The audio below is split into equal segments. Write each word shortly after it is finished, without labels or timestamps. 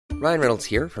Ryan Reynolds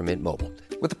here from Mint Mobile.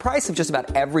 With the price of just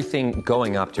about everything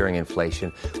going up during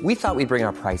inflation, we thought we'd bring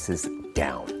our prices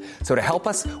down. So to help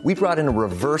us, we brought in a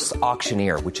reverse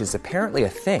auctioneer, which is apparently a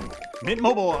thing. Mint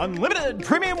Mobile Unlimited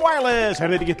Premium Wireless. How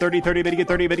to get 30, 30, bit to get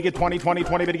 30, bit to get 20, 20,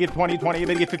 20, bit to get 20, 20,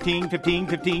 bit to get 15, 15,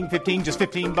 15, 15, just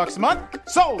 $15 a month?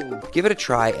 Sold! Give it a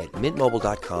try at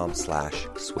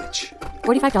mintmobile.com/switch.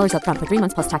 $45 up front for 3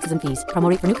 months plus taxes and fees. Promo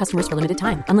rate for new customers for limited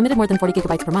time. Unlimited more than 40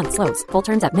 gigabytes per month. Slows full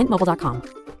terms at mintmobile.com.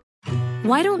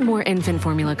 Why don't more infant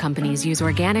formula companies use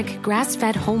organic,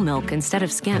 grass-fed whole milk instead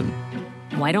of skim?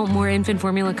 Why don't more infant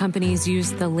formula companies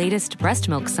use the latest breast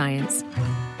milk science?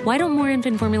 Why don't more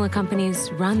infant formula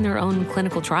companies run their own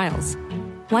clinical trials?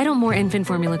 Why don't more infant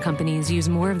formula companies use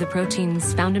more of the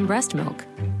proteins found in breast milk?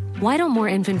 Why don't more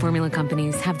infant formula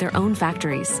companies have their own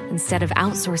factories instead of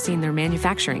outsourcing their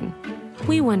manufacturing?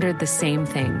 We wondered the same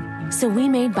thing. So we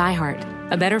made ByHeart,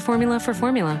 a better formula for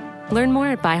formula. Learn more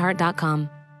at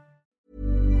byheart.com.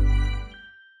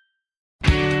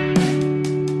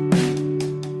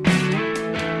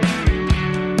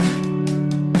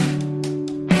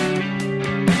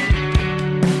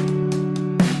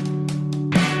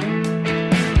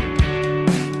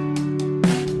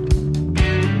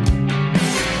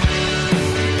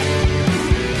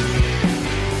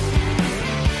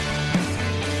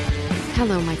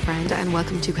 Hello, my friend, and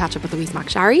welcome to Catch Up with Louise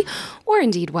McSharry, or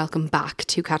indeed welcome back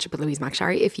to Catch Up with Louise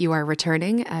McSharry. If you are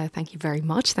returning, thank you very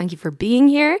much. Thank you for being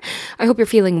here. I hope you're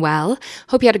feeling well.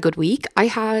 Hope you had a good week. I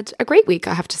had a great week,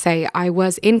 I have to say. I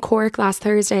was in Cork last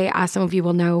Thursday, as some of you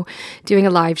will know, doing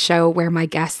a live show where my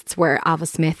guests were Alva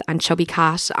Smith and Chubby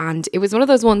Cat, and it was one of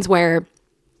those ones where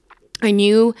I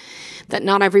knew that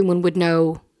not everyone would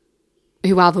know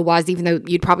who Alva was, even though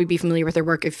you'd probably be familiar with her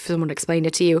work if someone explained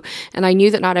it to you. And I knew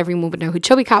that not everyone would know who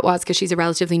Chubby Cat was because she's a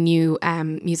relatively new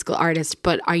musical artist,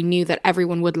 but I knew that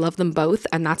everyone would love them both,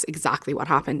 and that's exactly what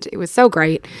happened. It was so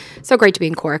great to be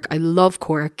in Cork. I love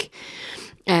Cork.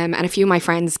 And a few of my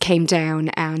friends came down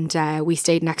and we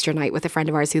stayed an extra night with a friend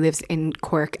of ours who lives in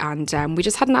Cork, and we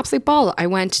just had an absolute ball. I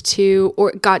went to,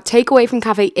 or got takeaway from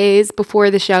Cafe Is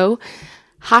before the show,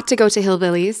 had to go to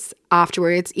Hillbillies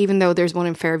afterwards, even though there's one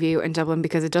in Fairview in Dublin,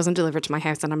 because it doesn't deliver to my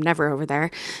house and I'm never over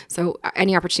there. So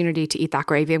any opportunity to eat that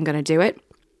gravy, I'm going to do it.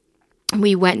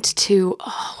 We went to,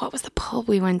 what was the pub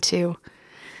we went to?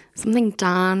 Something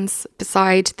Dan's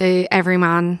beside the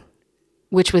Everyman,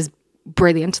 which was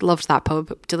brilliant. Loved that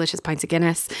pub. Delicious pints of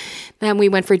Guinness. Then we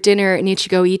went for dinner in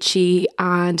Ichigo Ichi,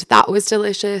 and that was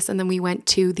delicious. And then we went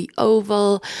to the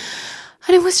Oval,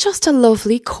 and it was just a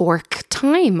lovely Cork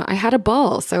time. I had a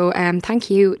ball. So thank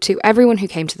you to everyone who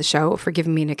came to the show for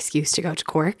giving me an excuse to go to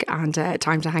Cork and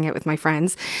time to hang out with my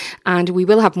friends. And we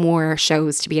will have more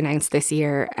shows to be announced this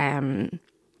year.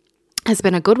 It's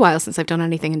been a good while since I've done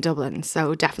anything in Dublin,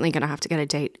 so definitely going to have to get a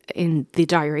date in the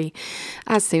diary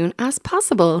as soon as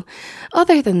possible.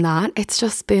 Other than that, it's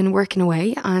just been working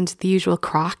away and the usual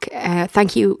crack.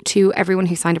 Thank you to everyone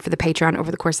who signed up for the Patreon over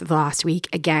the course of the last week.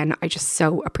 Again, I just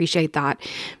so appreciate that.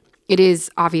 It is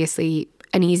obviously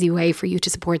an easy way for you to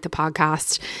support the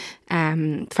podcast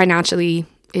financially.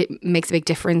 It makes a big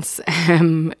difference.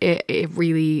 It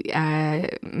really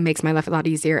makes my life a lot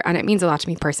easier. And it means a lot to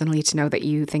me personally to know that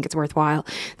you think it's worthwhile.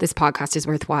 This podcast is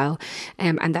worthwhile,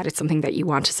 and that it's something that you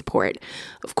want to support.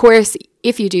 Of course,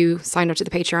 if you do sign up to the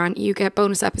Patreon, you get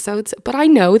bonus episodes. But I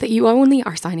know that you only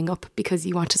are signing up because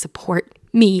you want to support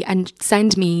me and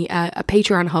send me a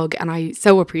Patreon hug. And I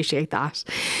so appreciate that.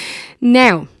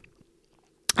 Now,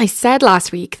 I said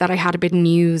last week that I had a bit of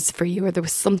news for you, or there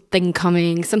was something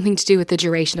coming, something to do with the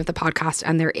duration of the podcast,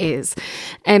 and there is.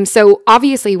 So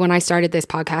obviously when I started this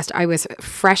podcast, I was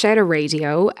fresh out of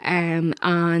radio,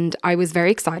 and I was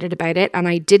very excited about it, and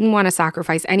I didn't want to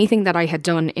sacrifice anything that I had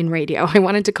done in radio. I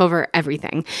wanted to cover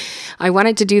everything. I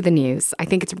wanted to do the news. I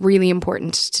think it's really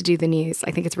important to do the news.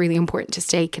 I think it's really important to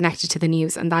stay connected to the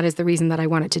news, and that is the reason that I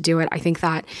wanted to do it. I think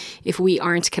that if we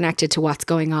aren't connected to what's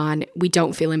going on, we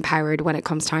don't feel empowered when it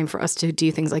comes time for us to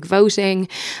do things like voting,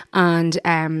 and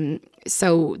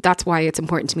so that's why it's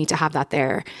important to me to have that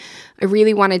there. I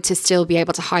really wanted to still be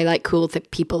able to highlight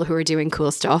people who are doing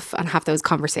cool stuff and have those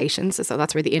conversations. So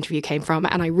that's where the interview came from.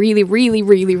 And I really, really,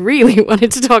 really, really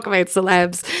wanted to talk about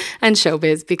celebs and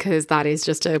showbiz because that is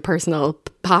just a personal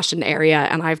passion area.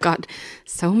 And I've got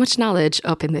so much knowledge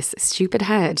up in this stupid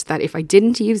head that if I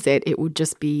didn't use it, it would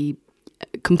just be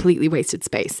completely wasted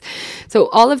space. So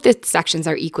all of the sections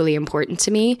are equally important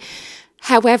to me.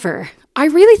 However, I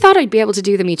really thought I'd be able to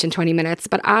do them each in 20 minutes,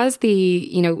 but as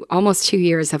the, almost 2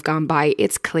 years have gone by,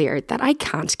 it's clear that I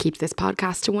can't keep this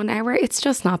podcast to 1 hour. It's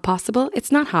just not possible.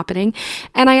 It's not happening.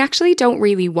 And I actually don't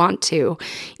really want to.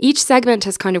 Each segment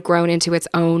has kind of grown into its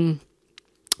own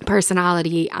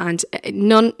personality, and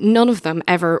none of them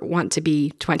ever want to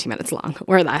be 20 minutes long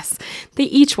or less. They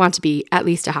each want to be at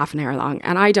least a half an hour long,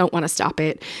 and I don't want to stop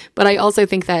it. But I also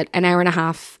think that an hour and a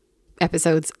half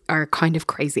episodes are kind of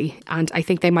crazy, and I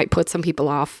think they might put some people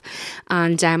off.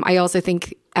 And I also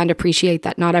think and appreciate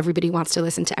that not everybody wants to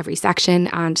listen to every section,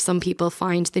 and some people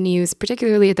find the news,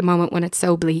 particularly at the moment when it's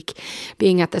so bleak,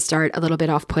 being at the start a little bit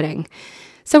off-putting.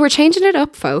 So we're changing it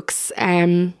up, folks.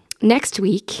 Next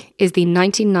week is the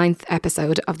 99th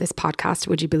episode of this podcast,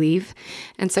 would you believe?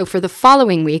 And so for the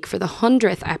following week, for the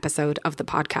 100th episode of the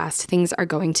podcast, things are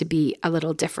going to be a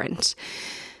little different.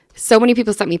 So many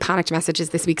people sent me panicked messages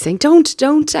this week saying, don't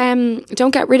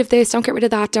get rid of this, don't get rid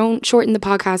of that, don't shorten the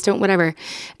podcast, don't whatever.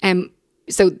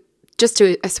 So just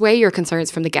to assuage your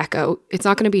concerns from the get-go, it's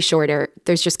not going to be shorter.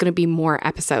 There's just going to be more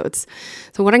episodes.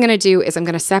 So what I'm going to do is I'm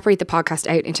going to separate the podcast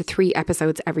out into 3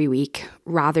 episodes every week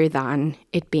rather than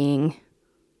it being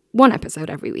 1 episode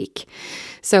every week.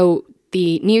 So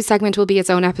the news segment will be its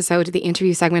own episode, the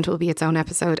interview segment will be its own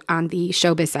episode, and the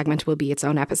showbiz segment will be its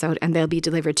own episode, and they'll be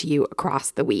delivered to you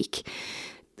across the week.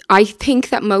 I think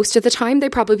that most of the time they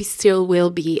probably still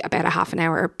will be about a half an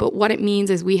hour, but what it means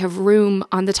is we have room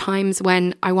on the times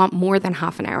when I want more than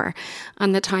half an hour,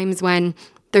 on the times when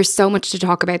there's so much to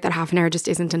talk about that half an hour just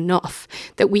isn't enough,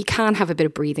 that we can have a bit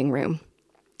of breathing room.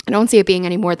 I don't see it being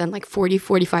any more than like 40,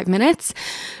 45 minutes,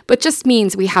 but just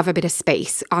means we have a bit of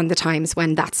space on the times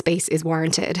when that space is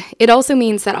warranted. It also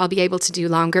means that I'll be able to do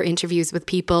longer interviews with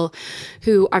people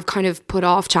who I've kind of put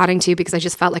off chatting to because I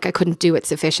just felt like I couldn't do it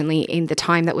sufficiently in the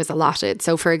time that was allotted.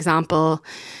 So for example,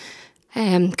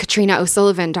 Dr. Katrina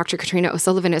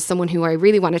O'Sullivan is someone who I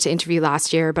really wanted to interview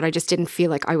last year, but I just didn't feel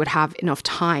like I would have enough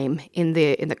time in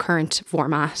the current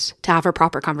format to have a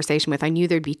proper conversation with. I knew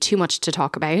there'd be too much to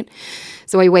talk about.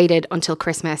 So I waited until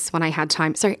Christmas when I had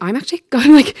time. Sorry, I'm actually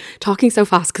going like talking so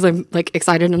fast because I'm like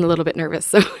excited and a little bit nervous.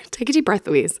 So take a deep breath,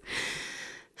 Louise.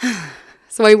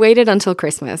 So I waited until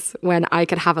Christmas when I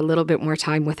could have a little bit more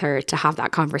time with her to have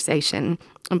that conversation.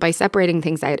 And by separating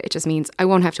things out, it just means I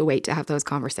won't have to wait to have those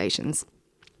conversations.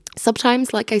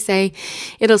 Sometimes, like I say,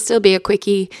 it'll still be a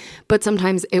quickie, but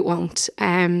sometimes it won't.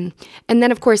 And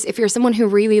then, of course, if you're someone who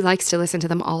really likes to listen to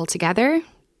them all together,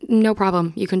 no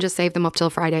problem. You can just save them up till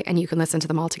Friday and you can listen to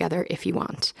them all together if you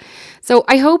want. So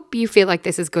I hope you feel like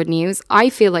this is good news.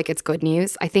 I feel like it's good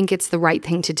news. I think it's the right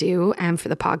thing to do for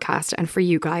the podcast and for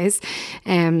you guys.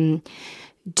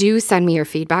 Do send me your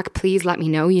feedback. Please let me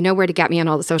know. You know where to get me on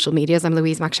all the social medias. I'm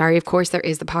Louise McSharry. Of course, there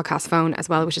is the podcast phone as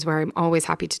well, which is where I'm always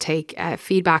happy to take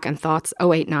feedback and thoughts.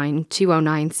 089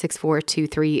 209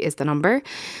 6423 is the number.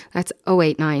 That's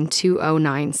 089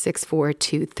 209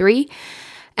 6423.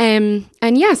 And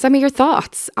yeah, send me your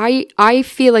thoughts. I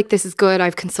feel like this is good.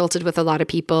 I've consulted with a lot of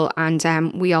people and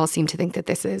we all seem to think that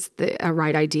this is a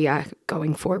right idea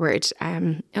going forward.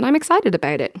 And I'm excited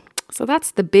about it. So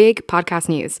that's the big podcast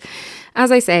news.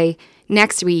 As I say,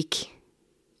 next week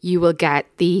you will get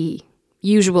the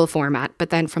usual format, but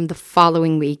then from the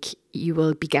following week you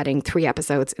will be getting 3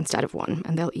 episodes instead of 1,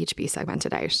 and they'll each be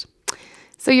segmented out.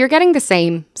 So you're getting the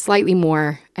same, slightly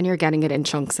more, and you're getting it in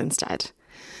chunks instead.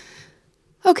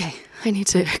 Okay, I need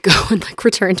to go and like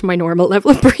return to my normal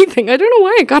level of breathing. I don't know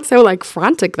why I got so like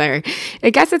frantic there. I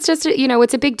guess it's just,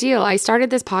 it's a big deal. I started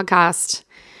this podcast,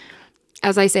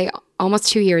 as I say, almost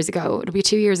 2 years ago. It'll be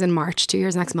 2 years in March, 2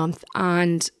 years next month.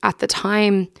 And at the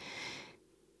time,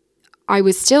 I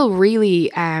was still really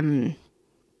kind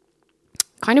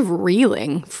of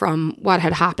reeling from what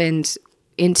had happened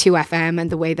in 2FM and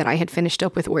the way that I had finished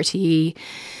up with RTE.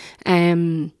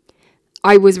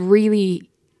 I was really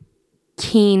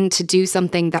keen to do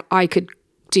something that I could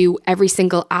do every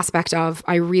single aspect of.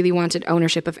 I really wanted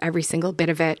ownership of every single bit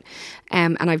of it.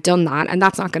 And I've done that. And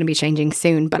that's not going to be changing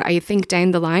soon. But I think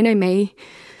down the line, I may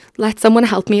let someone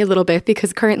help me a little bit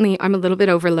because currently I'm a little bit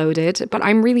overloaded. But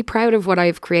I'm really proud of what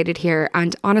I've created here.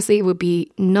 And honestly, it would be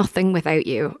nothing without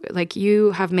you. Like,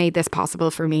 you have made this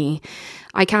possible for me.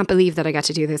 I can't believe that I get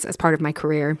to do this as part of my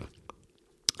career.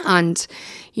 And,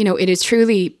 it is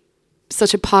truly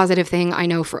such a positive thing, I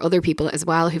know, for other people as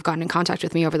well who've gotten in contact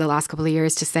with me over the last couple of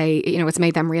years to say, it's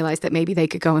made them realize that maybe they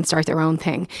could go and start their own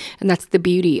thing. And that's the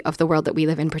beauty of the world that we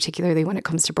live in, particularly when it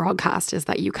comes to broadcast, is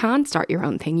that you can start your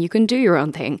own thing. You can do your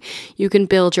own thing. You can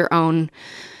build your own,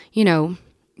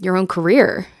 your own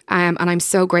career. And I'm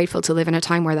so grateful to live in a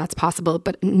time where that's possible,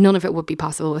 but none of it would be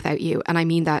possible without you. And I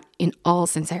mean that in all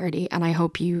sincerity. And I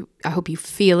hope you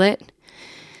feel it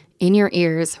in your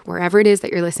ears, wherever it is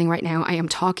that you're listening right now. I am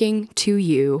talking to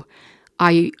you.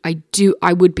 I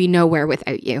would be nowhere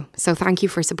without you. So thank you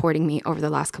for supporting me over the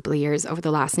last couple of years, over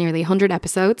the last nearly 100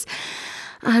 episodes.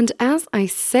 And as I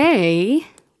say,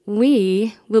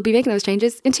 We will be making those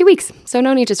changes in 2 weeks, so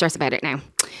no need to stress about it now.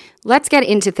 Let's get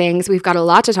into things. We've got a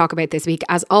lot to talk about this week.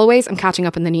 As always, I'm catching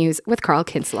up in the news with Carl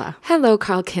Kinsella. Hello,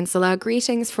 Carl Kinsella.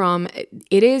 Greetings from,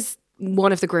 it is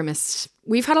one of the grimmest.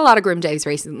 We've had a lot of grim days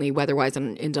recently, weather-wise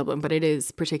in Dublin, but it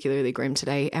is particularly grim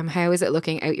today. How is it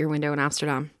looking out your window in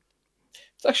Amsterdam?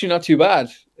 It's actually not too bad.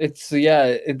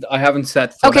 I haven't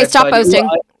set foot Okay, stop outside. boasting.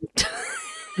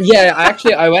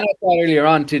 I went outside earlier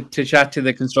on to chat to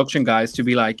the construction guys to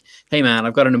be like, hey man,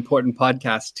 I've got an important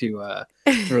podcast to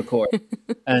record.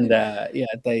 And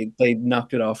they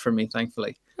knocked it off for me,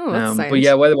 thankfully. Oh, that's but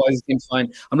yeah, weather-wise it seems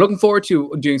fine. I'm looking forward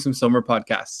to doing some summer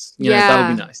podcasts. You know,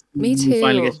 that'll be nice. Me too.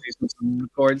 Finally get to do some summer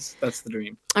records. That's the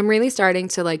dream. I'm really starting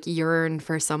to like yearn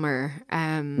for summer.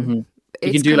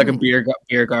 You can do like a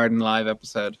beer garden live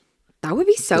episode. That would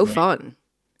be so fun.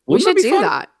 We Wouldn't should that be do fun?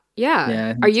 that.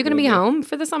 Yeah. Are you going to be home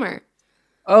for the summer?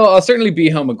 Oh, I'll certainly be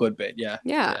home a good bit.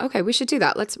 Yeah. Okay, we should do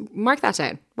that. Let's mark that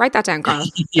down. Write that down, Carl,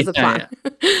 as a plan.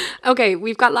 Okay,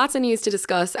 we've got lots of news to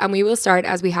discuss, and we will start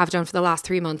as we have done for the last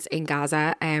 3 months in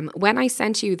Gaza. When I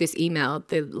sent you this email,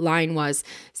 the line was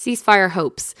ceasefire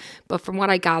hopes, but from what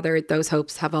I gathered, those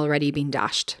hopes have already been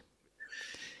dashed.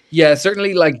 Yeah,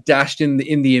 certainly like dashed in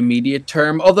the immediate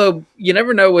term. Although you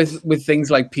never know with things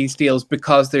like peace deals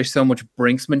because there's so much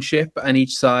brinksmanship and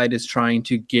each side is trying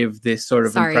to give this sort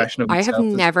of impression of itself. I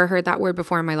have never heard that word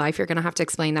before in my life. You're going to have to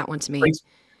explain that one to me.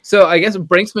 So I guess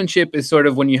brinksmanship is sort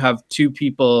of when you have two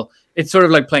people, it's sort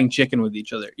of like playing chicken with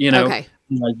each other, you know? Okay.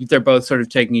 Like they're both sort of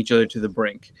taking each other to the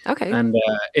brink. Okay. And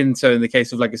in the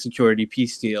case of like a security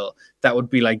peace deal, that would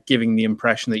be like giving the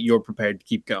impression that you're prepared to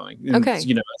keep going. And, okay.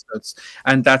 You know,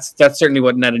 that's certainly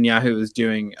what Netanyahu is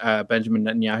doing. Benjamin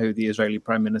Netanyahu, the Israeli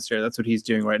prime minister, that's what he's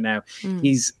doing right now.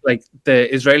 He's like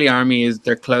the Israeli army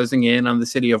they're closing in on the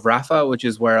city of Rafah, which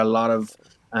is where a lot of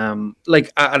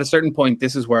at a certain point,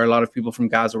 this is where a lot of people from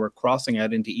Gaza were crossing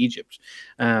out into Egypt.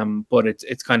 But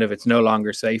it's no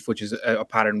longer safe, which is a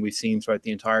pattern we've seen throughout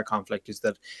the entire conflict, is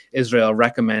that Israel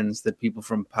recommends that people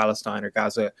from Palestine or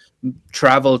Gaza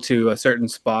travel to a certain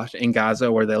spot in Gaza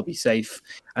where they'll be safe.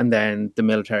 And then the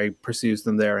military pursues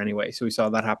them there anyway. So we saw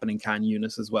that happen in Khan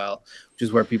Yunis as well, which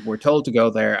is where people were told to go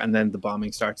there. And then the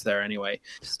bombing starts there anyway.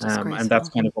 And that's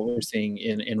kind of what we're seeing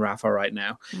in Rafah right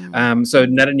now. So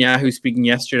Netanyahu speaking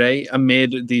yesterday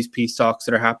amid these peace talks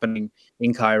that are happening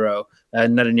in Cairo,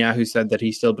 Netanyahu said that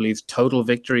he still believes total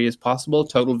victory is possible.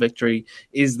 Total victory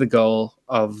is the goal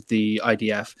of the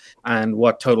IDF. And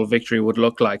what total victory would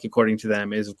look like, according to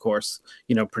them, is, of course,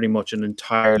 pretty much an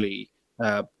entirely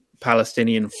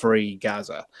Palestinian-free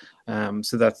Gaza.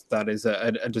 So that is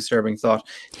a disturbing thought.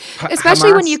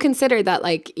 Especially when you consider that,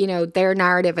 their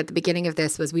narrative at the beginning of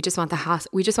this was, we just want the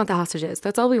hostages.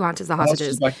 That's all we want is the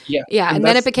hostages. And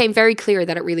then it became very clear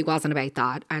that it really wasn't about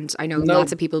that. And I know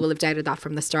lots of people will have doubted that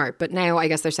from the start. But now I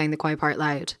guess they're saying the quiet part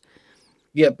loud.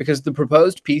 Yeah, because the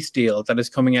proposed peace deal that is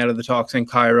coming out of the talks in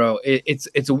Cairo,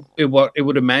 what it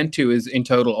would amount to is in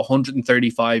total a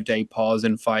 135-day pause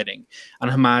in fighting. And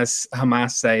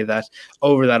Hamas say that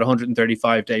over that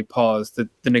 135-day pause, that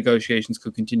the negotiations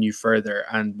could continue further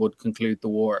and would conclude the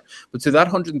war. But so that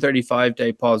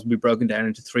 135-day pause would be broken down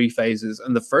into 3 phases.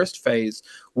 And the first phase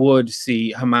would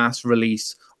see Hamas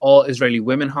release all Israeli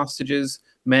women hostages,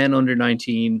 men under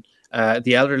 19,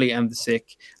 the elderly and the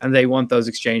sick, and they want those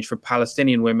exchanged for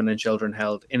Palestinian women and children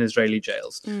held in Israeli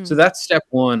jails. So that's step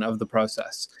 1 of the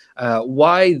process.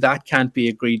 Why that can't be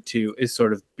agreed to is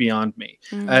sort of beyond me.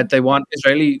 They want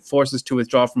Israeli forces to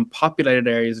withdraw from populated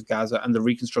areas of Gaza and the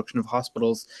reconstruction of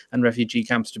hospitals and refugee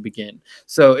camps to begin.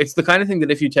 So it's the kind of thing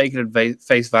that if you take it at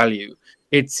face value,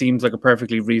 it seems like a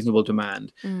perfectly reasonable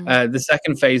demand. The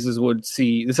second phase would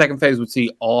see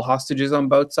all hostages on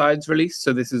both sides released.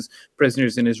 So this is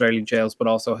prisoners in Israeli jails, but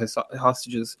also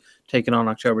hostages taken on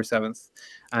October 7th.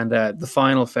 And the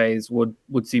final phase would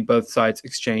see both sides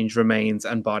exchange remains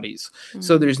and bodies.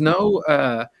 So there's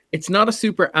it's not a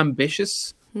super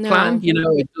ambitious plan.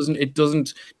 It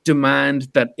doesn't demand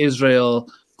that Israel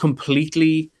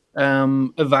completely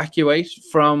evacuate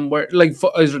from where,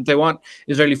 they want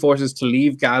Israeli forces to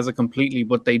leave Gaza completely,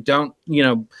 but they don't,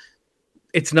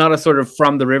 it's not a sort of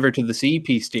from the river to the sea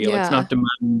peace deal. It's not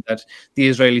demanding that the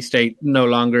Israeli state no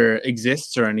longer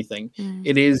exists or anything.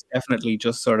 It is definitely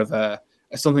just sort of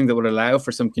something that would allow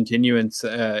for some continuance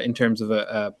in terms of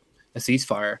a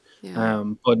ceasefire.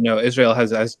 But no, Israel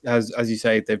has, as you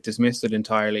say, they've dismissed it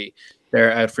entirely.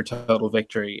 They're out for total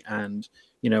victory. And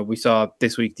we saw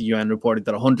this week the UN reported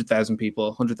that 100,000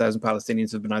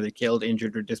 Palestinians have been either killed,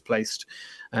 injured, or displaced,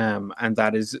 and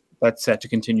that's set to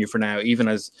continue for now. Even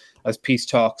as peace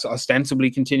talks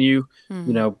ostensibly continue,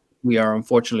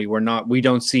 unfortunately, we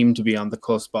don't seem to be on the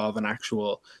cusp of an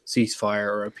actual ceasefire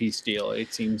or a peace deal.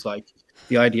 It seems like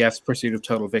the IDF's pursuit of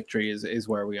total victory is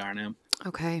where we are now.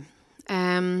 Okay.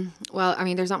 Well, I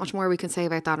mean, there's not much more we can say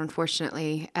about that,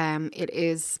 unfortunately. It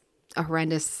is a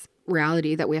horrendous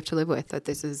reality that we have to live with, that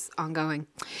this is ongoing.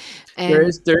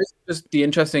 There's just the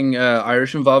interesting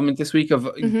Irish involvement this week of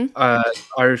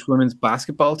Irish women's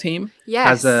basketball team.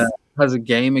 Yes. has a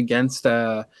game against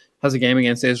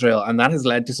Israel, and that has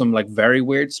led to some like very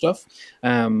weird stuff.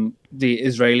 The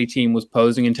Israeli team was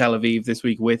posing in Tel Aviv this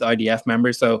week with IDF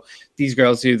members. So these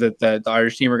girls who the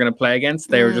Irish team are going to play against,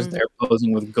 they were just there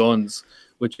posing with guns,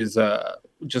 which is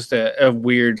just a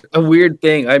weird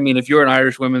thing. I mean, if you're an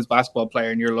Irish women's basketball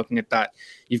player and you're looking at that,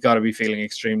 you've got to be feeling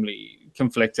extremely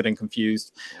conflicted and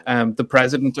confused. The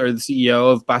president or the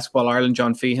CEO of Basketball Ireland,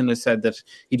 John Feehan, has said that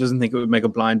he doesn't think it would make a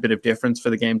blind bit of difference for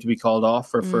the game to be called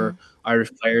off or for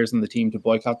Irish players and the team to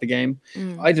boycott the game.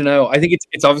 I don't know. I think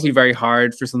it's obviously very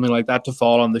hard for something like that to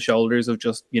fall on the shoulders of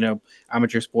just,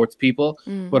 amateur sports people.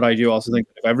 But I do also think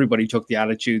that if everybody took the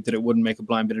attitude that it wouldn't make a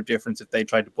blind bit of difference if they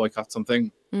tried to boycott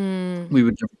something, we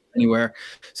would jump anywhere.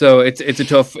 So it's a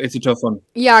tough one.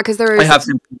 Yeah, because I have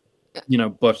some,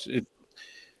 but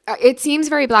it seems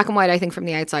very black and white, I think, from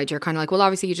the outside. You're kind of like, well,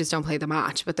 obviously you just don't play the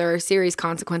match. But there are serious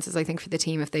consequences, I think, for the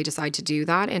team if they decide to do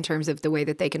that in terms of the way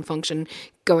that they can function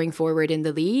going forward in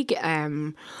the league.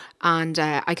 And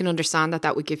I can understand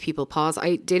that would give people pause.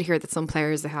 I did hear that some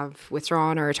players have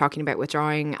withdrawn or are talking about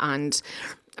withdrawing. And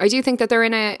I do think that they're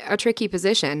in a tricky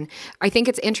position. I think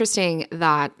it's interesting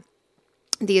that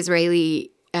the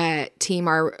Israeli team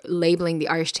are labeling the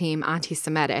Irish team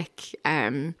anti-Semitic.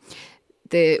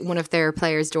 One of their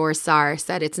players, Doris Sarr,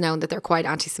 said it's known that they're quite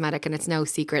anti-Semitic and it's no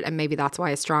secret, and maybe that's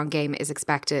why a strong game is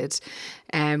expected.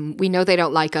 We know they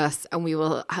don't like us and we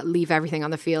will leave everything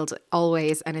on the field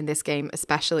always, and in this game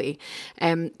especially.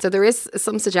 So there is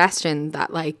some suggestion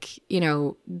that,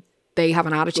 they have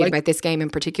an attitude about this game in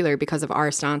particular because of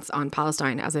our stance on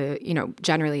Palestine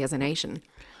generally as a nation.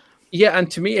 Yeah,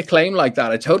 and to me, a claim like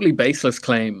that, a totally baseless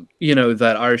claim,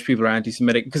 that Irish people are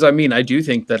anti-Semitic, because I mean, I do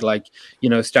think that,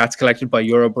 stats collected by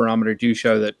Eurobarometer do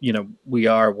show that, we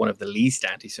are one of the least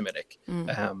anti-Semitic.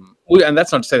 And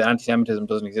that's not to say that anti-Semitism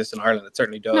doesn't exist in Ireland. It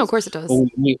certainly does. No, of course it does.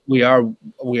 We are,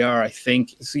 I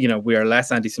think, we are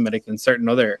less anti-Semitic than certain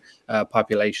other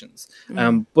populations.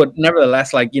 But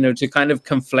nevertheless, to kind of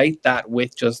conflate that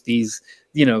with just these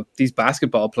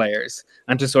basketball players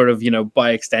and to sort of,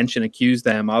 by extension, accuse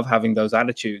them of having those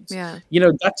attitudes. Yeah.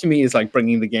 That to me is like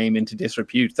bringing the game into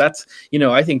disrepute. That's,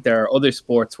 I think there are other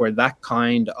sports where that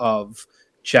kind of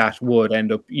chat would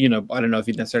end up, I don't know if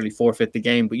you'd necessarily forfeit the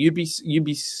game, but you'd be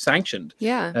sanctioned.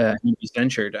 Yeah. You'd be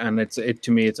censured. And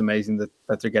to me, it's amazing that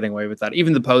they're getting away with that.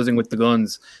 Even the posing with the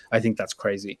guns, I think that's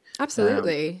crazy.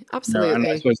 Absolutely. And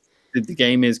I suppose the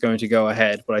game is going to go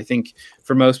ahead, but I think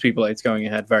for most people it's going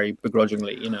ahead very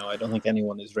begrudgingly. I don't think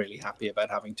anyone is really happy about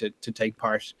having to take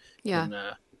part in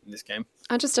this game.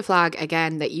 And just to flag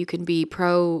again that you can be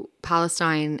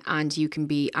pro-Palestine and you can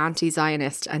be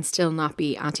anti-Zionist and still not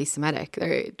be anti-Semitic.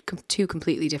 They're two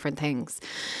completely different things.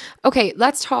 Okay,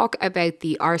 let's talk about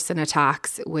the arson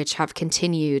attacks which have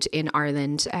continued in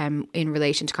Ireland in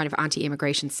relation to kind of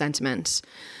anti-immigration sentiment.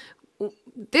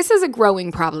 This is a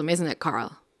growing problem, isn't it,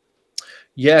 Carl?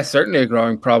 Yeah, certainly a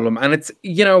growing problem. And it's,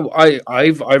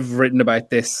 I've written about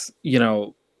this,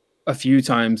 a few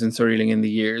times in Surrealing in the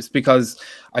years, because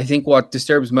I think what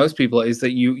disturbs most people is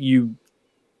that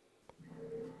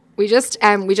we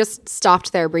just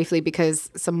stopped there briefly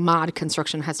because some mad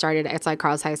construction has started outside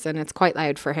Carl's house and it's quite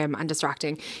loud for him and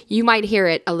distracting. You might hear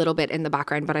it a little bit in the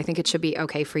background, but I think it should be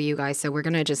okay for you guys. So we're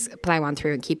going to just plow on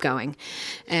through and keep going.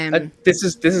 This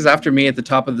is after me at the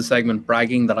top of the segment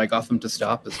bragging that I got them to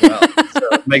stop as well. So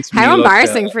it makes me How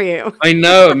embarrassing for you. I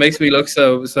know, it makes me look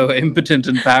so impotent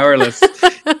and powerless.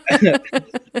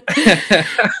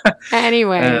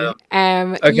 Anyway,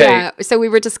 okay. Yeah, so we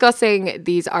were discussing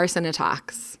these arson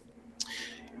attacks.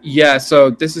 Yeah,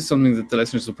 so this is something that the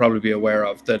listeners will probably be aware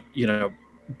of, that,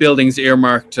 buildings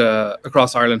earmarked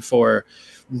across Ireland for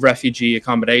refugee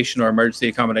accommodation or emergency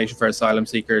accommodation for asylum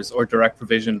seekers or direct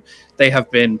provision, they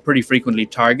have been pretty frequently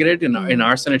targeted in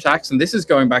arson attacks. And this is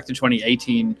going back to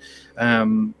 2018.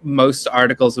 Most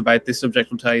articles about this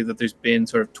subject will tell you that there's been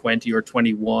sort of 20 or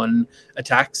 21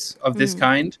 attacks of this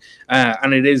kind.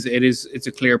 And it's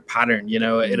a clear pattern,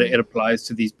 it applies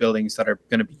to these buildings that are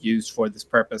going to be used for this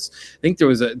purpose. I think there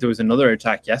was another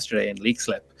attack yesterday in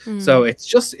Leixlip. So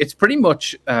it's pretty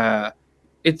much,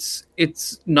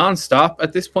 it's non-stop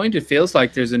at this point. It feels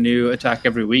like there's a new attack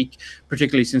every week,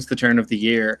 particularly since the turn of the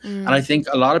year. And I think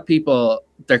a lot of people,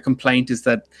 their complaint is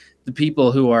that the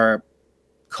people who are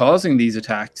causing these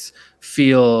attacks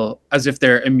feel as if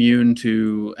they're immune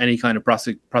to any kind of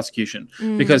prosecution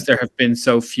because there have been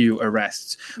so few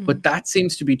arrests. But that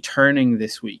seems to be turning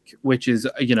this week, which is,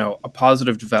 a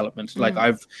positive development. Like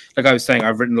I was saying,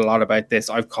 I've written a lot about this.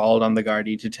 I've called on the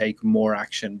Gardaí to take more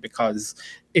action because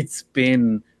it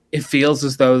feels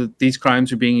as though these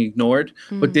crimes are being ignored.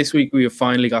 But this week we have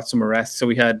finally got some arrests. So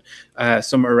we had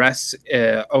some arrests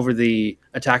over the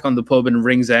attack on the pub in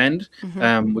Ringsend,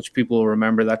 which people will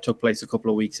remember that took place a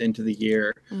couple of weeks into the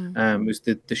year. It was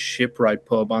the Shipwright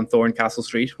pub on Thorncastle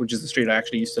Street, which is the street I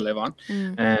actually used to live on.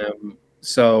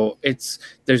 So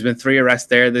there's been 3 arrests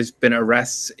there. There's been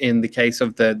arrests in the case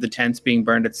of the tents being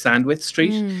burned at Sandwith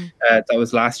Street. That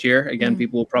was last year. Again,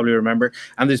 people will probably remember.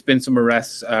 And there's been some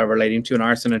arrests relating to an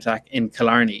arson attack in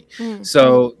Killarney.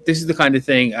 So this is the kind of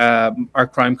thing our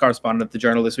crime correspondent at the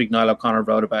Journal this week, Niall O'Connor,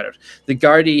 wrote about it. The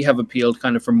Gardaí have appealed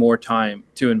kind of for more time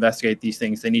to investigate these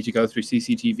things. They need to go through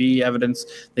CCTV evidence.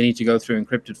 They need to go through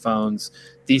encrypted phones.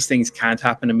 These things can't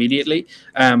happen immediately.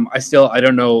 I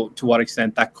don't know to what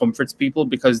extent that comforts people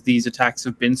because these attacks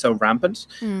have been so rampant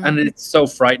and it's so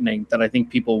frightening that I think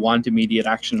people want immediate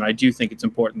action. And I do think it's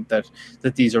important that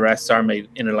these arrests are made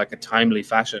in a timely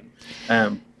fashion.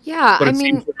 But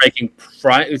it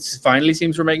finally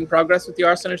seems we're making progress with the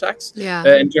arson attacks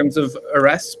in terms of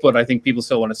arrests. But I think people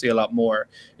still want to see a lot more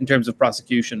in terms of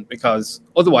prosecution because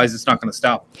otherwise it's not going to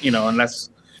stop, unless...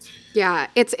 Yeah,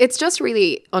 it's just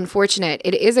really unfortunate.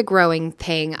 It is a growing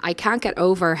thing. I can't get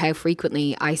over how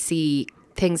frequently I see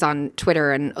things on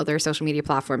Twitter and other social media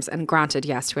platforms. And granted,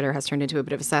 yes, Twitter has turned into a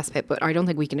bit of a cesspit, but I don't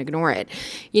think we can ignore it.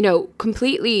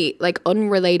 Completely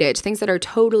unrelated, things that are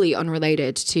totally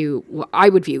unrelated to what I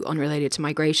would view unrelated to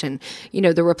migration.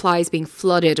 The replies being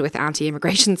flooded with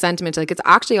anti-immigration sentiment. It's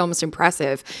actually almost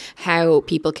impressive how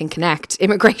people can connect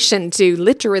immigration to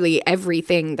literally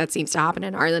everything that seems to happen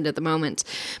in Ireland at the moment.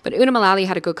 But Una Mullally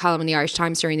had a good column in the Irish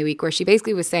Times during the week where she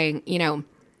basically was saying,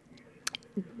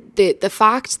 the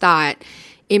fact that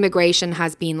immigration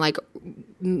has been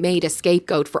made a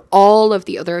scapegoat for all of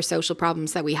the other social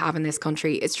problems that we have in this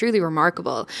country is truly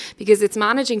remarkable because it's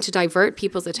managing to divert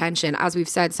people's attention, as we've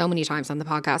said so many times on the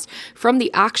podcast, from the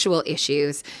actual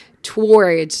issues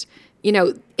toward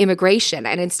immigration.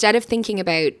 And instead of thinking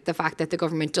about the fact that the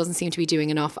government doesn't seem to be doing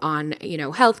enough on,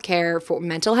 healthcare, for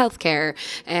mental health care,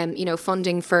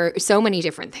 funding for so many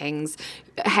different things,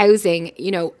 housing,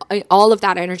 all of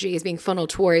that energy is being funneled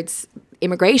towards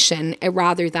immigration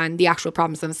rather than the actual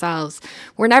problems themselves.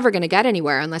 We're never going to get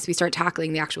anywhere unless we start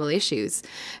tackling the actual issues.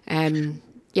 I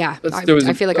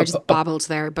feel like I just babbled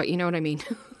there, but you know what I mean.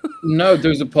 No, there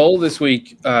was a poll this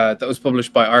week that was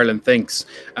published by Ireland Thinks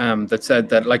that said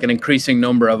that an increasing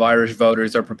number of Irish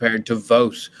voters are prepared to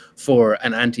vote for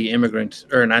an anti-immigrant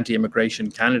or an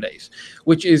anti-immigration candidate,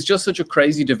 which is just such a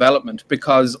crazy development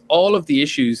because all of the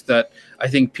issues that I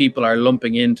think people are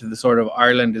lumping into the sort of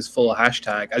Ireland is full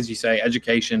hashtag, as you say,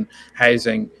 education,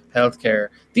 housing, healthcare,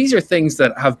 these are things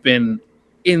that have been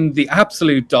in the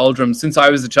absolute doldrums since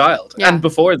I was a child. And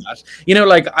before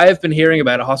that, I have been hearing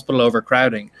about a hospital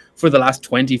overcrowding for the last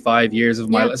 25 years of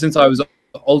my life, since I was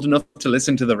old enough to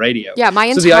listen to the radio. Yeah, my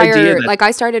entire,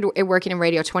 I started working in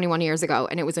radio 21 years ago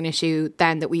and it was an issue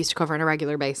then that we used to cover on a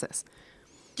regular basis.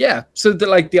 Yeah, so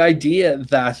the idea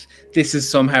that this is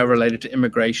somehow related to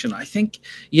immigration, I think,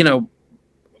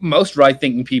 most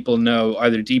right-thinking people know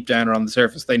either deep down or on the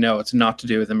surface, they know it's not to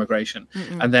do with immigration.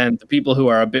 And then the people who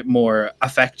are a bit more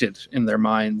affected in their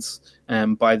minds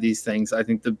by these things, I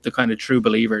think the kind of true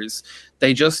believers,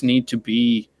 they just need to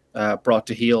be brought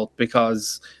to heel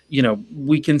because,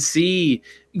 we can see,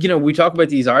 we talk about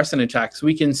these arson attacks,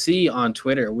 we can see on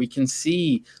Twitter, we can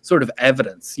see sort of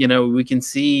evidence, we can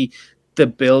see the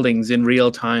buildings in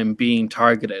real time being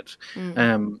targeted.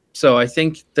 So I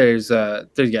think there's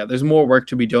more work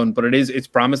to be done, but it's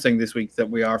promising this week that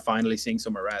we are finally seeing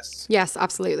some arrests. Yes,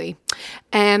 absolutely.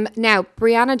 Now,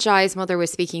 Brianna Jai's mother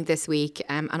was speaking this week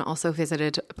and also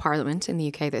visited Parliament in the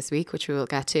UK this week, which we will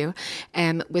get to,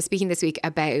 was speaking this week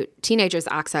about teenagers'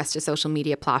 access to social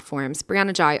media platforms.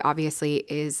 Brianna Jai obviously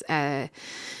is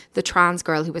the trans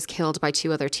girl who was killed by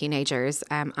 2 other teenagers.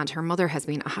 And her mother has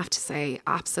been, I have to say,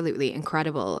 absolutely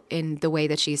incredible in the way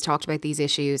that she's talked about these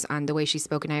issues and the way she's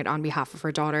spoken out on behalf of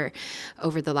her daughter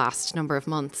over the last number of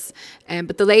months.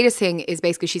 But the latest thing is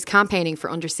basically she's campaigning for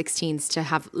under 16s to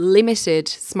have limited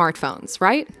smartphones,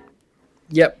 right?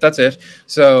 Yep, that's it.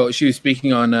 So she was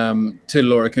speaking on to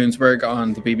Laura Koonsberg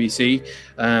on the BBC,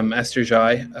 Esther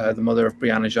Jai, the mother of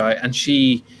Brianna Jai, and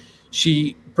she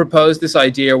proposed this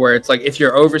idea where it's if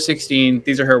you're over 16,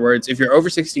 these are her words, if you're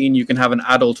over 16, you can have an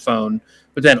adult phone,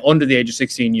 but then under the age of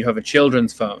 16, you have a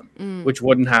children's phone, which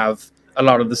wouldn't have a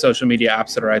lot of the social media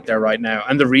apps that are out there right now.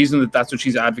 And the reason that that's what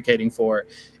she's advocating for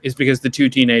is because the two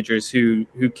teenagers who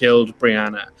killed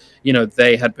Brianna,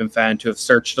 they had been found to have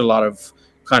searched a lot of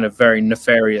kind of very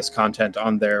nefarious content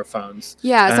on their phones.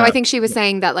 Yeah, so I think she was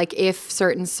saying that like if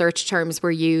certain search terms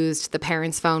were used, the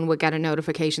parent's phone would get a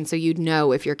notification, so you'd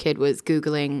know if your kid was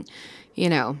Googling,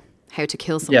 how to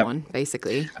kill someone,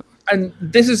 basically. And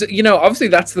this is, obviously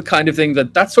that's the kind of thing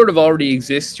that sort of already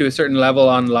exists to a certain level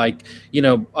on like,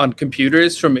 on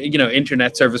computers from,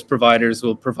 internet service providers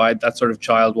will provide that sort of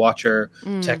child watcher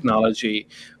technology.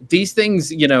 These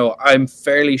things, I'm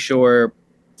fairly sure,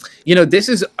 this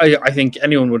is, I think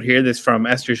anyone would hear this from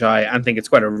Esther Shai and think it's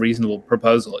quite a reasonable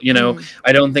proposal.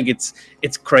 I don't think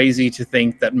it's crazy to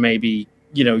think that maybe,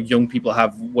 young people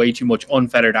have way too much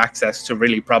unfettered access to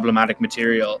really problematic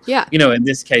material. Yeah. In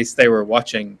this case, they were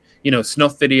watching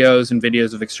snuff videos and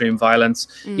videos of extreme violence.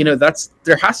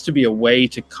 There has to be a way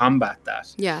to combat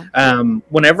that. Yeah.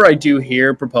 Whenever I do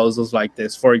hear proposals like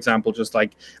this, for example, just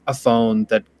like a phone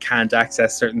that can't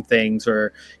access certain things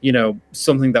or,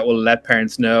 something that will let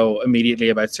parents know immediately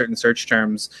about certain search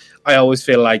terms, I always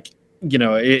feel like,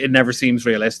 it never seems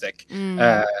realistic.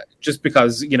 Just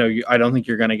because, I don't think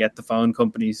you're going to get the phone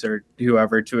companies or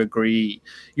whoever to agree.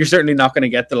 You're certainly not going to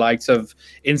get the likes of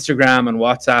Instagram and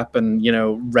WhatsApp and,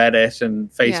 Reddit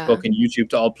and Facebook and YouTube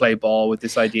to all play ball with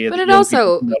this idea. But that it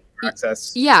also,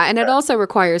 access. Yeah, and it also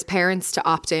requires parents to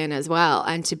opt in as well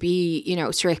and to be,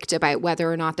 strict about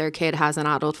whether or not their kid has an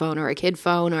adult phone or a kid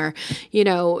phone or,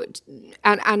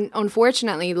 and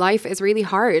unfortunately life is really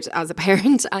hard as a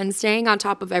parent and staying on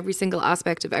top of every single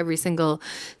aspect of every single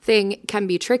thing can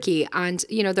be tricky. And,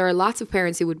 there are lots of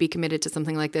parents who would be committed to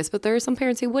something like this, but there are some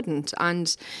parents who wouldn't.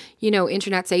 And,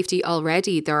 internet safety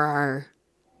already, there are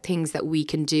things that we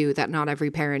can do that not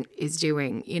every parent is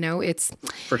doing. It's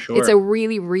for sure. It's a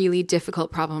really, really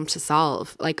difficult problem to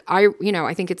solve. Like I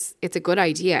think it's a good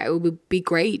idea. It would be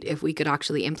great if we could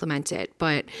actually implement it.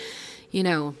 But,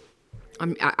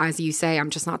 as you say, I'm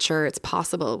just not sure it's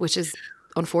possible, which is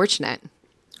unfortunate.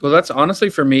 Well, that's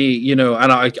honestly for me,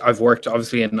 and I've worked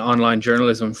obviously in online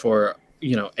journalism for,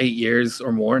 8 years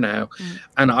or more now.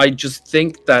 And I just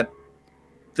think that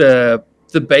the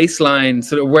baseline,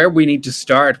 sort of where we need to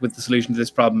start with the solution to this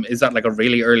problem is at like a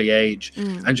really early age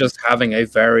and just having a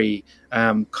very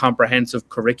comprehensive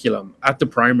curriculum at the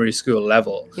primary school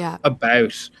level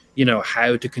about,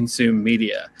 how to consume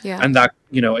media. And that,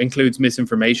 includes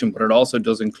misinformation, but it also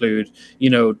does include,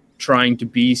 trying to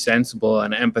be sensible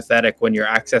and empathetic when you're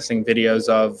accessing videos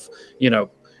of,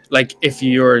 like if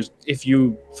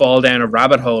you fall down a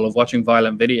rabbit hole of watching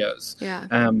violent videos,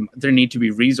 there need to be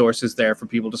resources there for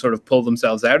people to sort of pull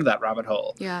themselves out of that rabbit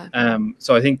hole.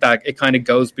 So I think that it kind of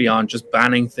goes beyond just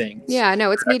banning things. Yeah,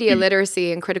 no, it's media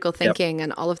literacy and critical thinking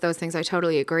and all of those things. I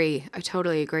totally agree.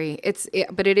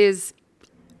 But it is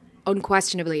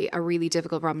unquestionably a really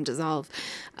difficult problem to solve.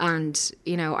 And,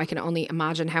 I can only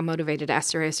imagine how motivated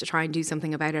Esther is to try and do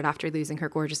something about it after losing her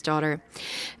gorgeous daughter.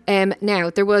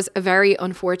 Now, there was a very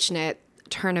unfortunate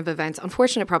turn of events.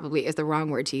 Unfortunate probably is the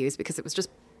wrong word to use because it was just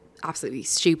absolutely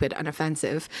stupid and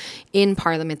offensive in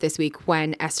Parliament this week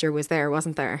when Esther was there,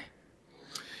 wasn't there?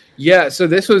 Yeah, so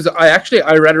this was, I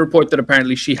read a report that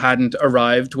apparently she hadn't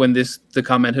arrived when the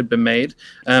comment had been made,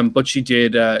 but she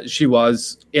did, she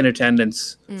was in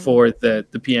attendance for the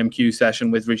PMQ session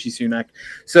with Rishi Sunak.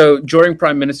 So during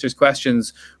Prime Minister's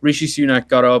questions, Rishi Sunak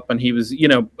got up and he was,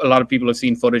 a lot of people have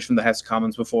seen footage from the House of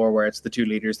Commons before where it's the two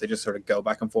leaders, they just sort of go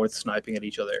back and forth sniping at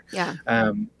each other. Yeah.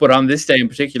 But on this day in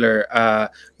particular,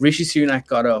 Rishi Sunak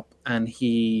got up and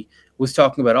he was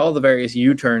talking about all the various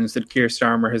U-turns that Keir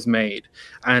Starmer has made,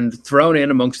 and thrown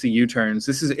in amongst the U-turns.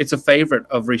 It's a favorite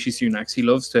of Rishi Sunak's. He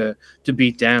loves to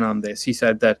beat down on this. He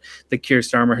said that Keir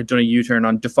Starmer had done a U-turn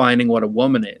on defining what a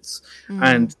woman is.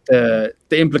 And the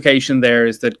implication there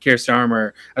is that Keir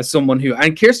Starmer, as someone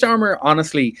and Keir Starmer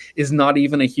honestly is not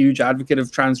even a huge advocate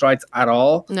of trans rights at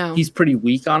all. No. He's pretty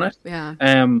weak on it. Yeah.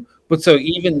 But so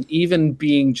even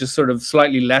being just sort of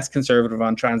slightly less conservative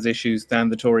on trans issues than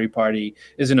the Tory party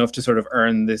is enough to sort of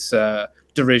earn this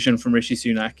derision from Rishi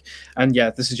Sunak. And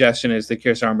yeah, the suggestion is that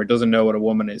Keir Starmer doesn't know what a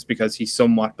woman is because he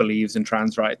somewhat believes in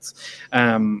trans rights.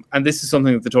 And this is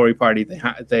something that the Tory party,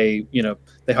 they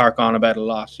hark on about a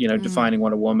lot, defining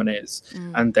what a woman is.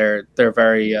 And they're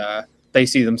very... they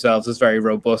see themselves as very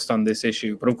robust on this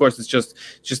issue. But of course, it's just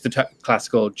the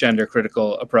classical gender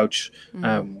critical approach,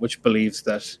 which believes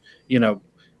that,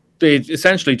 it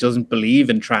essentially doesn't believe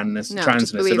in transness.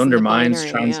 It undermines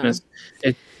transness.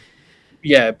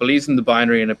 Yeah. It believes in the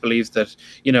binary, and it believes that,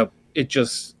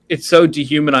 it's so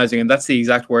dehumanizing. And that's the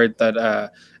exact word that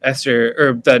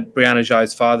that Brianna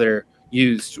Jai's father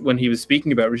used when he was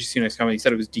speaking about Rishi Sunak's comment. He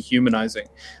said it was dehumanizing,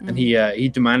 and he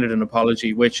demanded an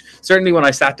apology, which certainly when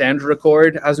I sat down to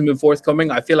record hasn't been forthcoming.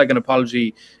 I feel like an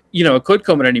apology, it could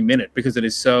come at any minute because it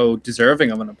is so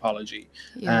deserving of an apology.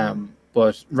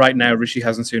 But right now, Rishi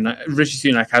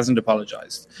Sunak hasn't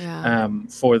apologized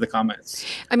for the comments.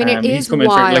 I mean, it is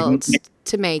wild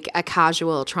to make a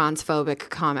casual transphobic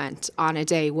comment on a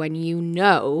day when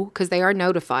because they are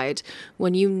notified,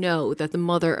 when that the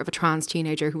mother of a trans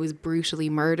teenager who was brutally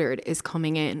murdered is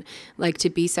coming in. Like, to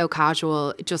be so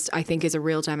casual, just I think is a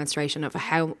real demonstration of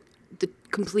how the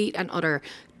complete and utter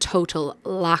total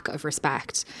lack of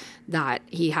respect that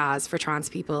he has for trans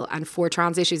people and for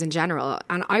trans issues in general.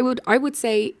 And I would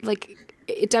say, like,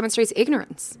 it demonstrates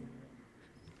ignorance.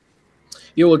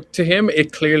 To him,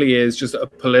 it clearly is just a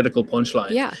political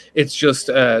punchline. Yeah, it's just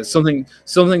something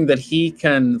that he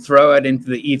can throw out into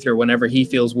the ether whenever he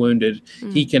feels wounded.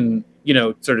 He can,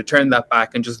 sort of turn that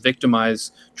back and just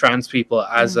victimize trans people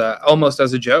as almost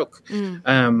as a joke.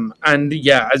 And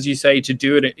yeah, as you say, to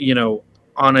do it,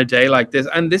 on a day like this.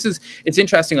 And it's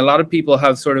interesting. A lot of people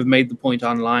have sort of made the point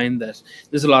online that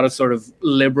there's a lot of sort of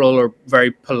liberal or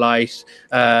very polite,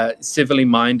 civilly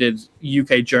minded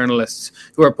UK journalists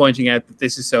who are pointing out that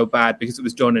this is so bad because it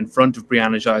was done in front of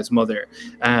Brianna Ghey's mother.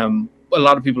 A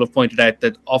lot of people have pointed out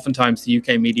that oftentimes the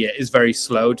UK media is very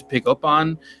slow to pick up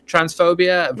on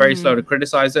transphobia, very slow to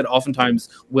criticize it, oftentimes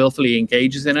willfully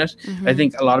engages in it. I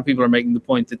think a lot of people are making the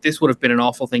point that this would have been an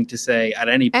awful thing to say at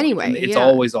any point. Anyway, it's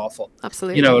always awful.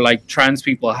 Absolutely. Like trans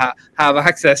people have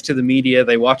access to the media,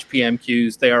 they watch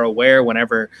PMQs, they are aware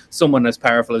whenever someone as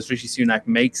powerful as Rishi Sunak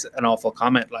makes an awful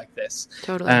comment like this.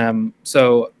 Totally.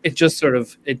 So it just sort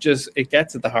of, it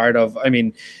gets at the heart of, I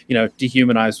mean,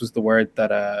 dehumanized was the word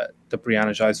that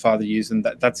Brianna Ghey's father used, and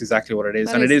that's exactly what it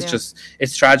is. And it is just,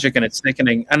 it's tragic and it's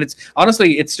sickening. And it's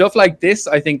honestly, it's stuff like this,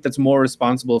 I think, that's more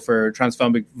responsible for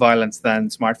transphobic violence than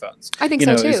smartphones. I think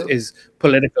so too. Is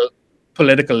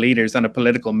political leaders and a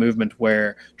political movement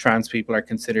where trans people are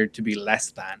considered to be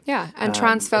less than. Yeah, and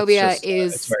transphobia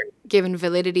is given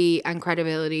validity and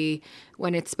credibility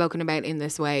when it's spoken about in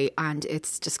this way, and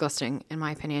it's disgusting, in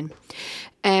my opinion.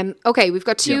 Okay, we've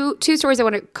got two stories I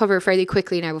want to cover fairly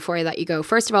quickly now before I let you go.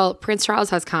 First of all, Prince Charles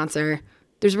has cancer.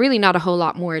 There's really not a whole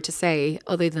lot more to say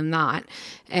other than that.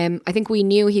 I think we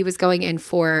knew he was going in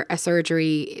for a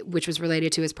surgery which was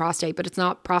related to his prostate, but it's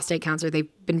not prostate cancer. They've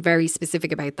been very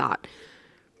specific about that.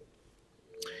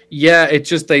 Yeah, it's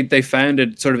just they found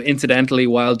it sort of incidentally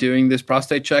while doing this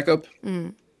prostate checkup.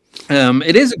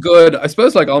 It is good, I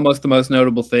suppose, like almost the most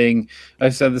notable thing.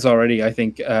 I've said this already. I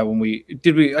think when we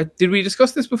did we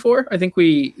discuss this before? I think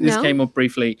this came up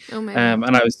briefly. And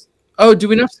I was. Oh, did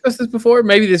we not discuss this before?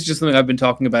 Maybe this is just something I've been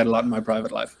talking about a lot in my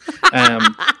private life.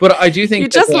 But I do think you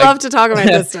just love to talk about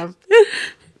this stuff.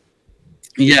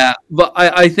 Yeah, but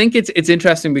I think it's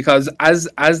interesting because as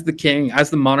the king, as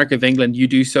the monarch of England, you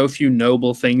do so few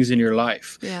noble things in your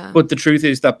life. Yeah. But the truth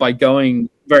is that by going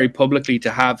very publicly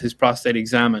to have his prostate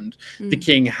examined, the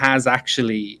king has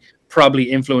actually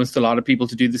probably influenced a lot of people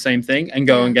to do the same thing and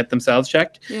go and get themselves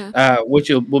checked, which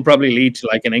will probably lead to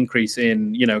like an increase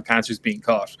in cancers being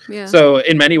caught. Yeah. So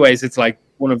in many ways, it's like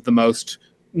one of the most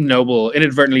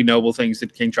inadvertently noble things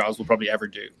that King Charles will probably ever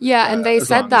do. Yeah, and they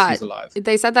said that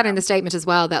in the statement as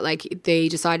well, that like they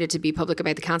decided to be public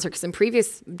about the cancer because in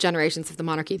previous generations of the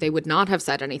monarchy they would not have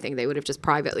said anything. They would have just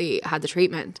privately had the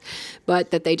treatment,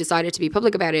 but that they decided to be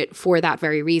public about it for that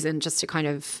very reason, just to kind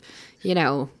of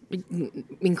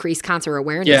increase cancer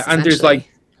awareness. Yeah, and there's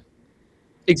like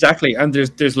exactly, and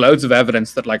there's loads of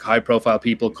evidence that like high profile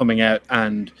people coming out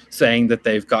and saying that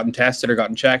they've gotten tested or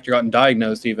gotten checked or gotten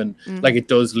diagnosed even, like it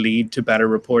does lead to better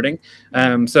reporting.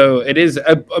 So it is,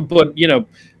 but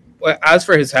as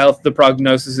for his health, the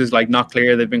prognosis is like not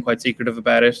clear. They've been quite secretive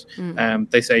about it.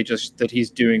 They say just that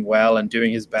he's doing well and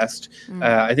doing his best.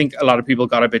 I think a lot of people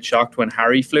got a bit shocked when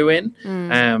Harry flew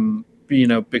in.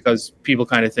 Because people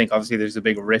kind of think obviously there's a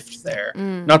big rift there.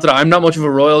 Not that I'm not much of a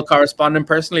royal correspondent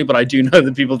personally, but I do know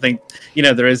that people think,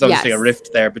 there is obviously a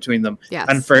rift there between them. Yes.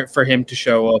 And for him to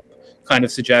show up kind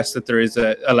of suggests that there is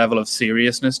a level of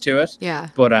seriousness to it. Yeah.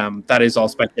 But that is all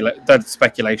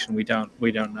speculation. We don't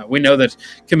know. We know that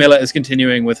Camilla is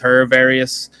continuing with her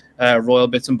various royal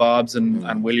bits and bobs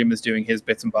and William is doing his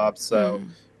bits and bobs. So,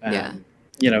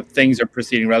 things are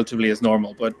proceeding relatively as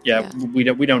normal, but we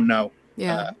don't know.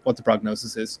 What the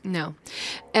prognosis is. No.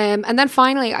 And then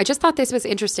finally, I just thought this was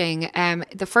interesting.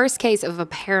 The first case of a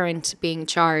parent being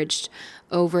charged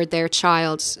over their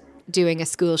child doing a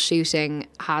school shooting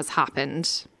has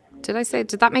happened. Did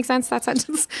that make sense, that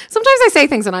sentence? Sometimes I say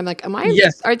things and I'm like,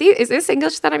 Yes. Is this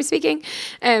English that I'm speaking?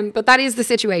 But that is the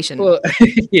situation. Well,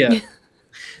 yeah.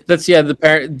 That's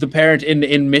the parent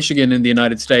in Michigan in the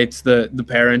United States, the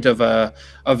parent of a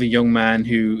young man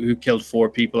who killed 4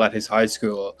 people at his high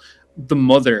school. The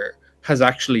mother has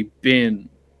actually been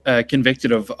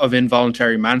convicted of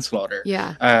involuntary manslaughter.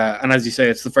 Yeah. And as you say,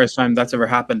 it's the first time that's ever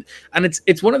happened. And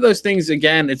it's one of those things,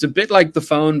 again, it's a bit like the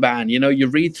phone ban. You know, you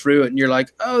read through it and you're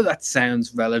like, oh, that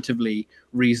sounds relatively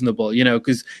reasonable, you know,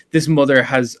 because this mother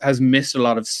has missed a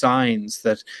lot of signs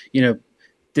that, you know,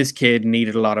 this kid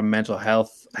needed a lot of mental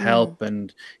health help,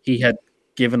 and he had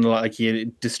given a lot, like, he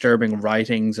had disturbing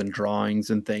writings and drawings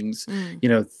and things, you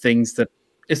know, things that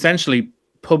essentially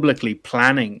publicly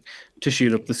planning to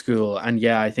shoot up the school. And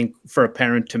yeah, I think for a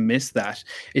parent to miss that,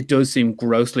 it does seem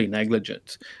grossly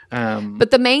negligent.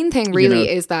 But the main thing really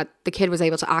is that the kid was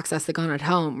able to access the gun at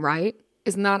home, right?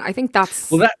 Isn't that? I think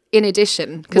that's in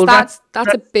addition, because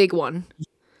that's a big one.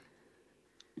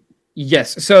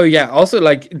 Yes. So yeah, also,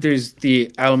 like, there's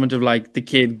the element of, like, the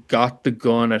kid got the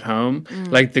gun at home,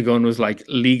 like the gun was like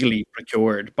legally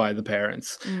procured by the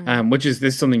parents, which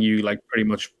is something you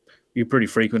pretty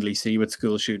frequently see with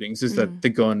school shootings, is that the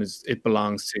gun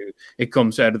it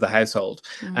comes out of the household.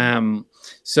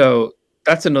 So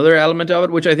that's another element of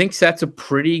it, which I think sets a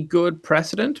pretty good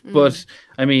precedent. But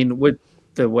I mean, with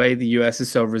the way the US is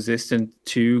so resistant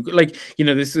to, like, you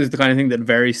know, this is the kind of thing that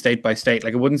varies state by state.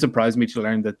 Like, it wouldn't surprise me to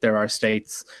learn that there are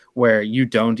states where you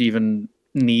don't even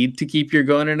need to keep your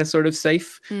gun in a sort of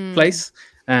safe place.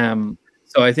 So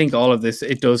I think all of this,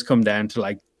 it does come down to,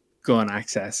 like, gun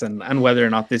access and whether or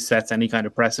not this sets any kind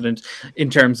of precedent in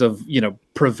terms of, you know,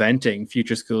 preventing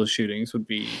future school shootings would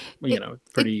be, you know,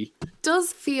 pretty. It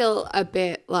does feel a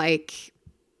bit like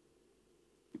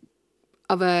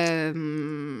of a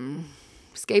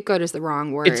scapegoat is the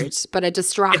wrong word, but a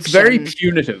distraction. It's very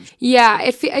punitive. Yeah,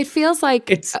 it feels like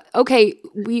it's okay.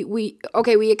 We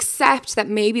accept that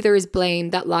maybe there is blame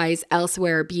that lies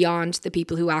elsewhere beyond the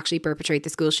people who actually perpetrate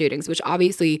the school shootings, which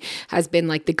obviously has been,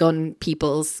 like, the gun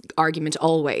people's argument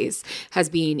always has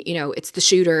been, you know, it's the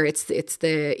shooter, it's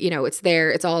the, you know,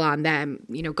 it's all on them,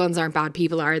 you know, guns aren't bad,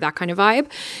 people are, that kind of vibe.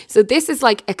 So this is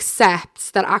like accepts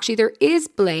that actually there is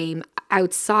blame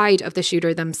outside of the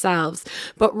shooter themselves.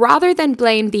 But rather than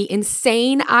blame the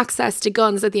insane access to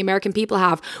guns that the American people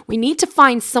have, we need to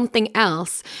find something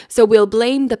else. So we'll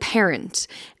blame the parent.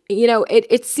 You know,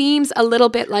 it seems a little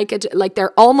bit like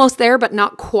they're almost there, but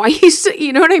not quite.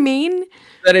 You know what I mean?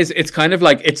 It's kind of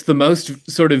like, it's the most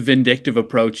sort of vindictive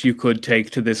approach you could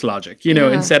take to this logic, you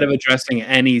know, instead of addressing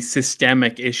any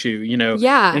systemic issue, you know,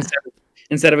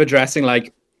 instead of addressing,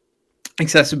 like,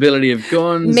 accessibility of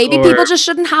guns. Maybe people just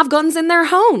shouldn't have guns in their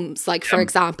homes, like, for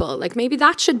example. Like, maybe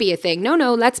that should be a thing. No,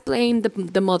 let's blame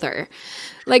the mother.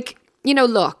 Like, you know,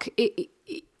 look,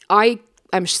 I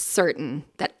am certain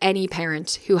that any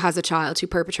parent who has a child who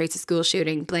perpetrates a school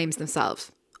shooting blames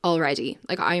themselves already.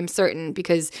 Like, I am certain,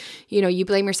 because, you know, you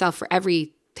blame yourself for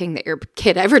everything that your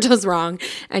kid ever does wrong,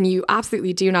 and you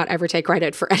absolutely do not ever take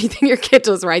credit for anything your kid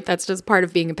does right. That's just part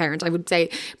of being a parent. I would say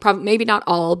probably, maybe not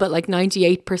all, but like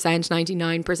 98%,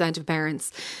 99% of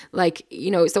parents, like, you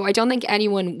know, so I don't think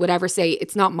anyone would ever say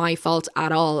it's not my fault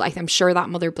at all. I'm sure that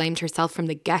mother blamed herself from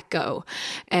the get-go.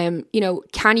 You know,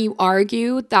 can you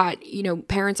argue that, you know,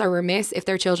 parents are remiss if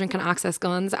their children can access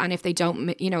guns and if they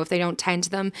don't, you know, if they don't tend to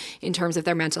them in terms of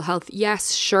their mental health?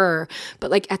 Yes, sure. But,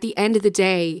 like, at the end of the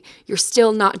day, you're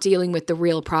still not dealing with the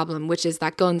real problem, which is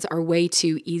that guns are way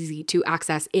too easy to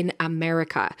access in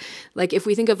America. Like, if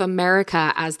we think of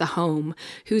America as the home,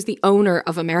 who's the owner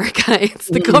of America? It's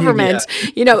the government. Yeah.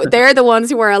 You know, they're the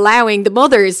ones who are allowing the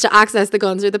mothers to access the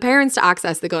guns or the parents to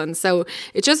access the guns. So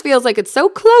it just feels like it's so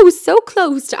close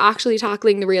to actually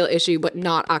tackling the real issue, but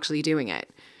not actually doing it.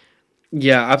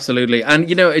 Yeah, absolutely. And,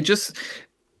 you know, it just,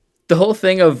 the whole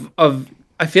thing of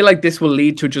I feel like this will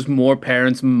lead to just more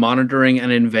parents monitoring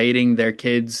and invading their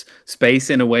kids' space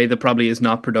in a way that probably is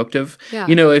not productive. Yeah.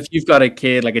 You know, if you've got a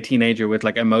kid, like a teenager with,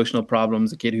 like, emotional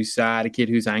problems, a kid who's sad, a kid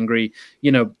who's angry,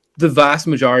 you know, the vast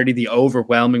majority, the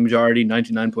overwhelming majority,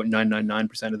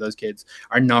 99.999% of those kids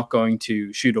are not going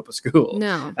to shoot up a school.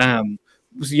 No.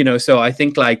 You know, so I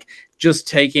think, like, just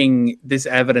taking this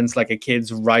evidence, like a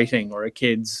kid's writing or a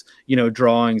kid's, you know,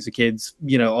 drawings, a kid's,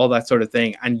 you know, all that sort of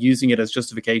thing, and using it as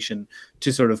justification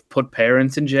to sort of put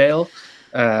parents in jail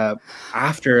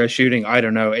after a shooting, I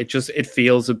don't know. It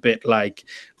feels a bit like,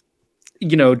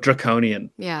 you know,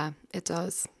 draconian. Yeah, it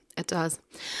does. It does.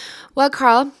 Well,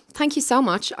 Carl, thank you so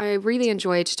much. I really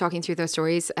enjoyed talking through those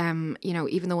stories. You know,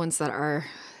 even the ones that are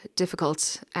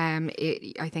difficult,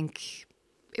 I think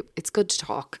it's good to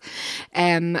talk.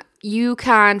 You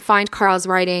can find Carl's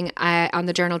writing on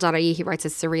the journal.ie. He writes a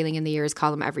Surrealing in the Years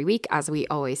column every week, as we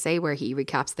always say, where he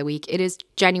recaps the week. It is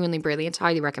genuinely brilliant.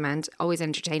 Highly recommend. Always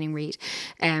entertaining read,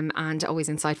 and always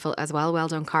insightful as well. Well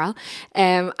done, Carl.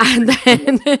 And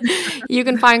then you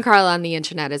can find Carl on the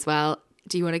internet as well.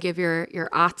 Do you want to give your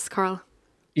ats, Carl?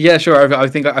 Yeah, sure. I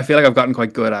feel like I've gotten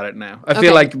quite good at it now. I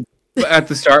feel like at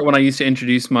the start, when I used to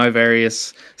introduce my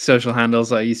various social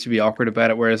handles, I used to be awkward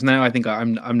about it. Whereas now, I think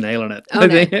I'm nailing it. Own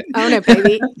it,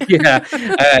 baby.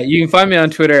 Yeah. You can find me on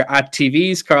Twitter at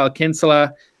TV's Carl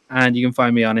Kinsella, and you can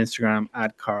find me on Instagram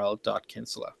at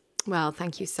carl.kinsella. Well,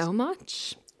 thank you so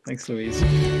much. Thanks, Louise.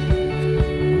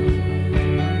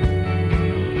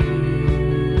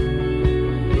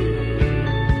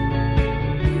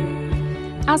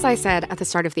 As I said at the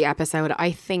start of the episode,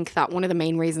 I think that one of the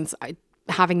main reasons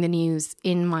having the news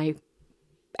in my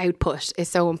output is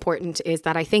so important is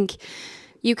that I think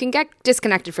you can get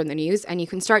disconnected from the news and you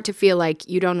can start to feel like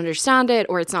you don't understand it,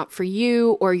 or it's not for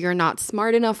you, or you're not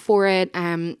smart enough for it.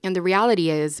 And the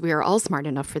reality is we are all smart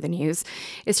enough for the news.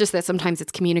 It's just that sometimes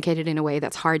it's communicated in a way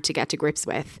that's hard to get to grips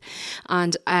with.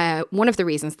 And one of the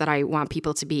reasons that I want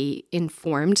people to be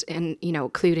informed and,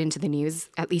 clued into the news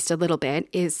at least a little bit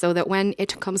is so that when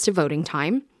it comes to voting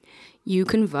time, you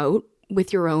can vote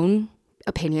with your own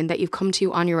opinion that you've come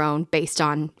to on your own based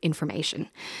on information.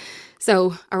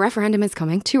 So a referendum is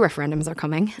coming. 2 referendums are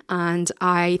coming. And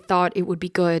I thought it would be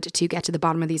good to get to the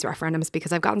bottom of these referendums,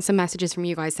 because I've gotten some messages from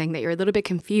you guys saying that you're a little bit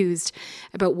confused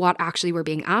about what actually we're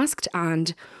being asked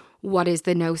and what is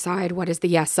the no side, what is the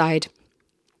yes side,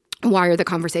 why are the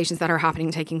conversations that are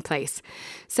happening taking place.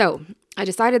 So I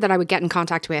decided that I would get in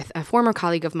contact with a former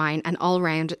colleague of mine, an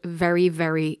all-round very,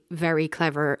 very, very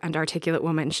clever and articulate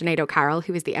woman, Sinead O'Carroll,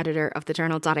 who is the editor of the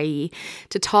journal.ie,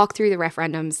 to talk through the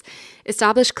referendums,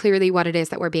 establish clearly what it is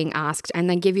that we're being asked, and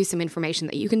then give you some information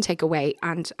that you can take away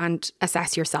and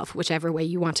assess yourself whichever way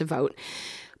you want to vote.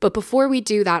 But before we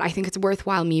do that, I think it's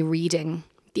worthwhile me reading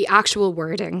the actual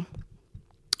wording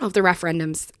of the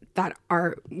referendums that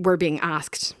we're being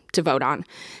asked to vote on.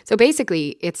 So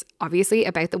basically, it's obviously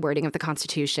about the wording of the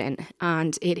Constitution,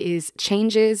 and it is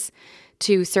changes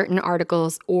to certain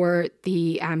articles or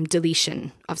the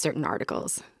deletion of certain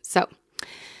articles. So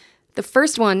the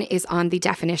first one is on the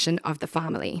definition of the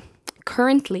family.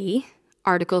 Currently,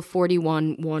 Article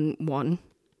 41(1)(1).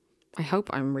 I hope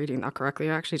I'm reading that correctly.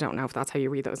 I actually don't know if that's how you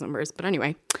read those numbers, but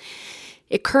anyway.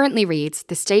 It currently reads,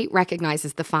 the state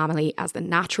recognises the family as the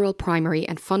natural, primary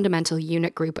and fundamental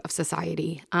unit group of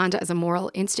society and as a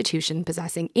moral institution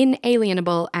possessing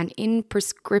inalienable and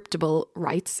imprescriptible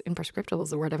rights. Imprescriptible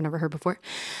is a word I've never heard before.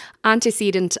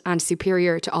 Antecedent and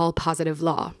superior to all positive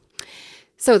law.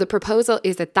 So the proposal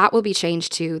is that will be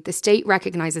changed to the state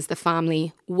recognises the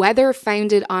family, whether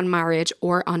founded on marriage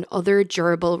or on other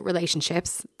durable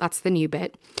relationships, that's the new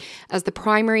bit, as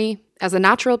a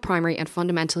natural, primary and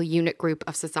fundamental unit group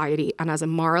of society and as a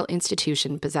moral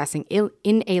institution possessing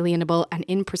inalienable and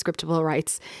imprescriptible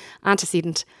rights,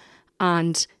 antecedent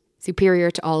and superior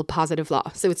to all positive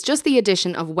law. So it's just the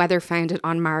addition of whether founded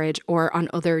on marriage or on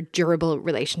other durable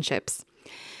relationships.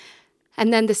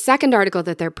 And then the second article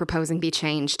that they're proposing be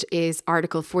changed is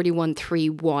Article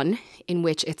 41(3)(1), in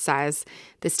which it says,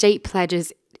 the state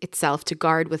pledges itself to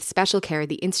guard with special care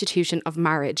the institution of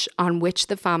marriage on which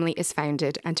the family is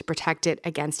founded and to protect it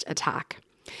against attack.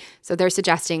 So they're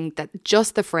suggesting that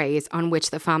just the phrase on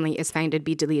which the family is founded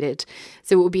be deleted.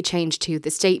 So it will be changed to the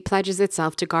state pledges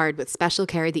itself to guard with special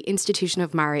care the institution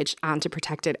of marriage and to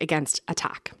protect it against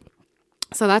attack.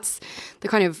 So that's the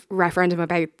kind of referendum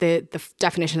about the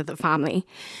definition of the family.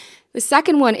 The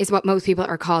second one is what most people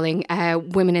are calling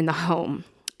women in the home.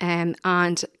 And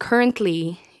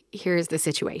currently, here's the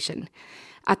situation.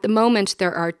 At the moment,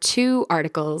 there are 2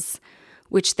 articles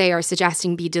which they are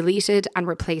suggesting be deleted and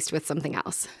replaced with something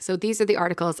else. So these are the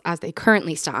articles as they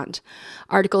currently stand.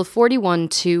 Article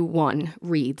 41(2)(1)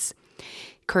 reads,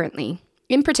 currently,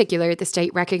 in particular, the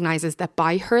state recognises that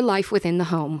by her life within the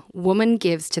home, woman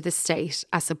gives to the state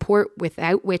a support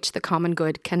without which the common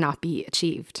good cannot be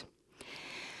achieved.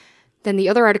 Then the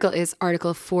other article is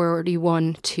Article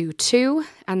 41(2)(2),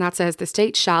 and that says the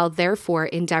state shall therefore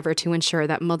endeavour to ensure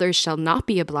that mothers shall not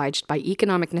be obliged by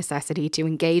economic necessity to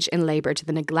engage in labour to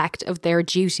the neglect of their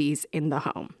duties in the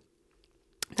home.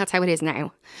 That's how it is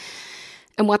now.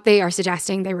 And what they are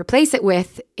suggesting they replace it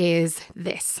with is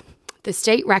this. The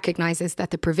state recognises that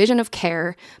the provision of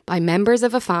care by members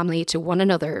of a family to one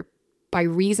another by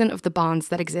reason of the bonds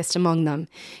that exist among them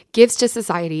gives to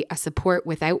society a support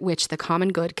without which the common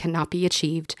good cannot be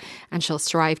achieved and shall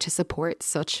strive to support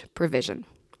such provision.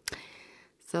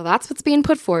 So that's what's being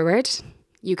put forward.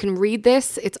 You can read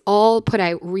this. It's all put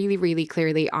out really, really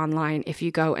clearly online if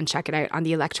you go and check it out on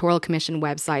the Electoral Commission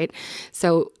website.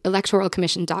 So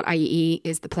electoralcommission.ie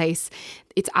is the place.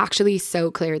 It's actually so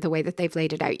clear the way that they've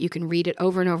laid it out. You can read it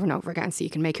over and over and over again so you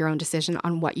can make your own decision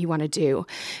on what you want to do.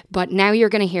 But now you're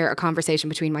going to hear a conversation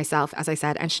between myself, as I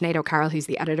said, and Sinead O'Carroll, who's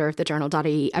the editor of the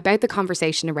journal.ie, about the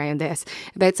conversation around this,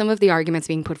 about some of the arguments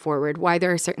being put forward, why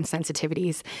there are certain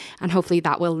sensitivities, and hopefully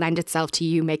that will lend itself to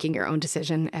you making your own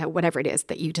decision, whatever it is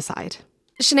that you decide.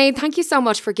 Sinead, thank you so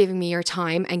much for giving me your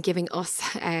time and giving us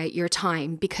your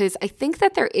time, because I think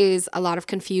that there is a lot of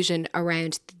confusion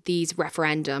around these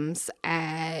referendums,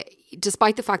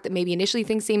 despite the fact that maybe initially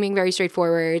things seeming very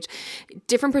straightforward,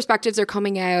 different perspectives are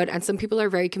coming out and some people are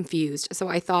very confused. So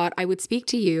I thought I would speak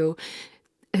to you,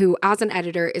 who as an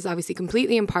editor is obviously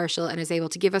completely impartial and is able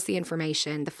to give us the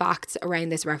information, the facts around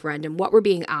this referendum, what we're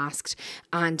being asked,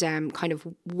 and kind of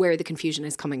where the confusion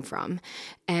is coming from.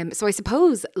 So I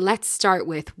suppose let's start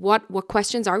with what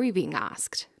questions are we being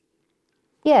asked?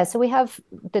 Yeah, so we have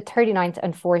the 39th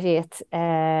and 40th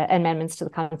amendments to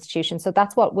the Constitution. So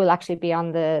that's what will actually be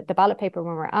on the ballot paper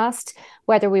when we're asked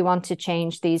whether we want to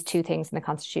change these two things in the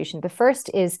Constitution. The first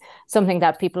is something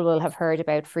that people will have heard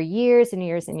about for years and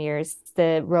years and years,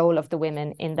 the role of the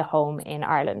women in the home in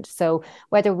Ireland. So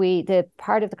whether the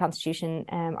part of the Constitution,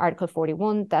 Article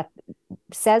 41, that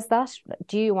says that,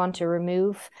 do you want to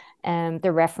remove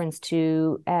the reference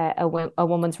to a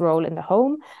woman's role in the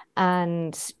home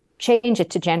and change it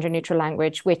to gender neutral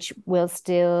language, which will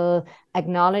still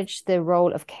acknowledge the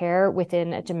role of care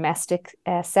within a domestic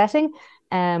setting,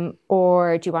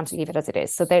 or do you want to leave it as it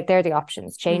is? So they're the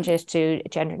options. Change it to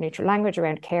gender neutral language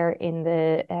around care in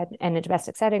a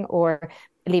domestic setting, or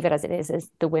leave it as it is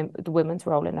the women's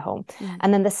role in the home.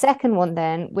 And then the second one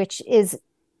then, which is,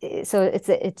 so it's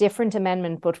a different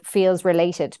amendment but feels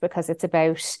related because it's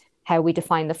about how we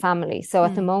define the family. So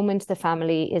at the moment, the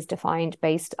family is defined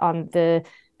based on the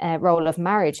role of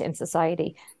marriage in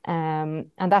society.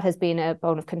 And that has been a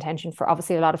bone of contention for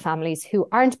obviously a lot of families who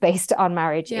aren't based on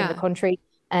marriage in the country.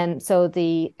 And so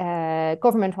the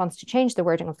government wants to change the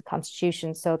wording of the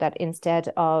Constitution so that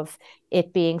instead of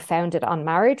it being founded on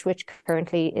marriage, which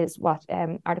currently is what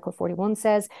Article 41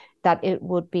 says, that it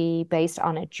would be based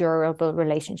on a durable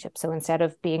relationship. So instead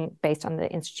of being based on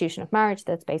the institution of marriage,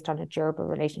 that's based on a durable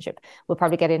relationship. We'll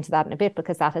probably get into that in a bit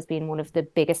because that has been one of the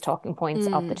biggest talking points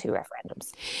of the two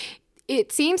referendums.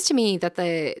 It seems to me that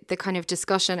the kind of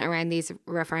discussion around these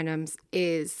referendums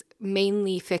is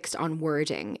mainly fixed on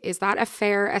wording. Is that a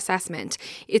fair assessment?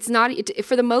 It's not,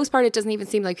 for the most part, it doesn't even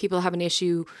seem like people have an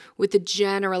issue with the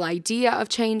general idea of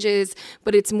changes,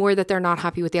 but it's more that they're not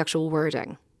happy with the actual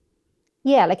wording.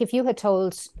 Yeah, like if you had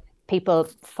told people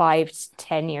 5 to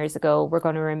 10 years ago, we're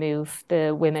going to remove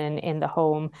the women in the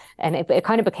home, and it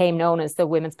kind of became known as the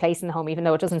women's place in the home, even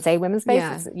though it doesn't say women's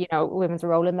place, it's, women's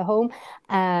role in the home,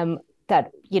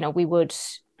 that,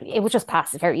 it would just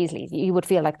pass very easily. You would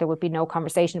feel like there would be no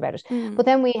conversation about it. But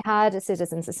then we had a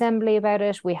citizens' assembly about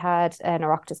it. We had an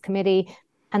Oireachtas committee,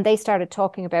 and they started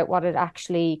talking about what it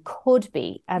actually could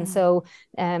be. And so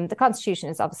the Constitution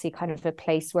is obviously kind of a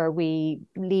place where we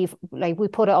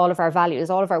put all of our values,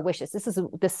 all of our wishes. This is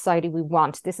the society we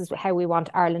want. This is how we want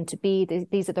Ireland to be.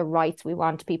 These are the rights we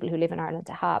want people who live in Ireland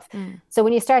to have. So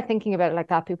when you start thinking about it like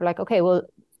that, people are like, okay, well,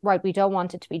 right, we don't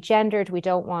want it to be gendered. We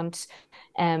don't want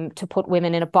to put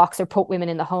women in a box or put women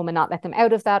in the home and not let them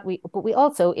out of that. But we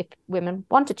also, if women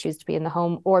want to choose to be in the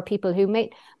home, or people who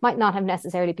might not have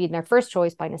necessarily been their first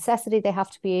choice by necessity, they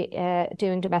have to be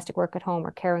doing domestic work at home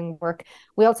or caring work.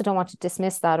 We also don't want to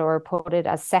dismiss that or put it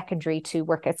as secondary to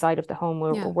work outside of the home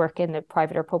or work in the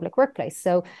private or public workplace.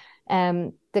 So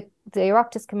the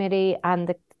Oireachtas committee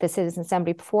and the Citizens'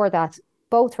 Assembly before that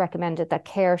both recommended that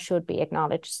care should be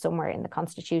acknowledged somewhere in the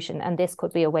Constitution, and this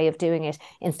could be a way of doing it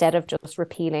instead of just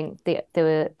repealing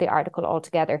the article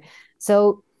altogether.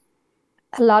 So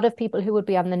a lot of people who would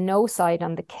be on the no side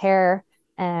on the care,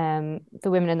 the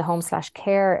women in the home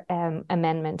 /care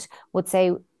amendment would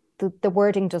say the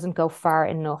wording doesn't go far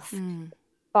enough.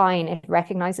 Fine, it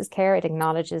recognises care, it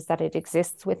acknowledges that it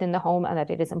exists within the home and that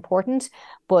it is important,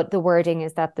 but the wording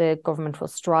is that the government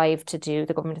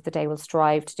of the day will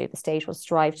strive to do, the state will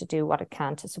strive to do what it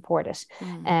can to support it.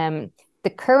 The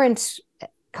current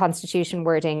Constitution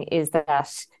wording is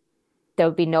that there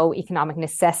would be no economic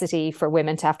necessity for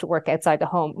women to have to work outside the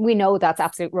home. We know that's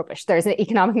absolute rubbish. There's an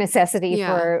economic necessity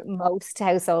for most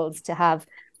households to have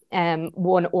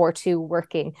one or two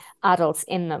working adults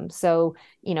in them. So,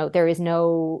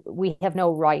 we have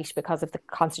no right because of the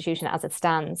Constitution as it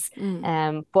stands.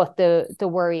 But the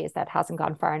worry is that it hasn't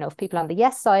gone far enough. People on the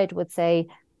yes side would say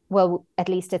well, at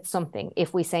least it's something.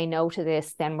 If we say no to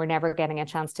this, then we're never getting a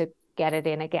chance to get it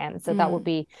in again. So that would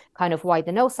be kind of why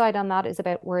the no side on that is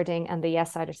about wording, and the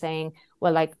yes side are saying,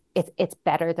 well, like it's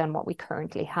better than what we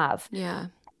currently have. Yeah.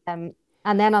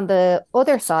 And then on the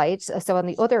other side, so on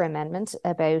the other amendment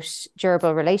about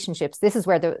durable relationships, this is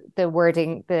where the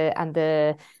wording and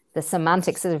the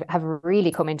semantics have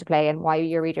really come into play, and why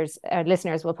your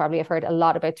listeners will probably have heard a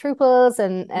lot about thruples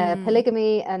and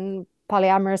polygamy and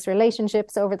polyamorous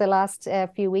relationships over the last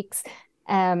few weeks.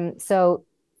 So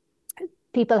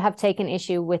people have taken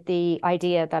issue with the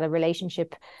idea that a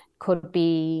relationship could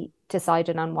be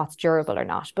decided on what's durable or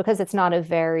not, because it's not a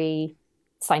very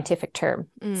scientific term.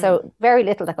 So very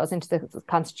little that goes into the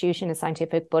Constitution is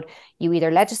scientific, but you either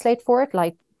legislate for it,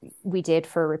 like we did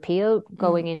for repeal.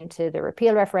 Going into the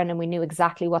repeal referendum, we knew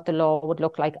exactly what the law would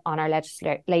look like on our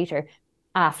legislator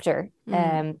after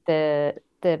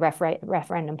the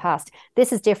referendum passed.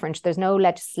 This is different. There's no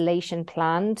legislation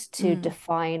planned to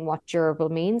define what durable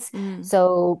means.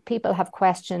 So people have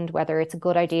questioned whether it's a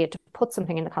good idea to put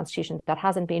something in the Constitution that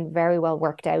hasn't been very well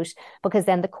worked out, because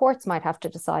then the courts might have to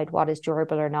decide what is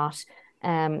durable or not.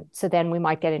 So then we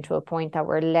might get into a point that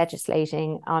we're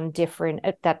legislating on different,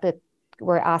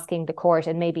 we're asking the court,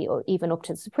 and maybe even up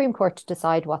to the Supreme Court, to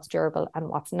decide what's durable and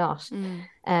what's not.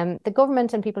 The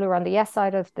government and people who are on the yes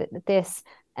side of this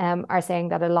are saying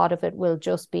that a lot of it will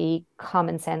just be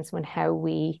common sense when how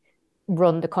we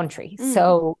run the country.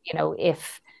 So,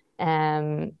 if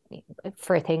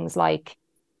for things like,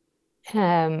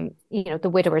 the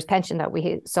widower's pension that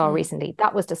we saw recently,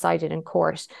 that was decided in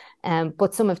court.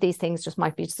 But some of these things just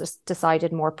might be just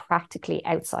decided more practically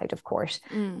outside of court.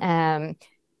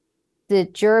 The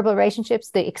durable relationships,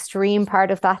 the extreme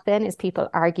part of that then is people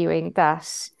arguing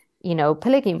that,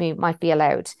 polygamy might be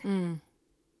allowed.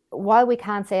 While we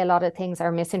can't say a lot of things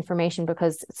are misinformation,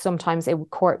 because sometimes a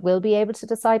court will be able to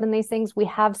decide on these things, we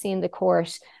have seen the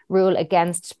court rule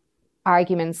against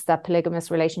arguments that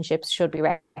polygamous relationships should be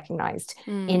recognised.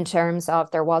 In terms of,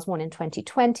 there was one in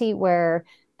 2020 where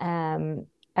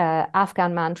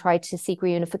Afghan man tried to seek a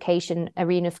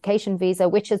reunification visa,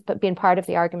 which has been part of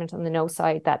the argument on the no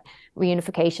side, that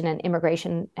reunification and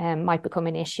immigration might become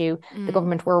an issue. The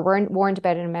government were warned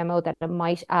about in a memo that it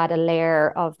might add a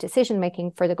layer of decision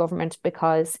making for the government,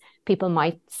 because people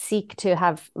might seek to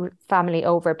have family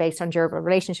over based on durable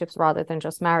relationships rather than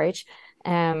just marriage.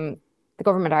 The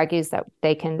government argues that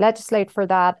they can legislate for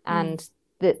that, and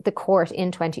the court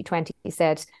in 2020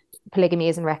 said polygamy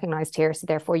isn't recognised here, so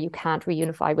therefore you can't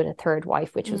reunify with a third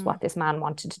wife, which was what this man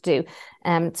wanted to do.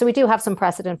 So we do have some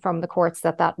precedent from the courts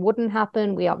that wouldn't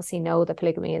happen. We obviously know that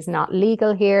polygamy is not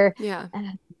legal here.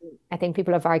 I think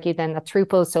people have argued then that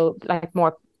thruples, so like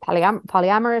more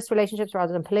polyamorous relationships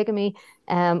rather than polygamy,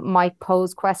 might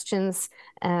pose questions.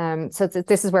 So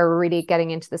this is where we're really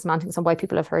getting into the semantics and why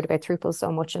people have heard about thruples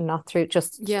so much and not through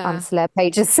just on celeb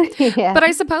pages. But I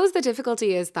suppose the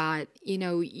difficulty is that,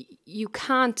 you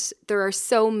can't, there are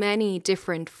so many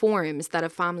different forms that a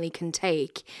family can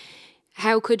take.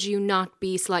 How could you not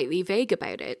be slightly vague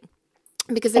about it?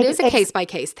 Because it is a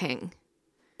case-by-case thing.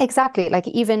 Exactly. Like,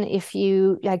 even if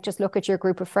you just look at your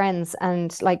group of friends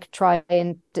and try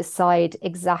and decide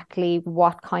exactly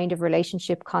what kind of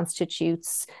relationship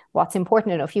constitutes what's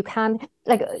important enough, you can,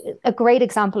 a great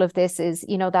example of this is,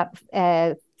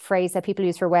 that phrase that people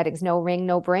use for weddings, no ring,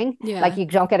 no bring. You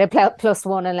don't get a plus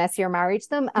one unless you're married to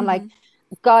them. And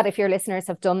God, if your listeners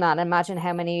have done that, imagine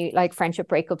how many friendship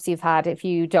breakups you've had if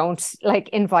you don't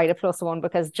invite a plus one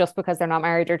because they're not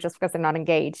married or just because they're not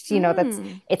engaged. That's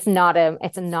it's not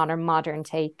a modern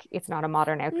take. It's not a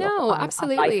modern outlook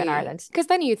on life in Ireland. Because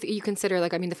then you consider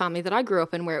the family that I grew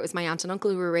up in, where it was my aunt and uncle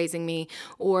who were raising me,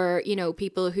 or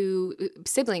people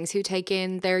siblings who take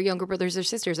in their younger brothers or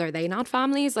sisters. Are they not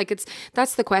families?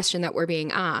 That's the question that we're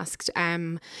being asked.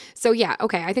 So yeah,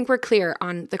 okay, I think we're clear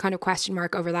on the kind of question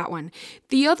mark over that one.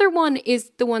 The other one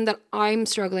is the one that I'm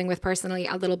struggling with personally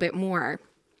a little bit more.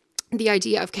 The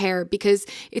idea of care, because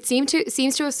it seems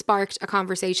to have sparked a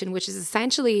conversation, which is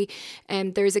essentially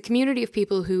there's a community of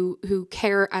people who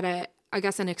care at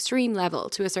an extreme level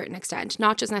to a certain extent,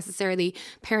 not just necessarily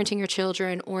parenting your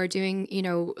children or doing,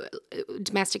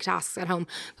 domestic tasks at home,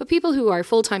 but people who are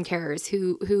full-time carers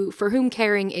who for whom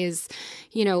caring is,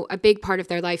 a big part of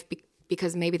their life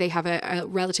because maybe they have a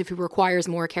relative who requires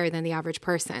more care than the average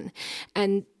person.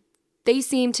 And they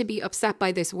seem to be upset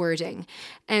by this wording.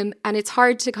 And it's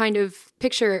hard to kind of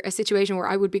picture a situation where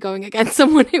I would be going against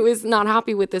someone who is not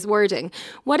happy with this wording.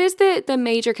 What is the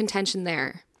major contention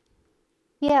there?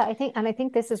 Yeah, I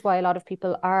think this is why a lot of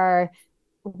people are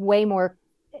way more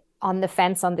on the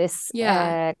fence on this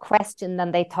question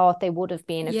than they thought they would have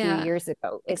been a few years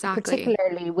ago. It's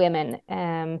particularly women.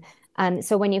 And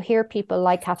so when you hear people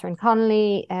like Catherine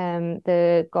Connolly,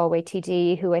 the Galway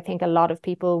TD, who I think a lot of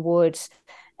people would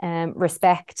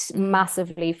respect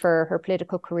massively for her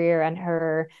political career and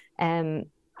her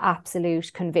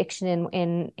absolute conviction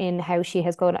in how she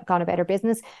has gone about her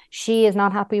business, she is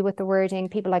not happy with the wording.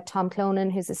 People like Tom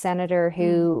Clonan, who's a senator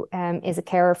who is a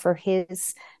carer for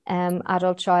his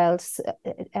adult child,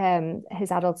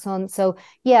 his adult son. So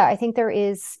yeah, I think there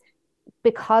is,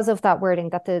 because of that wording,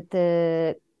 that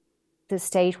the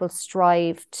state will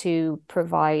strive to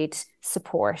provide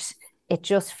support. It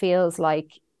just feels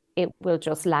like it will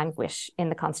just languish in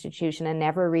the Constitution and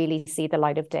never really see the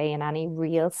light of day in any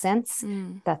real sense.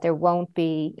 That there won't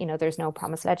be, there's no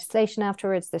promised legislation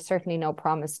afterwards. There's certainly no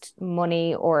promised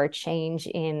money or change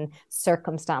in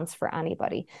circumstance for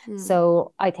anybody.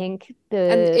 So I think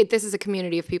this is a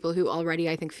community of people who already,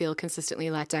 I think, feel consistently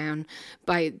let down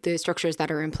by the structures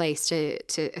that are in place to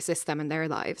assist them in their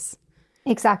lives.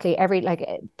 Exactly.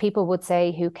 People would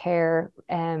say who care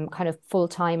kind of full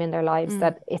time in their lives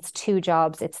that it's two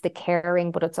jobs. It's the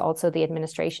caring, but it's also the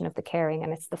administration of the caring,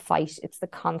 and it's the fight. It's the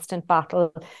constant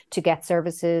battle to get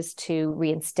services, to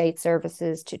reinstate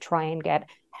services, to try and get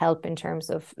help in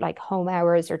terms of like home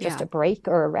hours or just a break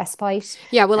or a respite.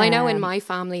 Yeah, well, I know in my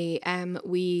family,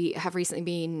 we have recently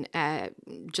been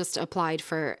just applied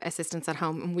for assistance at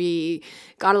home, and we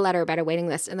got a letter about a waiting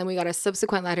list, and then we got a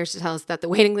subsequent letter to tell us that the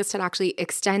waiting list had actually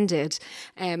extended,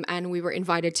 and we were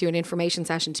invited to an information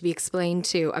session to be explained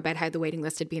to about how the waiting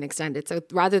list had been extended. So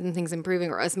rather than things improving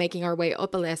or us making our way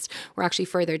up a list, we're actually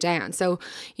further down. So,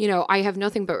 I have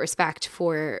nothing but respect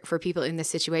for people in this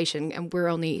situation, and we're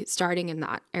only starting in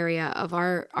that area of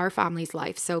our family's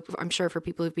life. So I'm sure for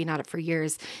people who've been at it for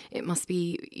years, it must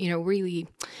be, really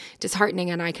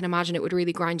disheartening, and I can imagine it would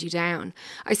really grind you down.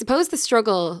 I suppose the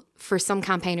struggle for some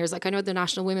campaigners, like I know the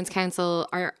National Women's Council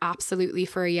are absolutely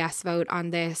for a yes vote on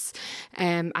this,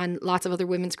 and lots of other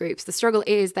women's groups. The struggle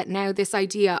is that now this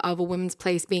idea of a woman's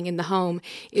place being in the home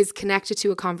is connected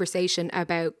to a conversation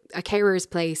about a carer's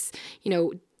place,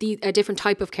 a different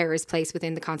type of carer's place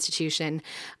within the Constitution.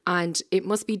 And it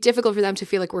must be difficult for them to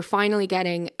feel like we're finally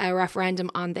getting a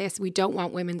referendum on this. We don't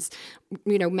want women's,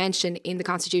 mention in the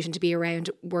Constitution to be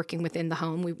around working within the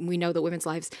home. We know that women's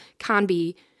lives can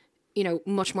be,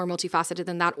 much more multifaceted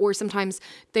than that. Or sometimes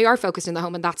they are focused in the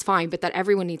home, and that's fine, but that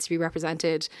everyone needs to be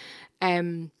represented.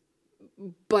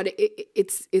 But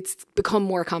it's become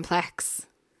more complex.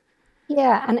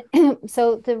 Yeah, and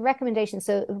so the recommendation,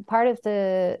 so part of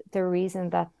the reason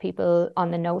that people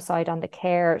on the no side on the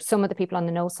care, some of the people on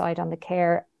the no side on the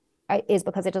care, is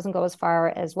because it doesn't go as far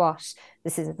as what the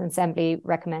Citizens Assembly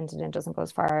recommended, and doesn't go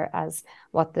as far as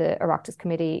what the Oireachtas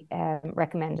Committee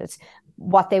recommended.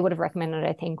 What they would have recommended,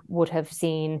 I think, would have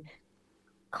seen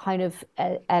kind of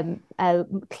a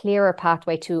clearer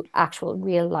pathway to actual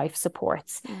real life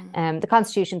supports. The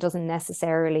Constitution doesn't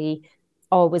necessarily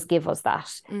always give us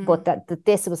that, but that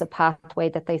this was a pathway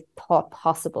that they thought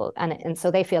possible, and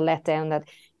so they feel let down that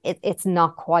it's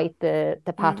not quite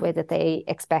the pathway that they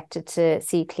expected to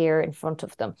see clear in front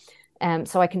of them.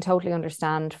 So I can totally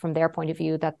understand from their point of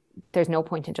view that there's no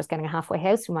point in just getting a halfway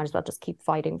house. We might as well just keep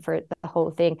fighting for the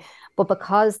whole thing. But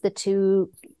because the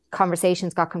two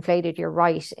conversations got conflated, you're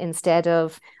right, instead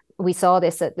of we saw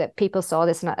this, that people saw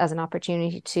this as an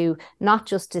opportunity to not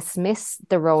just dismiss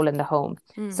the role in the home.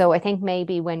 So I think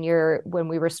maybe when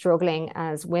we were struggling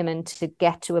as women to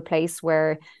get to a place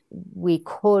where we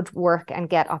could work and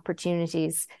get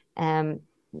opportunities,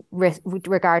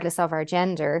 regardless of our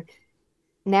gender,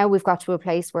 now we've got to a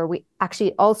place where we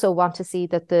actually also want to see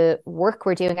that the work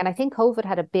we're doing, and I think COVID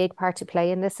had a big part to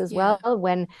play in this as well,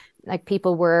 when like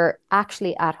people were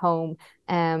actually at home,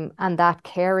 and that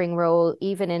caring role,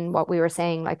 even in what we were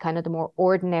saying, like kind of the more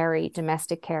ordinary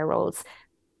domestic care roles,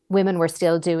 women were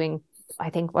still doing,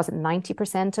 I think, was it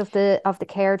 90% of the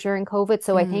care during COVID?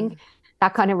 So I think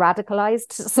that kind of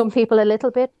radicalized some people a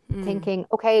little bit, thinking,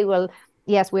 okay, well,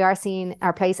 yes, we are seeing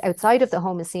our place outside of the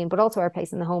home is seen, but also our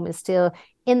place in the home is still,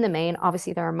 in the main,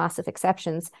 obviously there are massive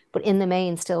exceptions, but in the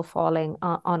main still falling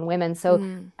on women. So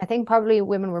I think probably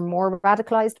women were more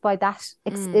radicalized by that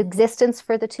existence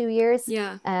for the 2 years.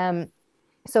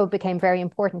 So it became very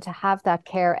important to have that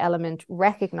care element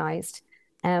recognized.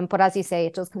 But as you say,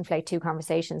 it does conflate two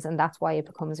conversations, and that's why it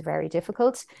becomes very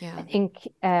difficult. I think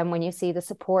when you see the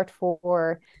support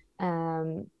for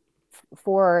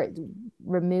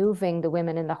removing the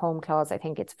women in the home clause, I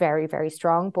think it's very, very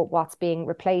strong. But what's being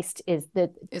replaced is the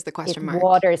question mark.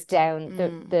 Waters down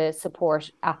the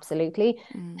support, absolutely.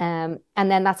 And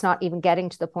then that's not even getting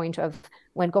to the point of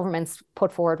when governments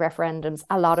put forward referendums,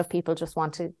 a lot of people just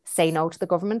want to say no to the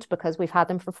government because we've had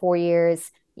them for 4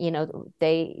 years.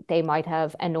 They might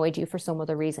have annoyed you for some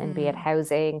other reason, be it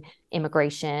housing,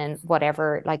 immigration,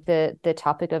 whatever, like the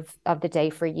topic of the day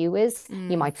for you is,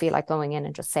 you might feel like going in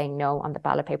and just saying no on the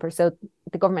ballot paper. So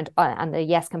the government and the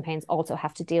yes campaigns also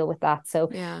have to deal with that. So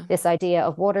this idea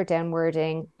of watered down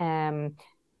wording,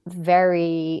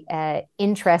 very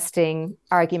interesting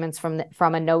arguments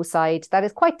from a no side that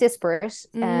is quite disparate.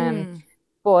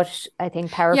 But I think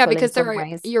powerful because in some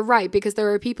ways. You're right, because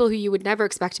there are people who you would never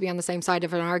expect to be on the same side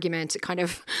of an argument, kind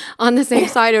of on the same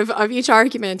side of each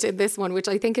argument in this one, which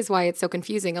I think is why it's so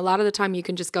confusing. A lot of the time you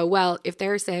can just go, well, if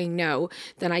they're saying no,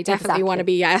 then I definitely want to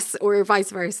be yes, or vice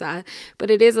versa.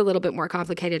 But it is a little bit more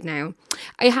complicated now.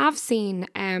 I have seen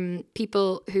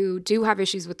people who do have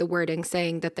issues with the wording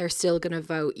saying that they're still going to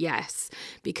vote yes,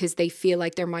 because they feel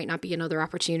like there might not be another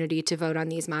opportunity to vote on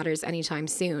these matters anytime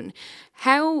soon.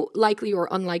 How likely or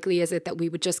unlikely is it that we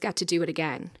would just get to do it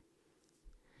again?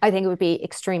 I think it would be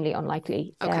extremely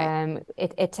unlikely. Okay.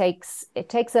 It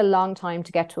takes a long time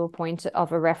to get to a point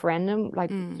of a referendum.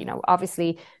 Like,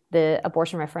 obviously the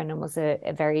abortion referendum was a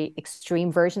very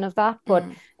extreme version of that. But,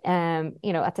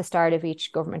 at the start of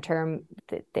each government term,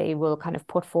 they will kind of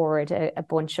put forward a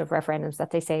bunch of referendums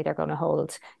that they say they're going to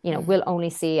hold. We'll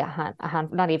only see a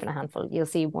hand, not even a handful. You'll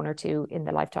see 1 or 2 in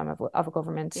the lifetime of a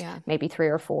government, maybe 3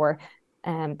 or 4.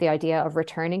 The idea of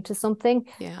returning to something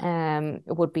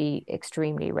would be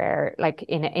extremely rare, like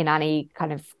in any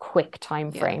kind of quick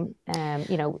time frame.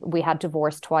 We had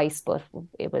divorce twice, but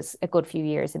it was a good few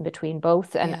years in between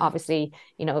both, and obviously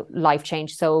life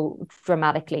changed so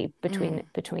dramatically between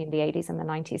the 80s and the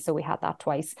 90s, so we had that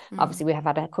twice. Obviously we have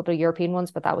had a couple of European ones,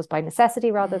 but that was by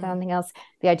necessity rather than anything else.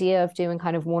 The idea of doing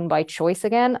kind of one by choice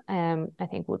again, I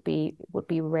think would be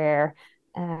rare.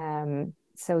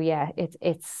 So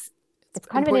it's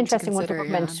kind of an interesting one for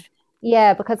government.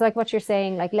 Yeah, because like what you're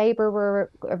saying, like Labour were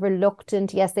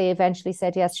reluctant. Yes, they eventually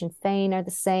said yes. Sinn Féin are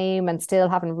the same and still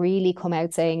haven't really come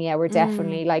out saying, we're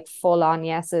definitely like full on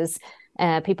yeses.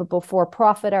 People before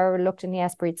profit are reluctant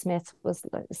yes. Breed Smith was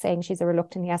saying she's a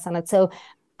reluctant yes on it. So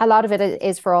a lot of it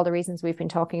is for all the reasons we've been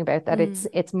talking about, that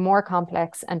it's more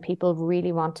complex and people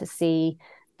really want to see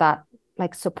that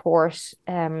like support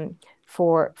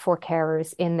for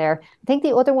carers in there. I think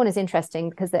the other one is interesting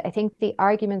because I think the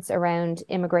arguments around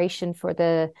immigration for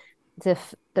the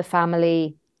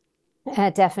family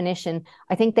definition,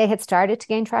 I think they had started to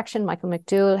gain traction. Michael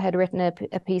McDowell had written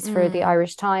a piece for the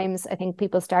Irish Times. I think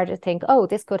people started to think,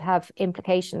 this could have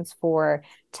implications for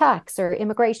tax or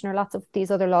immigration or lots of these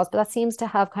other laws, but that seems to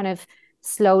have kind of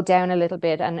slowed down a little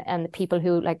bit, and the people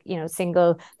who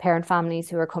single parent families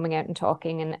who are coming out and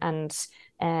talking, and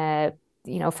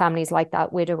families like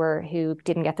that widower who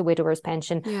didn't get the widower's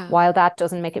pension, while that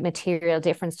doesn't make a material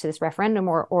difference to this referendum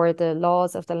or the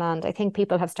laws of the land, I think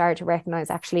people have started to recognize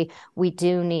actually we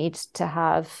do need to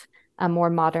have a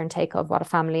more modern take of what a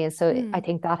family is. So I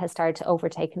think that has started to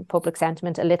overtake public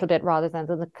sentiment a little bit, rather than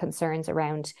the concerns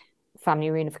around family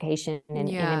reunification in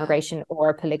immigration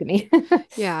or polygamy.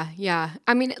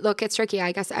 I mean, look, it's tricky.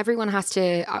 I guess everyone has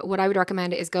to, what I would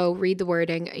recommend is go read the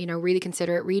wording, really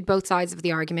consider it, read both sides of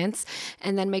the arguments,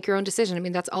 and then make your own decision. I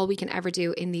mean, that's all we can ever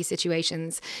do in these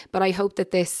situations. But I hope that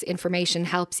this information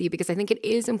helps you, because I think it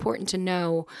is important to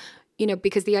know,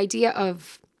 because the idea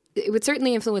of, it would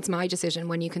certainly influence my decision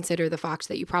when you consider the fact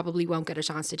that you probably won't get a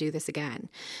chance to do this again.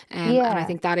 And I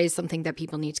think that is something that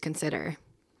people need to consider.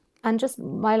 And just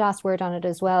my last word on it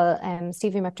as well,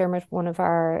 Stevie McDermott, one of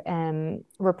our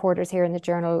reporters here in the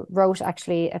Journal, wrote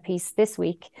actually a piece this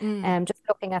week just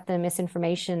looking at the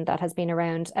misinformation that has been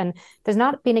around. And there's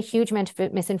not been a huge amount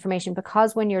of misinformation,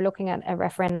 because when you're looking at a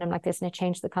referendum like this and it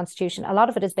changed the constitution, a lot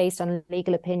of it is based on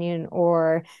legal opinion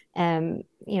or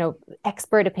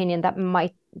expert opinion that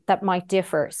might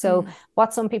differ. So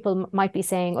what some people might be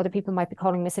saying, other people might be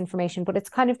calling misinformation, but it's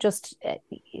kind of just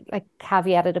like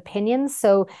caveated opinions.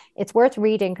 So it's worth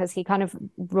reading, because he kind of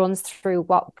runs through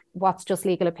what's just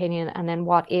legal opinion and then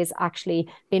what is actually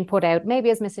being put out maybe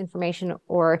as misinformation,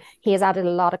 or he has added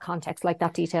a lot of context, like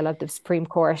that detail of the Supreme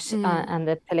Court and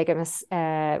the polygamous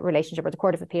relationship, or the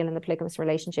Court of Appeal and the polygamous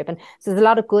relationship. And so there's a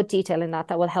lot of good detail in that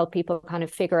will help people kind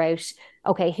of figure out,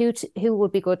 okay, who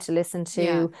would be good to listen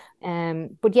to.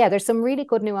 But there's some really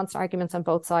good nuanced arguments on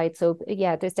both sides. So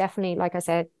there's definitely, like I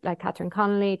said, like Catherine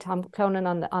Connolly, Tom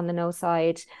Clonan on the no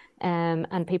side,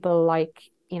 and people like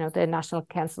the National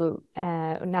Council,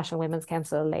 National Women's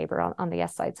Council, Labour on the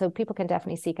yes side. So people can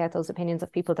definitely seek out those opinions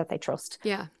of people that they trust.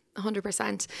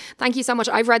 100%. Thank you so much.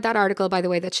 I've read that article, by the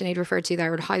way, that Sinead referred to there.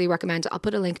 I would highly recommend it. I'll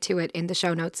put a link to it in the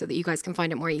show notes so that you guys can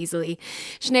find it more easily.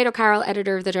 Sinead O'Carroll,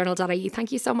 editor of thejournal.ie.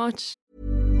 Thank you so much.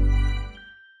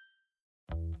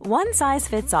 One size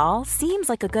fits all seems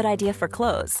like a good idea for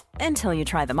clothes until you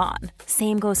try them on.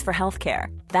 Same goes for healthcare.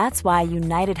 That's why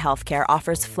United Healthcare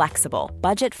offers flexible,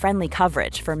 budget-friendly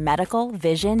coverage for medical,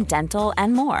 vision, dental,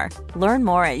 and more. Learn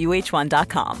more at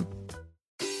uh1.com.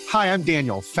 Hi, I'm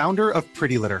Daniel, founder of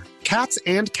Pretty Litter. Cats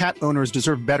and cat owners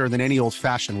deserve better than any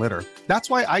old-fashioned litter. That's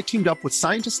why I teamed up with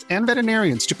scientists and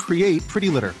veterinarians to create Pretty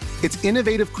Litter. Its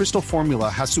innovative crystal formula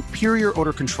has superior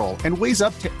odor control and weighs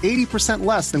up to 80%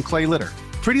 less than clay litter.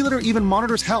 Pretty Litter even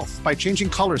monitors health by changing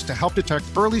colors to help detect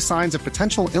early signs of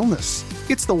potential illness.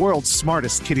 It's the world's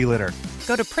smartest kitty litter.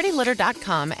 Go to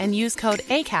prettylitter.com and use code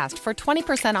ACAST for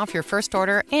 20% off your first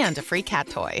order and a free cat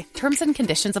toy. Terms and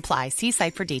conditions apply. See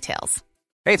site for details.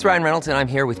 Hey, it's Ryan Reynolds, and I'm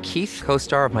here with Keith,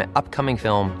 co-star of my upcoming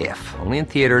film, If, only in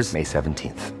theaters May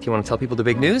 17th. Do you want to tell people the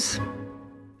big news?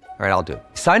 All right, I'll do it.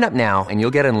 Sign up now and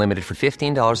you'll get unlimited for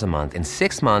 $15 a month and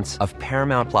 6 months of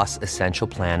Paramount Plus Essential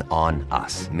Plan on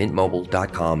us.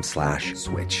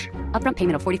 MintMobile.com/switch. Upfront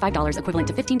payment of $45 equivalent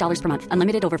to $15 per month.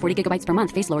 Unlimited over 40 gigabytes per month.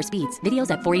 Face lower speeds.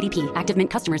 Videos at 480p. Active Mint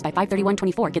customers by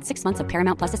 531.24 get 6 months of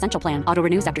Paramount Plus Essential Plan. Auto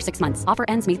renews after 6 months. Offer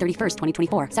ends May 31st,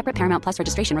 2024. Separate Paramount Plus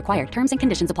registration required. Terms and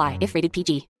conditions apply if rated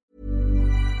PG.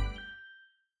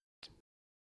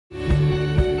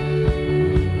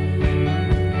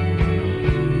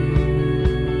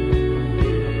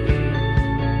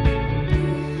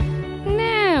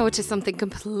 To something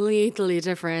completely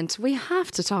different. We have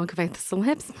to talk about the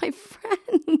celebs, my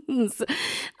friends.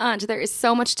 And there is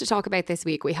so much to talk about this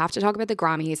week. We have to talk about the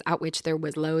Grammys, at which there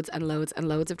was loads and loads and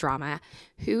loads of drama.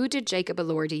 Who did Jacob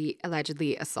Elordi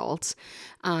allegedly assault?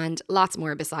 And lots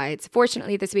more besides.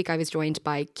 Fortunately, this week I was joined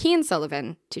by Cian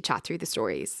Sullivan to chat through the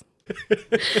stories.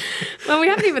 Well, we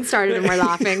haven't even started and we're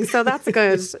laughing, so that's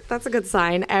good. That's a good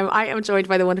sign. I am joined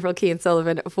by the wonderful Cian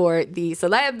Sullivan for the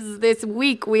celebs this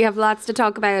week. We have lots to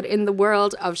talk about in the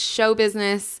world of show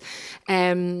business.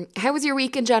 How was your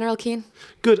week in general, Cian?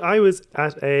 Good. I was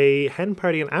at a hen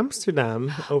party in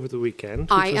Amsterdam over the weekend.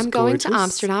 I am going to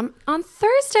Amsterdam on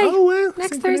Thursday. Oh, wow.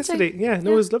 Next Thursday. Yeah,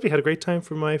 no, it was lovely. Had a great time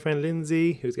for my friend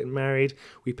Lindsay, who was getting married.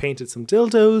 We painted some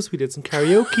dildos. We did some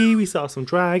karaoke. We saw some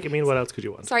drag. I mean, what else could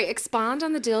you want? Sorry, expand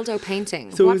on the dildo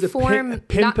painting. So what it was form? a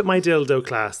pimp at my dildo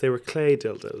class. They were clay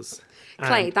dildos.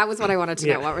 Clay, that was what I wanted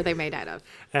to know. What were they made out of?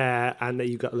 And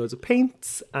you got loads of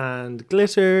paints and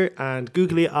glitter and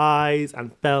googly eyes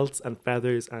and belts and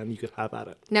feathers, and you could have at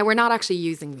it. Now, we're not actually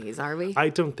using these, are we? I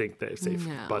don't think they're safe.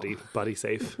 No. Body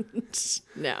safe.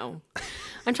 No.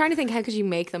 I'm trying to think, how could you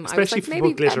make them? Especially I was like,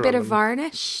 maybe a bit of them.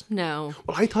 varnish? No.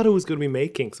 Well, I thought it was going to be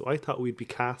making, so I thought we'd be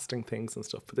casting things and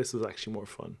stuff, but this was actually more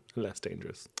fun and less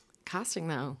dangerous. Casting,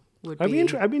 though. I'd be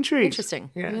intrigued.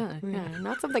 Interesting. Yeah.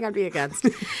 Not something I'd be against.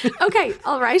 Okay,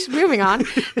 all right, moving on.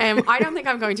 I don't think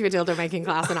I'm going to a dildo making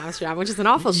class in Amsterdam, which is an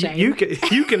awful shame. You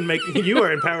can make. You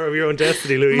are in power of your own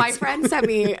destiny, Louise. My friend sent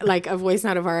me like a voice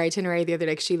note of our itinerary the other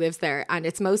day. 'Cause she lives there, and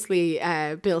it's mostly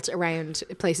built around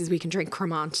places we can drink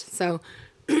Cremant. So.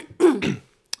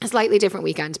 A slightly different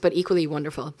weekend, but equally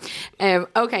wonderful.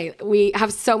 Okay, we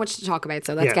have so much to talk about,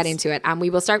 so let's get into it. And we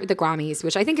will start with the Grammys,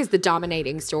 which I think is the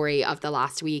dominating story of the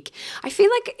last week. I feel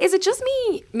like, is it just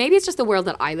me? Maybe it's just the world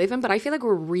that I live in, but I feel like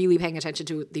we're really paying attention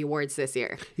to the awards this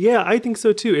year. Yeah, I think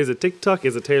so too. Is it TikTok?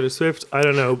 Is it Taylor Swift? I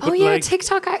don't know. But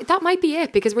TikTok, that might be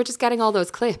it, because we're just getting all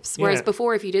those clips. Whereas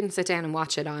before, if you didn't sit down and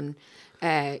watch it on...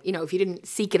 if you didn't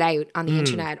seek it out on the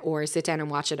internet or sit down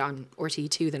and watch it on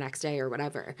RT2 the next day or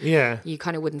whatever, you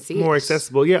kind of wouldn't see it. More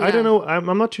accessible. Yeah, I don't know.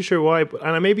 I'm not too sure why,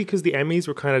 and maybe because the Emmys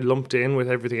were kind of lumped in with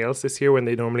everything else this year when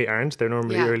they normally aren't. They're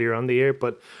normally earlier on the year,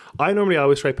 but I normally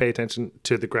always try to pay attention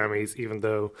to the Grammys, even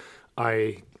though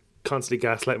I constantly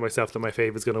gaslight myself that my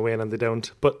fave is going to win and they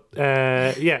don't. But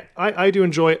I do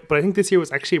enjoy it, but I think this year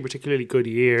was actually a particularly good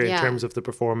year in terms of the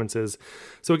performances.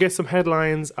 So I guess some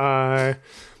headlines are...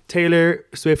 Taylor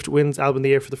Swift wins Album of the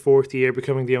Year for the 4th year,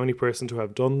 becoming the only person to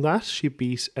have done that. She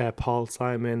beat Paul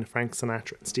Simon, Frank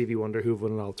Sinatra, and Stevie Wonder, who've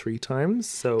won it all 3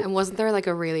 times. And wasn't there like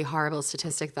a really horrible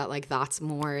statistic that like that's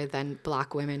more than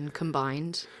black women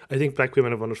combined? I think black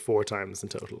women have won it 4 times in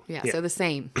total. Yeah. So the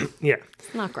same. Yeah,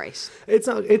 it's not great.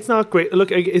 It's not great. Look,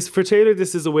 for Taylor,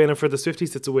 this is a win, and for the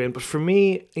Swifties, it's a win. But for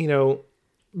me,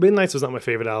 Midnight's was not my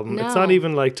favorite album. No. It's not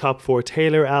even like top 4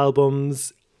 Taylor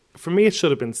albums. For me, it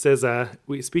should have been SZA.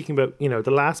 Speaking about, the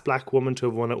last black woman to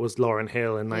have won it was Lauryn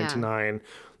Hill in 99.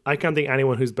 I can't think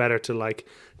anyone who's better to like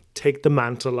take the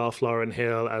mantle off Lauryn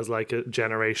Hill as like a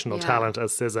generational talent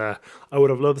as SZA. I would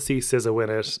have loved to see SZA win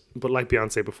it, but like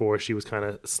Beyonce before, she was kind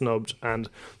of snubbed. And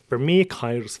for me, it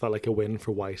kind of just felt like a win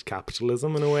for white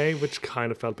capitalism in a way, which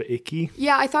kind of felt a bit icky.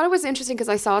 Yeah, I thought it was interesting because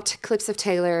I saw clips of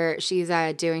Taylor. She's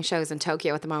doing shows in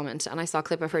Tokyo at the moment, and I saw a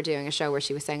clip of her doing a show where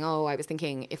she was saying, oh, I was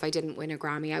thinking if I didn't win a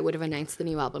Grammy, I would have announced the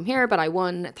new album here, but I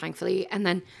won, thankfully. And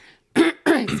then,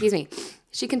 excuse me,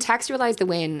 she contextualized the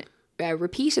win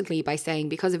repeatedly by saying,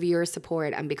 because of your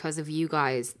support and because of you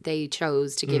guys, they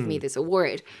chose to give me this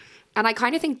award. And I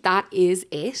kind of think that is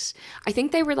it. I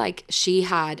think they were like, she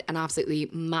had an absolutely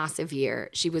massive year.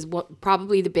 She was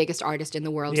probably the biggest artist in the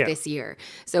world this year.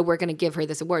 So we're going to give her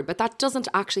this award. But that doesn't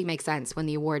actually make sense when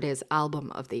the award is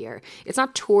album of the year. It's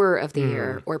not tour of the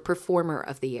year or performer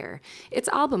of the year. It's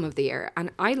album of the year. And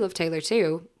I love Taylor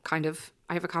too, kind of.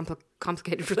 I have a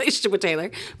complicated relationship with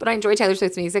Taylor, but I enjoy Taylor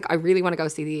Swift's music. I really want to go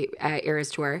see the Eras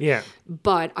tour. Yeah.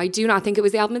 But I do not think it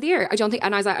was the album of the year. I don't think,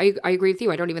 and as I agree with you,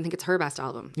 I don't even think it's her best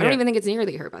album. I don't even think it's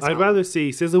nearly her best album. I'd rather see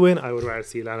SZA win. I would rather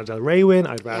see Lana Del Rey win.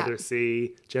 I'd rather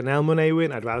see Janelle Monáe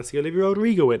win. I'd rather see Olivia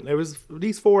Rodrigo win. There was at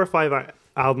least 4 or 5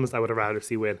 albums I would have rather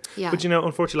see win. Yeah. But, you know,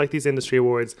 unfortunately, like these industry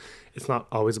awards, it's not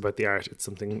always about the art. It's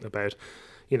something about,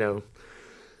 you know,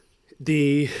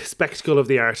 the spectacle of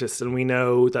the artist, and we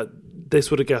know that this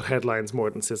would have got headlines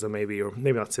more than SZA maybe, or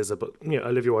maybe not SZA, but you know,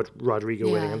 Olivia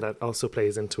Rodrigo winning, and that also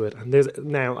plays into it. And there's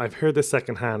now, I've heard this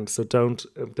secondhand, so don't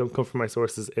come from my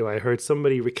sources. I heard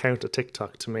somebody recount a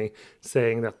TikTok to me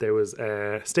saying that there was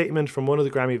a statement from one of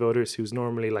the Grammy voters who's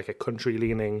normally like a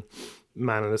country-leaning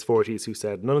man in his 40s who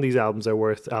said, none of these albums are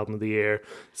worth album of the year,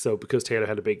 so because Taylor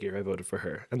had a big year, I voted for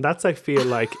her. And that's, I feel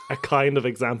like, a kind of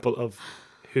example of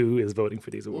who is voting for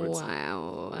these awards.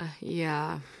 Wow.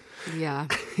 Yeah. Yeah.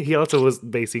 He also was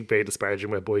basically very disparaging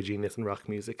about boy genius and rock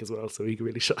music as well, so he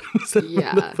really shot himself in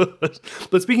the foot.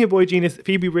 But speaking of boy genius,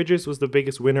 Phoebe Bridgers was the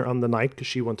biggest winner on the night because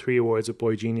she won 3 awards with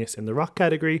boy genius in the rock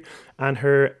category, and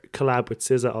her collab with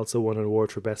SZA also won an award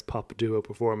for best pop duo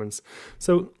performance.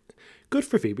 So good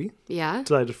for Phoebe. Yeah.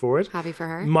 Delighted for it. Happy for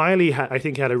her. Miley, I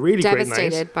think, had a really great night.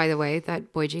 Devastated, by the way,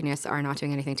 that boy genius are not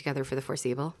doing anything together for the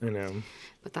foreseeable. I know.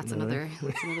 But that's another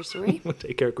story. We'll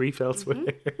take our grief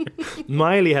elsewhere.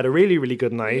 Miley had a really, really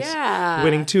good night. Yeah.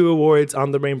 Winning 2 awards on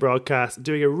the main broadcast,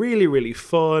 doing a really, really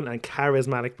fun and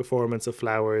charismatic performance of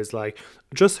Flowers. Like,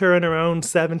 just her in her own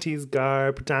 70s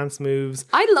garb, dance moves.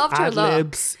 I loved her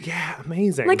look. Yeah,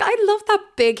 amazing. Like, I love that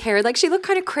big hair. Like, she looked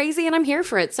kind of crazy and I'm here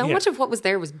for it. So much of what was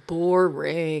there was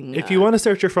boring. If you want to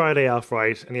start your Friday off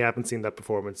right and you haven't seen that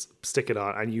performance, stick it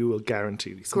on and you will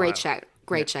guarantee smile. Great shout.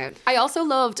 Great shout. I also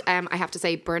loved, I have to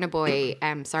say, Burna Boy.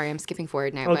 Sorry, I'm skipping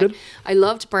forward now. Oh, good. I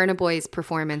loved Burna Boy's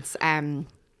performance. And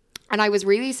I was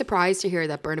really surprised to hear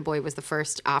that Burna Boy was the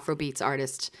first Afrobeats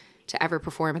artist to ever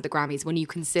perform at the Grammys when you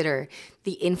consider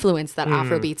the influence that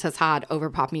Afrobeats has had over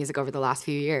pop music over the last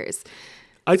few years.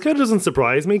 It kind of doesn't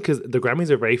surprise me because the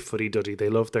Grammys are very footy-duddy. They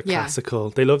love their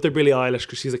classical. They love their Billie Eilish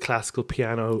because she's a classical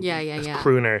piano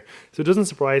crooner. So it doesn't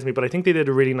surprise me, but I think they did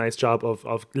a really nice job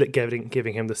of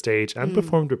giving him the stage and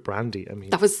performed with Brandy. I mean,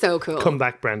 that was so cool. Come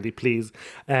back, Brandy, please.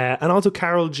 And also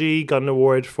Karol G got an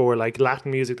award for like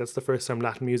Latin music. That's the first time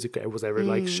Latin music was ever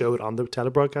like showed on the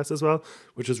telebroadcast as well,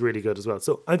 which was really good as well.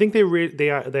 So I think they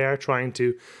are trying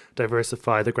to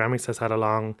diversify. The Grammys has had a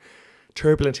long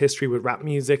turbulent history with rap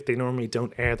music. They normally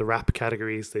don't air the rap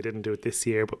categories. They didn't do it this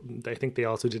year, but I think they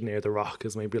also didn't air the rock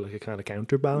as maybe like a kind of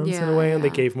counterbalance in a way, and they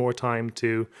gave more time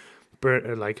to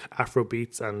like Afro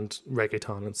beats and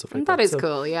reggaeton and stuff like that. That is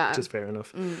cool, yeah. Which is fair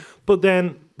enough. But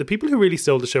then the people who really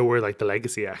stole the show were like the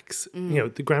legacy acts. You know,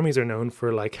 the Grammys are known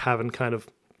for like having kind of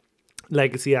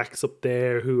legacy acts up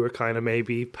there who are kind of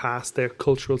maybe past their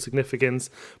cultural significance,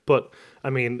 but I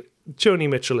mean, Joni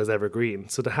Mitchell is evergreen,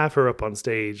 so to have her up on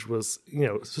stage was, you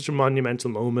know, such a monumental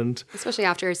moment, especially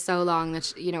after so long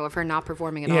that you know, of her not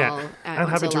performing at all, and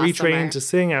having to retrain to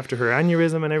sing after her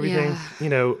aneurysm and everything. You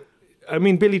know, I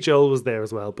mean, Billy Joel was there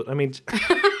as well, but I mean,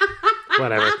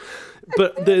 whatever.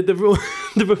 But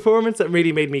the performance that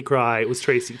really made me cry was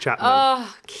Tracy Chapman.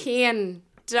 Oh, Cian,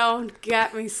 don't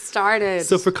get me started.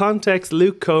 So for context,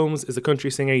 Luke Combs is a country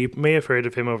singer. You may have heard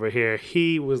of him over here.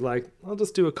 He was like, I'll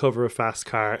just do a cover of Fast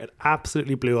Car. It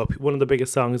absolutely blew up. One of the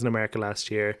biggest songs in America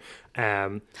last year.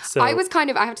 So I was kind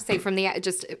of, I have to say, from the,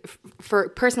 just for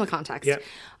personal context,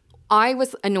 I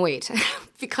was annoyed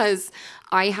because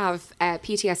I have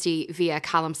PTSD via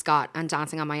Callum Scott and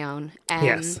Dancing on My Own.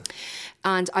 Yes.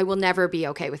 And I will never be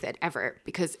okay with it, ever,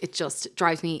 because it just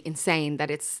drives me insane that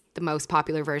it's the most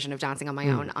popular version of Dancing on My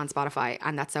Own on Spotify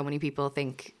and that so many people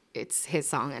think it's his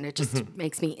song, and it just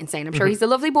makes me insane. I'm sure he's a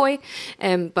lovely boy,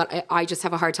 but I just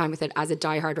have a hard time with it as a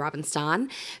diehard Robin stan.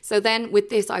 So then with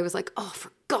this, I was like, oh,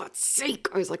 for God's sake.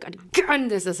 I was like, again,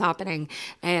 this is happening.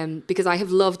 Because I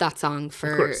have loved that song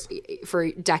for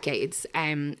decades.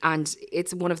 And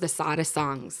it's one of the saddest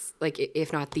songs, like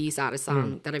if not the saddest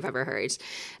song that I've ever heard.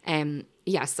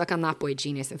 Yeah, Stuck on That Boy,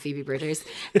 Genius, and Phoebe Bridgers.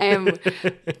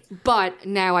 But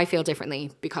now I feel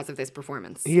differently because of this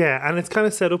performance. Yeah, and it's kind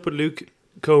of set up with Luke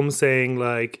Combs saying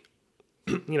like,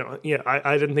 you know, yeah,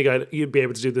 I didn't think you'd be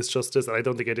able to do this justice, and I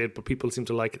don't think I did, but people seem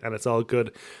to like it, and it's all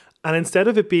good. And instead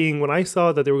of it being, when I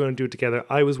saw that they were going to do it together,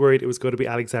 I was worried it was going to be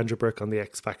Alexandra Burke on the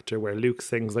X Factor, where Luke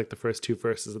sings like the first 2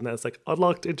 verses, and then it's like, I'd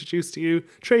like to introduce to you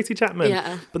Tracy Chapman.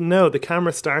 Yeah. But no, the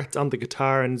camera starts on the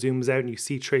guitar and zooms out, and you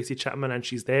see Tracy Chapman, and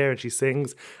she's there, and she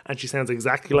sings, and she sounds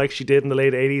exactly like she did in the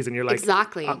late 80s, and you're like,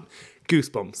 exactly.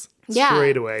 Goosebumps. Yeah.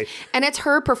 Straight away. And it's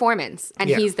her performance, and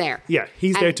he's there. Yeah,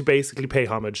 he's there to basically pay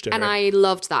homage to her. And I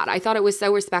loved that. I thought it was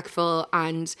so respectful,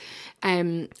 and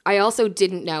I also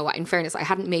didn't know, in fairness, I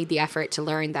hadn't made the effort to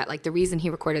learn that like the reason he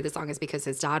recorded the song is because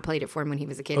his dad played it for him when he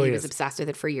was a kid. He was obsessed with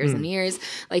it for years and years.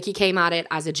 Like he came at it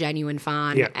as a genuine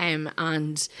fan.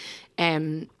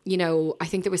 You know, I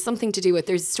think there was something to do with,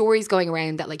 there's stories going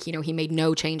around that like, you know, he made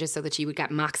no changes so that she would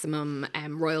get maximum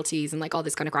royalties and like all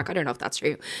this kind of crack. I don't know if that's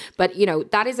true, but you know,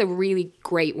 that is a really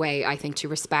great way, I think, to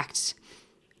respect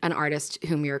an artist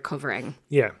whom you're covering.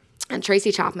 Yeah. And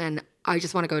Tracy Chapman, I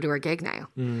just want to go to her gig now.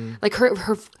 Like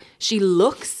she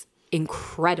looks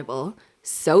incredible,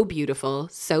 so beautiful,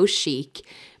 so chic,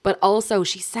 but also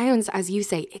she sounds, as you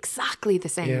say, exactly the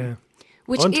same. Yeah.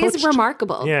 Which Untouched. is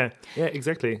remarkable. Yeah,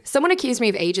 exactly. Someone accused me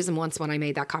of ageism once when I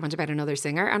made that comment about another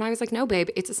singer, and I was like, no, babe,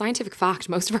 it's a scientific fact.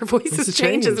 Most of our voices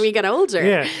change as we get older.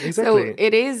 Yeah, exactly. So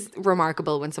it is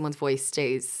remarkable when someone's voice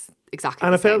stays exactly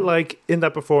and the I felt same. like in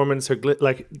that performance, her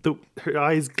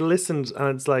eyes glistened,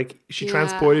 and it's like she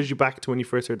transported you back to when you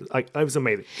first heard it. Like, I was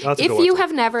amazing. If you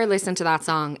have never listened to that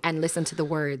song and listened to the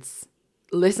words,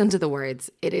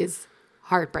 it is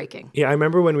heartbreaking. Yeah, I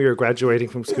remember when we were graduating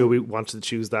from school, we wanted to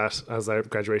choose that as our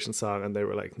graduation song, and they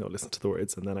were like, no, listen to the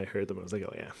words. And then I heard them, I was like,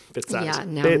 oh yeah, bit sad. Yeah,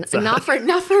 no, not for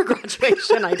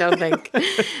graduation, I don't think.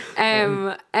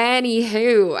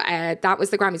 Anywho, that was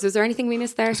the Grammys. Was there anything we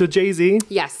missed there? So Jay-Z?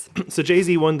 Yes. So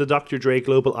Jay-Z won the Dr. Dre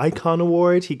Global Icon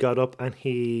Award. He got up and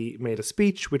he made a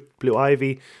speech with Blue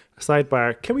Ivy.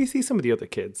 Sidebar, can we see some of the other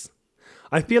kids?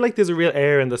 I feel like there's a real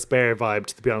air and the spare vibe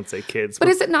to the Beyonce kids. But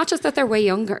is it not just that they're way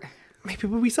younger? Maybe,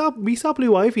 but we saw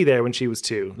Blue Ivy there when she was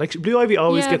 2. Like, Blue Ivy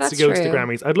always gets to go to the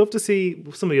Grammys. I'd love to see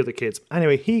some of the other kids.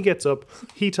 Anyway, he gets up,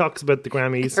 he talks about the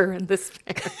Grammys. Her and this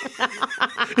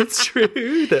It's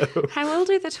true, though. How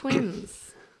old are the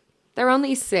twins? They're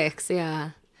only 6,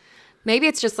 yeah. Maybe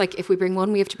it's just like, if we bring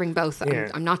one, we have to bring both.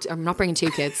 Yeah. I'm not bringing 2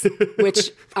 kids,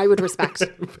 which I would respect.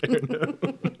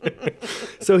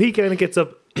 So he kind of gets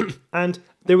up, and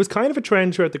there was kind of a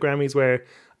trend throughout the Grammys where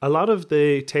a lot of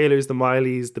the Taylors, the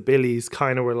Mileys, the Billies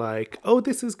kind of were like, oh,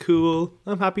 this is cool.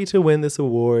 I'm happy to win this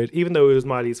award, even though it was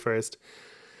Miley's first.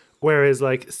 Whereas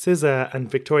like SZA and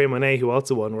Victoria Monet, who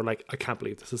also won, were like, I can't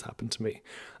believe this has happened to me.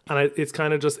 And it's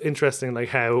kind of just interesting, like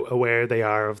how aware they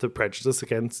are of the prejudice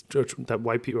against that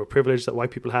white people, or privilege that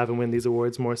white people have and win these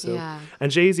awards more so. Yeah.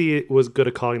 And Jay-Z was good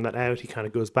at calling that out. He kind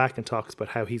of goes back and talks about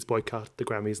how he's boycotted the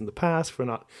Grammys in the past for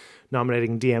not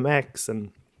nominating DMX,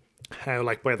 and how,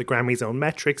 like, by the Grammys' own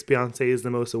metrics, Beyonce is the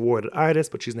most awarded artist,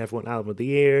 but she's never won Album of the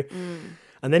Year.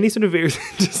 And then he sort of veers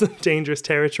into some dangerous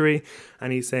territory,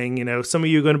 and he's saying, you know, some of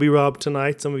you are going to be robbed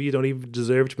tonight, some of you don't even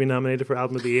deserve to be nominated for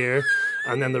Album of the Year.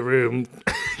 And then the room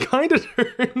kind of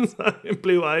turns on him.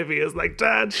 Blue Ivy is like,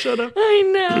 Dad, shut up.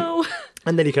 I know.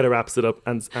 And then he kind of wraps it up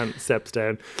and steps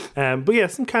down. But yeah,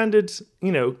 some candid,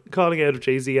 you know, calling out of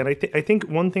Jay-Z. And I think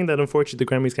one thing that unfortunately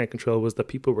the Grammys can't control was that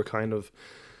people were kind of,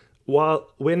 while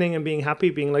winning and being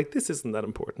happy, being like, this isn't that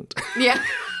important. Yeah.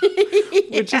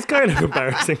 Which is kind of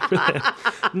embarrassing for them.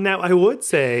 Now, I would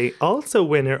say also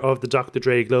winner of the Dr.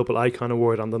 Dre Global Icon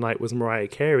Award on the night was Mariah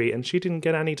Carey, and she didn't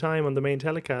get any time on the main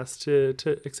telecast to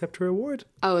accept her award.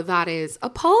 Oh, that is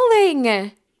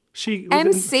appalling. She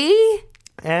was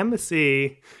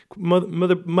MC,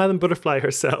 Madam Butterfly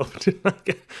herself.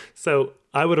 So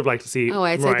I would have liked to see. Oh,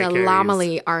 I'd say Mariah the Carey's.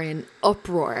 Lamely are in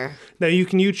uproar. Now you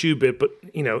can YouTube it, but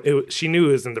you know she knew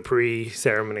it was in the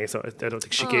pre-ceremony, so I don't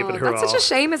think she gave it her all. That's such a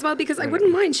shame as well, because I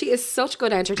wouldn't mind. She is such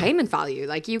good entertainment value.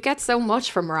 Like, you get so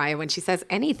much from Mariah when she says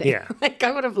anything. Yeah. Like,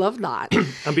 I would have loved that. And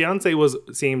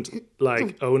Beyonce seemed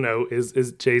like, oh no,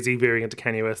 is Jay-Z veering into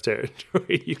Kanye West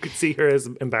territory? You could see her as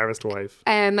embarrassed wife.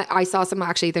 I saw some,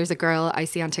 actually, there's a girl I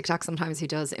see on TikTok sometimes who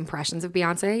does impressions of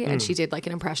Beyonce, and she did like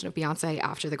an impression of Beyonce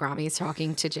after the Grammys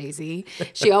talking to Jay-Z.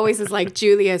 She always is like,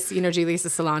 Julius, Julius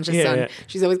is Solange's son. Yeah.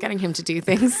 She's always getting him to do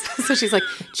things. So she's like,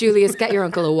 Julius, get your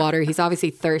uncle a water. He's obviously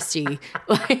thirsty.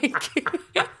 Like,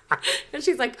 and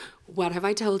she's like, what have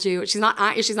I told you? She's not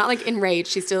like enraged.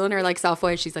 She's still in her like soft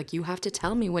voice. She's like, you have to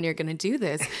tell me when you're going to do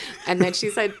this. And then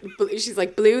she's like,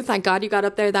 Blue, thank God you got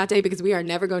up there that day because we are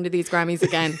never going to these Grammys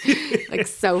again. Like,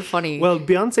 so funny. Well,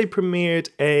 Beyonce premiered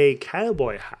a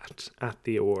cowboy hat at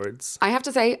the awards. I have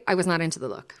to say, I was not into the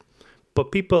look.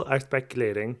 But people are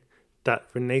speculating that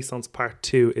Renaissance Part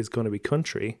 2 is going to be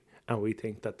country. And we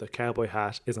think that the cowboy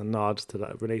hat is a nod to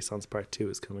that Renaissance Part 2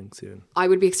 is coming soon. I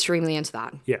would be extremely into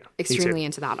that. Yeah. Extremely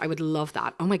into that. I would love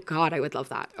that. Oh my God, I would love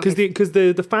that. Because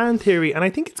the fan theory, and I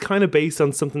think it's kind of based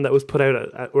on something that was put out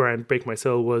around Break My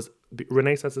Soul, was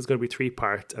Renaissance is going to be 3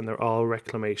 parts and they're all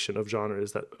reclamation of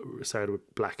genres that started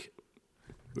with black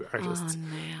artists. Oh,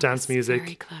 no, dance music,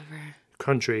 very clever.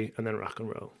 Country, and then rock and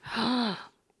roll.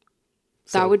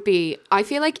 That would be. I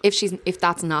feel like if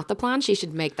that's not the plan, she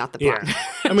should make that the plan. Yeah.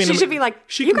 I mean, she should be like,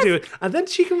 she can do it, and then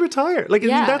she can retire. Like,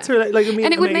 yeah. I mean, that's her. Like, I mean,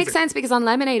 and it would make sense because on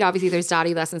Lemonade, obviously, there's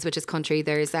Daddy Lessons, which is country.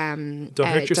 There's Don't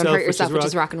Hurt Yourself, which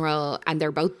is rock and roll, and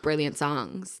they're both brilliant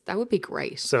songs. That would be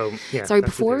great. So, yeah. Sorry,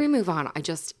 before we move on,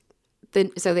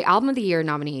 so the album of the year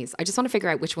nominees. I just want to figure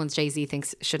out which ones Jay-Z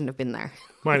thinks shouldn't have been there.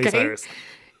 Miley Cyrus.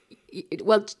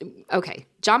 Well, okay,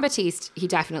 John Batiste, he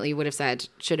definitely would have said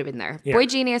should have been there. Yeah. Boy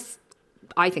Genius,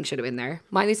 I think should have been there.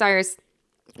 Miley Cyrus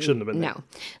shouldn't have been there. No.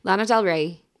 Lana Del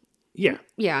Rey. Yeah.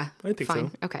 Yeah. I think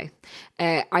fine. so. Okay.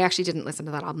 I actually didn't listen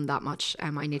to that album that much. I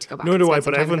need to go back. Nor do I,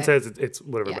 but everyone says it's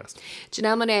one of her best.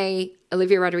 Janelle Monáe,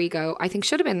 Olivia Rodrigo, I think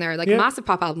should have been there. Like, massive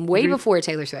pop album, way before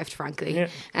Taylor Swift, frankly. Yeah.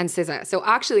 And SZA. So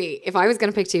actually, if I was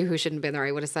going to pick 2 who shouldn't have been there,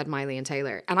 I would have said Miley and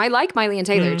Taylor. And I like Miley and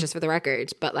Taylor, just for the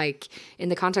record. But like, in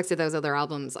the context of those other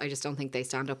albums, I just don't think they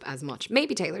stand up as much.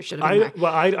 Maybe Taylor should have been there.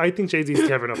 Well, I think Jay-Z's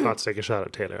clever enough not to take a shot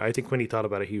at Taylor. I think when he thought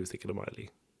about it, he was thinking of Miley.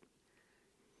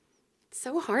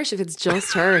 So harsh if it's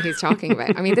just her he's talking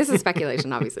about. I mean, this is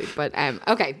speculation, obviously. But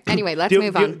okay, anyway, let's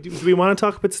move on. Do we want to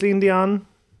talk about Celine Dion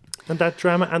and that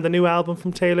drama and the new album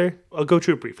from Taylor? I'll go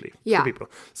through it briefly for people.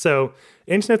 So,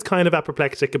 internet's kind of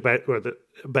apoplectic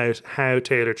about how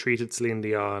Taylor treated Celine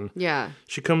Dion. Yeah.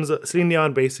 Celine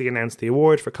Dion basically announced the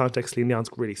award. For context, Celine Dion's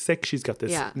really sick. She's got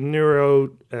this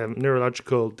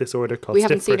neurological disorder called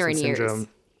stiff person syndrome. Years.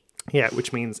 Yeah,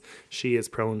 which means she is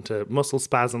prone to muscle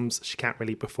spasms. She can't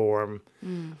really perform.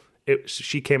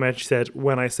 She came out, she said,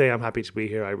 when I say I'm happy to be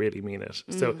here, I really mean it.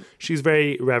 So she's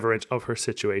very reverent of her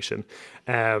situation.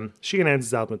 She announces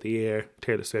the album of the year,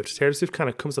 Taylor Swift. Taylor Swift kind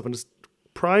of comes up and just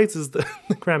prizes the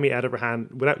Grammy out of her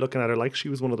hand without looking at her like she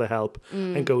was one of the help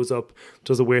and goes up,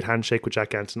 does a weird handshake with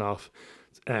Jack Antonoff.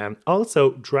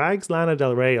 Also drags Lana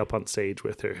Del Rey up on stage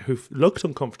with her, who looked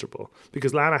uncomfortable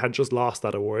because Lana had just lost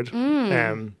that award.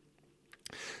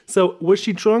 So was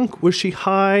she drunk? Was she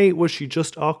high? Was she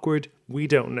just awkward? We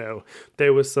don't know.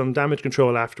 There was some damage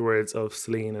control afterwards of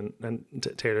Celine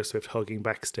and Taylor Swift hugging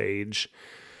backstage.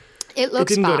 It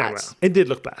looks didn't bad. Go down well. It did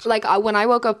look bad. Like when I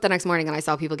woke up the next morning and I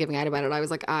saw people giving out about it, I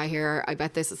was like, I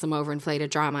bet this is some overinflated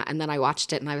drama. And then I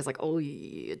watched it and I was like, oh,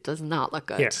 it does not look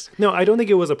good. Yes. No, I don't think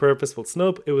it was a purposeful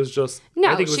snub. It was just,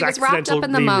 I think it was she was wrapped up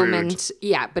in the moment. Rude.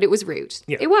 Yeah, but it was rude.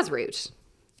 Yeah. It was rude.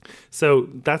 So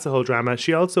that's a whole drama.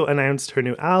 She also announced her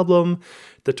new album,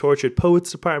 The Tortured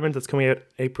Poets Department, that's coming out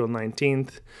April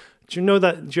 19th. Do you know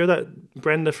that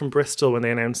Brenda from Bristol, when they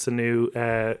announced the new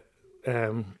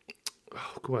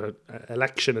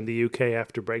election in the UK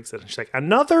after Brexit, and she's like,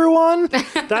 another one?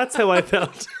 That's how I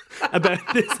felt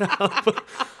about this album.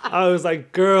 I was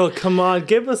like, girl, come on,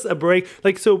 give us a break.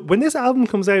 Like, so when this album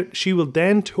comes out, she will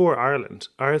then tour Ireland.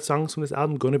 Are songs from this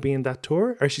album going to be in that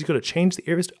tour? Or she's going to change the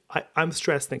eras? I'm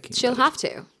stressed thinking she'll have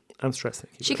to. I'm stressed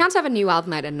thinking she can't have a new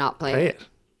album out and not play it.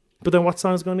 But then what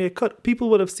song is going to get cut? People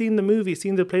would have seen the movie,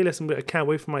 seen the playlist, and be like, I can't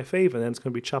wait for my fave, and then it's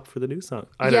going to be chopped for the new song.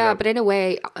 I don't know. But in a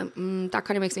way, that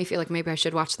kind of makes me feel like maybe I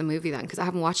should watch the movie then, because I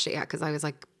haven't watched it yet, because I was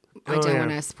like, I don't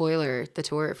want to spoiler the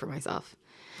tour for myself.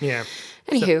 Yeah.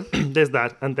 Anywho. So, there's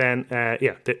that. And then, they're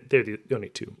the only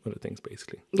 2 other things,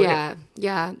 basically. But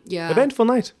yeah. Eventful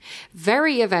night.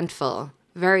 Very eventful.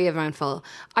 Very eventful.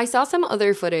 I saw some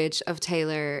other footage of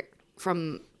Taylor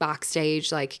from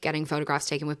backstage, like getting photographs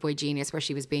taken with Boy Genius, where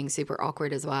she was being super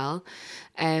awkward as well.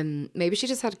 Maybe she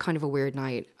just had kind of a weird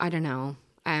night. I don't know.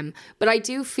 But I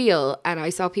do feel, and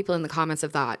I saw people in the comments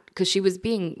of that, because she was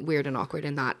being weird and awkward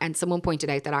in that, and someone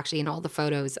pointed out that actually in all the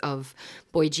photos of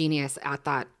Boy Genius at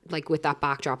that, like with that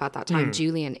backdrop at that time,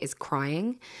 Julian is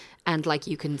crying, and like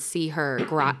you can see her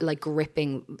like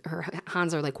gripping, her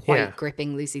hands are like white,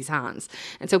 gripping Lucy's hands,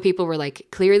 and so people were like,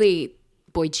 clearly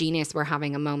Boy Genius were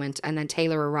having a moment, and then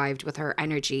Taylor arrived with her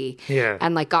energy Yeah.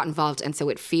 and like got involved, and so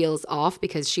it feels off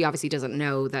because she obviously doesn't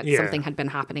know that something had been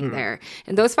happening there.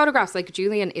 And those photographs, like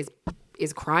Julian is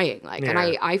crying, like, and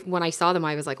I when I saw them,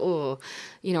 I was like, oh,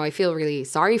 you know, I feel really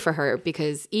sorry for her,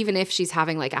 because even if she's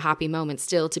having like a happy moment,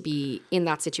 still to be in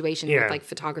that situation with like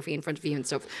photography in front of you and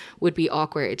stuff would be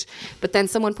awkward. But then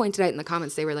someone pointed out in the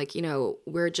comments, they were like, you know,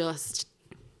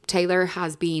 Taylor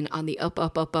has been on the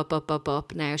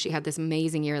up now. She had this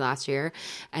amazing year last year,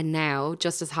 and now,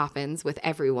 just as happens with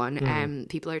everyone,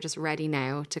 people are just ready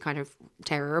now to kind of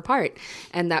tear her apart.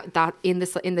 And that in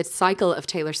the cycle of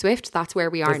Taylor Swift, that's where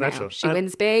we are now. Natural. She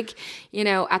wins big, you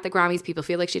know, at the Grammys, people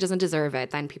feel like she doesn't deserve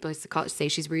it. Then people say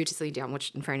she's rude to Celine Dion,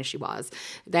 which in fairness she was.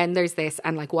 Then there's this,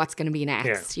 and like, what's going to be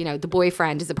next? You know, the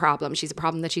boyfriend is a problem. She's a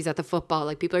problem that she's at the football.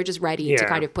 Like, people are just ready to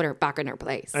kind of put her back in her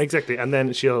place. Exactly. And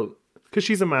then because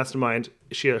she's a mastermind,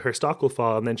 her stock will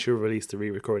fall, and then she'll release the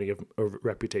re-recording of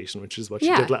Reputation, which is what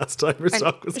she did last time. Her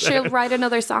stock was she'll down. write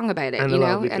another song about it, you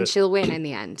know, and she'll win in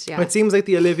the end. Yeah. It seems like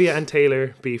the Olivia and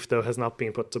Taylor beef, though, has not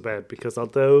been put to bed, because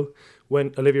although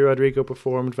when Olivia Rodrigo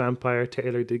performed Vampire,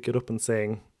 Taylor did get up and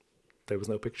saying there was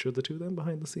no picture of the two of them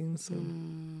behind the scenes. So.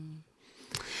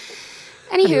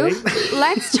 Anywho,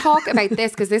 let's talk about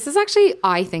this, because this is actually,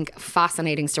 I think, a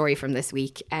fascinating story from this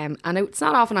week. And it's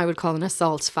not often I would call an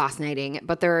assault fascinating,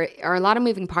 but there are a lot of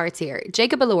moving parts here.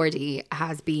 Jacob Elordi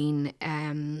has been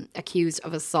accused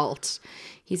of assault.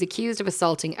 He's accused of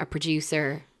assaulting a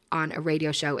producer on a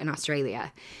radio show in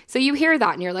Australia. So you hear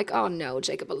that and you're like, oh no,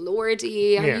 Jacob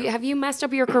Elordi, have you messed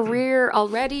up your career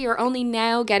already? You're only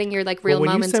now getting your like real when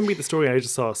moments. You sent me the story, I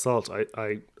just saw assault.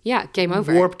 I game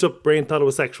over. Warped up brain thought it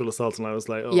was sexual assault, and I was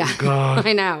like, oh God.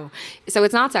 I know. So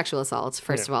it's not sexual assault,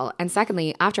 first of all. And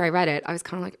secondly, after I read it, I was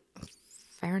kind of like,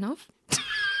 fair enough.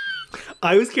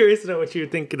 I was curious to know what you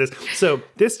would think of this. So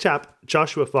this chap,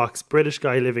 Joshua Fox, British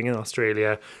guy living in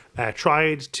Australia,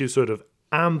 tried to sort of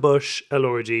ambush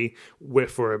Elordi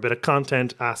for a bit of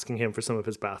content, asking him for some of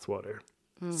his bathwater.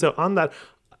 So on that,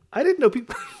 I didn't know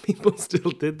people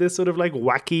still did this sort of like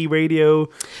wacky radio.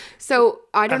 So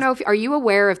I don't know are you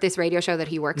aware of this radio show that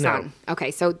he works on?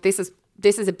 Okay, so this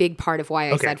is a big part of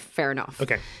why I said fair enough.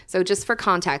 Okay. So just for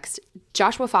context,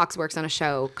 Joshua Fox works on a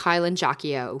show, Kyle and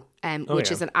Jackie-O,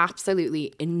 which is an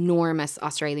absolutely enormous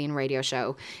Australian radio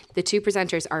show. The two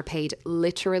presenters are paid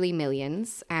literally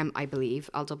millions, I believe.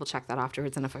 I'll double check that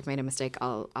afterwards, and if I've made a mistake,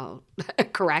 I'll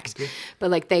correct.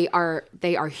 But like they are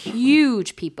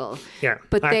huge people. Yeah,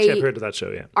 but I've heard of that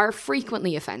show. Yeah, are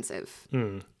frequently offensive,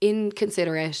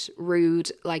 inconsiderate,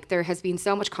 rude. Like there has been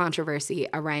so much controversy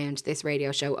around this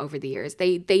radio show over the years.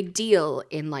 They deal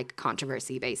in like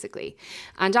controversy basically,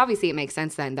 and obviously it makes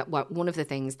sense then that one of the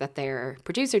things that their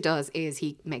producer does is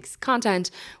he makes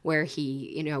content where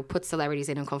he, you know, puts celebrities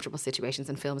in uncomfortable situations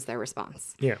and films their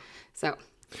response. Yeah. So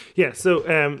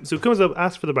it comes up,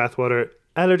 asks for the bathwater.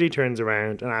 Elordi turns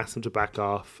around and asks him to back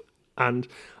off. And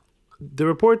the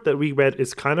report that we read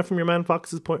is kind of from your man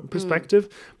Fox's perspective.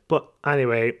 But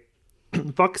anyway,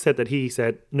 Fox said that he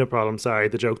said, no problem, sorry,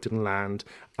 the joke didn't land.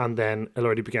 And then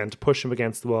Elordi began to push him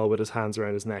against the wall with his hands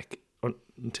around his neck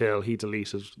until he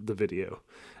deleted the video.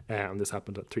 And this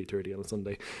happened at 3:30 on a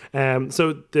Sunday. Then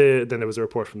there was a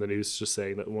report from the news just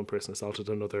saying that one person assaulted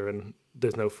another, and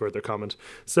there's no further comment.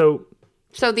 So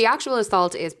the actual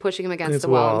assault is pushing him against the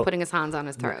wall and putting his hands on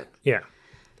his throat. Yeah.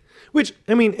 Which,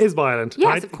 I mean, is violent.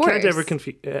 Yes, of course. Can't ever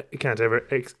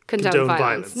condone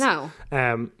violence. No.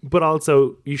 But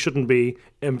also, you shouldn't be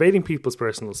invading people's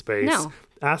personal space. No.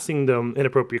 Asking them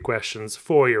inappropriate questions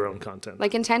for your own content.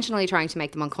 Like intentionally trying to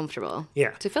make them uncomfortable. Yeah.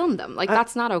 To film them. Like,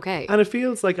 that's not okay. And it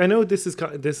feels like, I know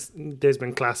there's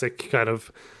been classic kind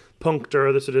of punked or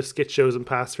other sort of skit shows in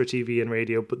past for TV and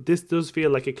radio, but this does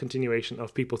feel like a continuation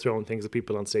of people throwing things at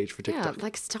people on stage for TikTok. Yeah,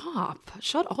 like stop,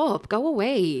 shut up, go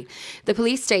away. The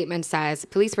police statement says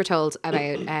police were told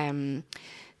about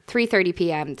 3:30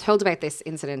 p.m. told about this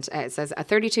incident. It says a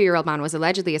 32-year-old man was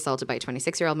allegedly assaulted by a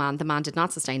 26-year-old man. The man did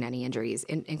not sustain any injuries.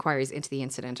 Inquiries into the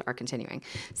incident are continuing.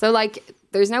 So like,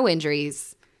 there's no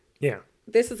injuries. Yeah,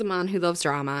 this is a man who loves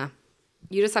drama.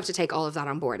 You just have to take all of that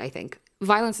on board, I think.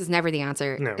 Violence is never the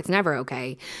answer. No. It's never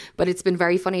okay. But it's been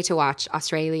very funny to watch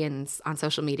Australians on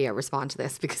social media respond to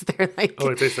this, because they're like...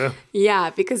 Oh, I think so. Yeah,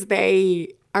 because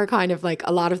they are kind of like,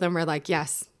 a lot of them are like,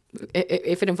 yes,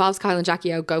 if it involves Kyle and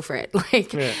Jackie-O, go for it.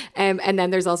 Like, yeah. And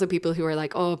then there's also people who are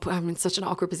like, oh, I'm in such an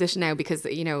awkward position now because,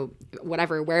 you know,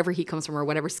 wherever he comes from or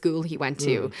whatever school he went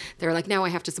to, they're like, now I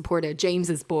have to support a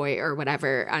James's boy or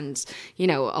whatever. And, you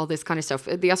know, all this kind of stuff.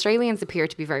 The Australians appear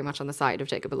to be very much on the side of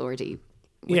Jacob Elordi.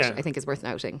 which I think is worth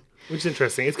noting. Which is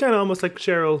interesting. It's kind of almost like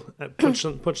Cheryl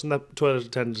punching that toilet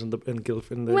attendant in the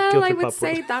Guildford Well, I pop would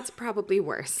say world. that's probably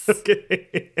worse.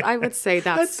 Okay. I would say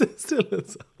that's still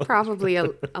is. probably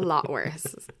a lot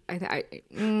worse.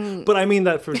 But I mean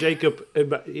that for Jacob,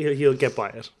 he'll get by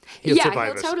it. He'll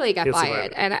survive it. Totally get by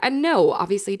it. And no,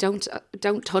 obviously don't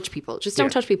touch people. Just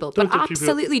don't touch people. Don't but touch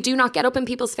absolutely do not get up in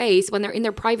people's face when they're in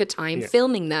their private time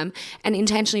filming them and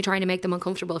intentionally trying to make them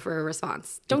uncomfortable for a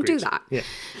response. Don't do that. Yeah.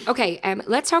 Okay,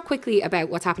 let's talk quickly about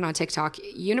what's happened on TikTok.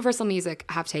 Universal Music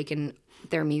have taken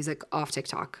their music off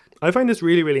TikTok. I find this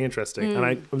really, really interesting, and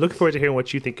I'm looking forward to hearing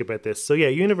what you think about this. So yeah,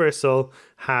 Universal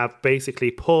have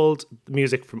basically pulled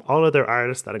music from all of their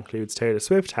artists. That includes Taylor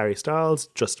Swift, Harry Styles,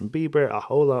 Justin Bieber, a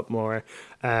whole lot more.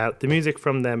 The music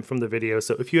from them, from the video.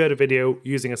 So if you had a video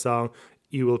using a song,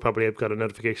 you will probably have got a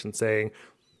notification saying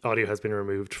audio has been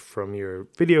removed from your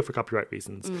video for copyright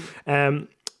reasons.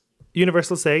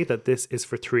 Universal say that this is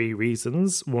for 3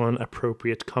 reasons. 1,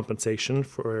 appropriate compensation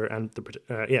for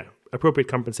appropriate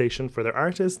compensation for their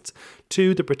artists.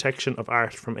 2, the protection of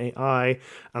art from AI.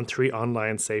 And 3,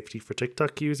 online safety for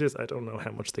TikTok users. I don't know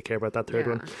how much they care about that third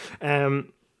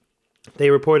one. They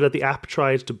reported that the app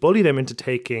tried to bully them into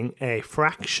taking a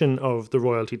fraction of the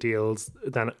royalty deals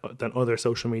than other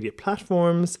social media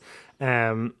platforms.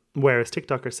 Whereas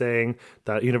TikTok are saying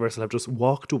that Universal have just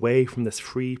walked away from this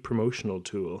free promotional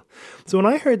tool. So when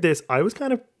I heard this, I was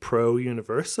kind of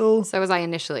pro-Universal. So was I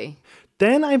initially.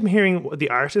 Then I'm hearing the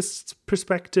artist's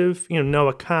perspective. You know,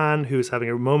 Noah Khan, who's having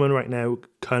a moment right now,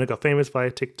 kind of got famous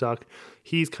via TikTok.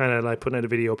 He's kind of like putting out a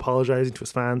video apologizing to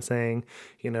his fans saying,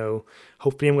 you know,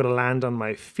 hopefully I'm going to land on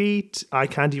my feet. I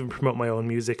can't even promote my own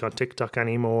music on TikTok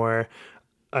anymore.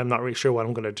 I'm not really sure what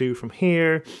I'm going to do from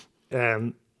here.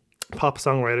 Pop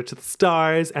songwriter to the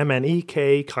stars,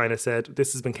 MNEK, kind of said,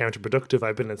 this has been counterproductive.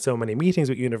 I've been in so many meetings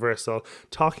with Universal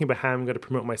talking about how I'm going to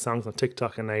promote my songs on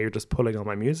TikTok and now you're just pulling all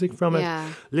my music from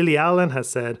it. Lily Allen has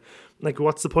said, like,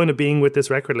 what's the point of being with this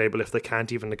record label if they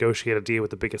can't even negotiate a deal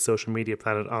with the biggest social media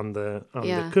planet on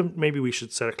the maybe we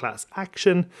should start a class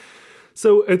action.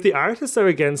 So if the artists are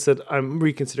against it, I'm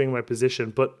reconsidering my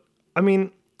position. But I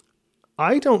mean,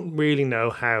 I don't really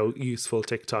know how useful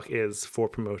TikTok is for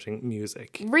promoting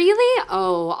music. Really?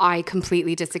 Oh, I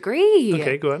completely disagree.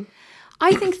 Okay, go on.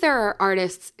 I think there are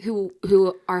artists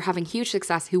who are having huge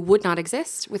success who would not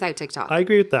exist without TikTok. I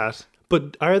agree with that.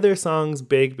 But are their songs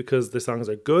big because their songs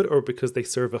are good or because they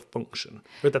serve a function?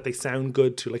 Or that they sound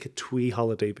good to like a twee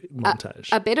holiday montage?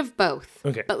 A bit of both.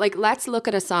 Okay. But like, let's look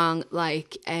at a song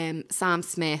like Sam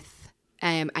Smith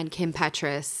and Kim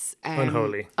Petras.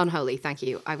 Unholy, thank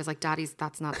you. I was like, Daddy's,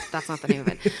 that's not the name of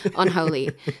it. Unholy.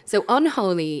 So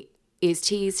Unholy is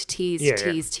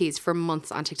teased for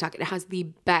months on TikTok. It has the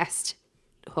best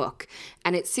hook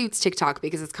and it suits TikTok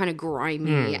because it's kind of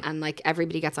grimy and like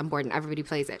everybody gets on board and everybody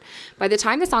plays it. By the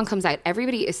time the song comes out,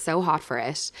 everybody is so hot for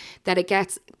it that it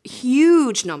gets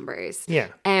huge numbers.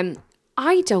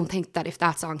 I don't think that if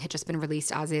that song had just been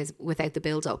released as is without the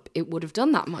build up, it would have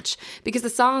done that much because the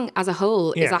song as a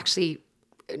whole is actually,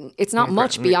 it's not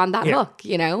much beyond that hook,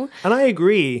 you know? And I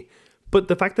agree. But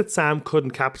the fact that Sam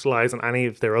couldn't capitalize on any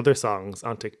of their other songs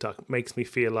on TikTok makes me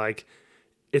feel like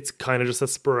it's kind of just a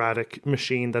sporadic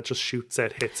machine that just shoots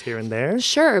out hits here and there.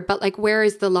 Sure, but like, where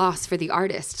is the loss for the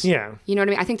artist? Yeah. You know what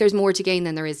I mean? I think there's more to gain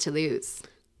than there is to lose.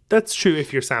 That's true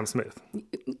if you're Sam Smith.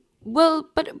 Well,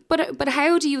 but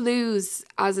how do you lose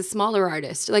as a smaller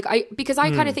artist? Like because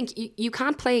I kind of think you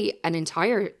can't play an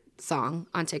entire song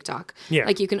on TikTok.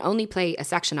 Like you can only play a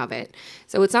section of it.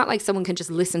 So it's not like someone can just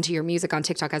listen to your music on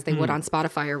TikTok as they would on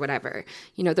Spotify or whatever.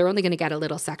 You know, they're only going to get a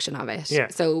little section of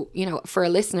it. So, you know, for a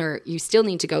listener, you still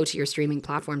need to go to your streaming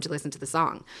platform to listen to the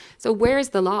song. So where's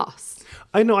the loss?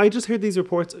 I know, I just heard these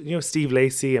reports, you know, Steve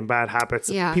Lacy and Bad Habits.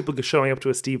 People showing up to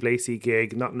a Steve Lacy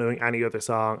gig, not knowing any other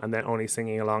song and then only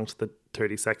singing along to the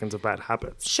 30 seconds of Bad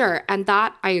Habits. Sure, and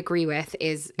that I agree with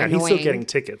is annoying. He's still getting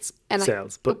tickets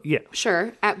sales, but yeah.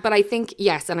 Sure, but I think,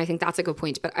 yes, and I think that's a good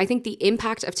point. But I think the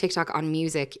impact of TikTok on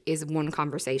music is one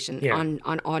conversation,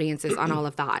 on audiences, on all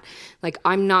of that. Like,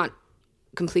 I'm not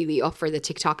completely up for the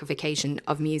TikTokification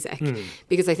of music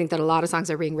because I think that a lot of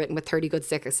songs are being written with 30 good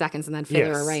seconds and then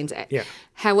filler around it.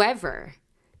 However,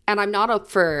 and I'm not up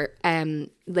for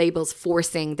labels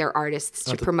forcing their artists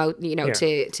to promote, you know,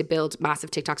 to build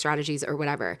massive TikTok strategies or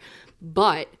whatever.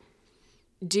 But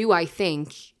do I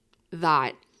think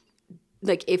that,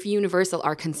 like, if Universal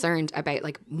are concerned about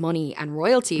like money and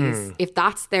royalties, if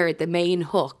that's the main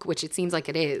hook, which it seems like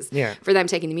it is, for them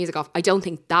taking the music off, I don't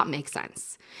think that makes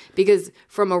sense. Because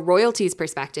from a royalties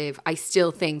perspective, I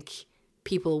still think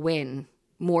people win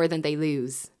more than they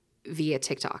lose via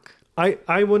TikTok.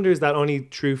 I wonder, is that only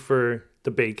true for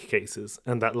the big cases,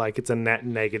 and that like it's a net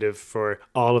negative for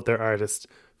all of their artists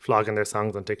flogging their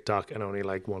songs on TikTok and only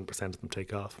like 1% of them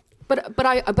take off. But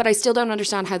I still don't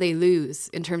understand how they lose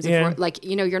in terms of like,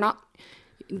 you know,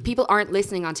 people aren't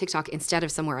listening on TikTok instead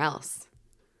of somewhere else.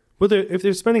 Well, if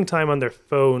they're spending time on their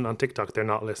phone on TikTok, they're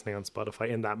not listening on Spotify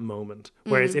in that moment.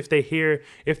 Whereas if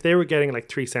they were getting like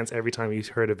 3 cents every time you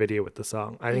heard a video with the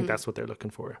song, I think that's what they're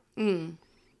looking for.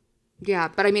 Yeah,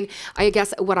 but I mean, I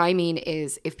guess what I mean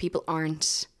is if people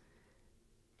aren't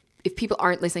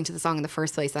listening to the song in the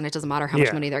first place, then it doesn't matter how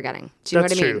much money they're getting. Do you know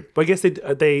what I mean? True. But I guess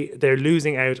they're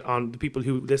losing out on the people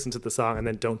who listen to the song and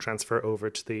then don't transfer over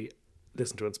to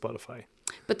listen to it on Spotify.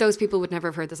 But those people would never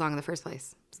have heard the song in the first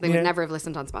place. So they would never have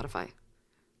listened on Spotify.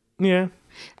 Yeah.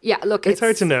 Yeah, look, it's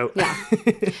hard to know. Yeah.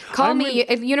 Call me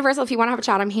at Universal if you want to have a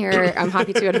chat. I'm here. I'm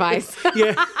happy to advise.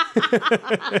 Yeah.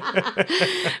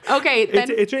 Okay.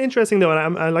 Then. It's interesting though,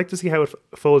 and I like to see how it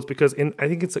folds because I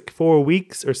think it's like 4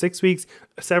 weeks or 6 weeks,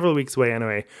 several weeks away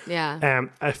anyway. Yeah.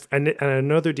 And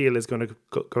another deal is going to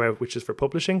go out, which is for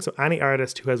publishing. So any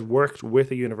artist who has worked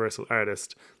with a Universal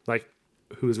artist, like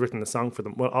who has written the song for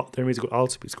them, well, their music will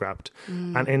also be scrapped.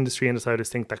 And industry insiders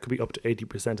think that could be up to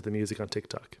 80% of the music on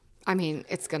TikTok. I mean,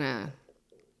 it's gonna.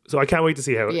 So I can't wait to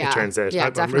see how it turns out.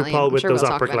 Yeah, definitely. RuPaul with those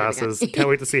opera glasses. Can't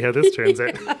wait to see how this turns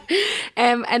out.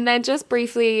 And then just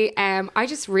briefly, I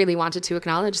just really wanted to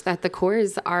acknowledge that the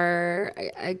Coors are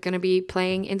going to be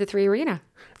playing in the 3 Arena.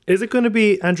 Is it going to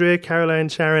be Andrea, Caroline,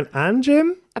 Sharon and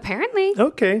Jim? Apparently.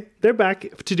 Okay. They're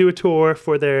back to do a tour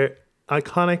for their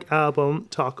iconic album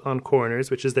Talk on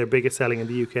Corners, which is their biggest selling in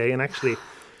the UK, and actually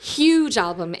huge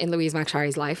album in Louise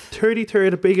McSharry's life.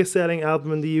 33rd biggest selling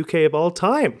album in the UK of all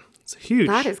time. It's huge.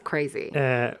 That is crazy.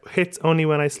 Hits Only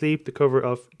When I Sleep, the cover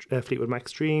of Fleetwood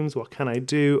Mac's Dreams, What Can I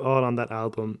Do, all on that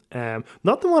album.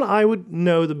 Not the one I would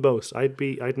know the most. I'd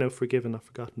know Forgiven, Not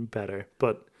Forgotten better,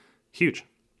 but huge.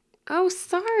 Oh,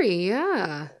 sorry.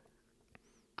 Yeah.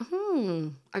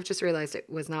 I've just realised it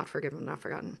was not Forgiven, Not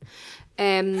Forgotten.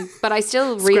 But I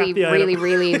still really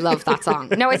love that song.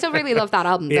 No, I still really love that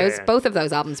album. Both of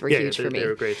those albums were huge for me. They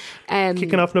were great.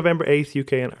 Kicking off November 8th,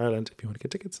 UK and Ireland, if you want to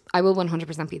get tickets. I will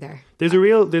 100% be there. There's a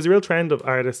real trend of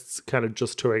artists kind of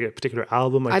just touring a particular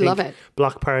album. I think love it.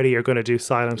 Block Party are going to do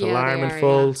Silent Alarm in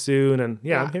full soon, and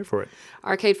I'm here for it.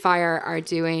 Arcade Fire are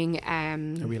doing... Are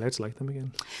we allowed to like them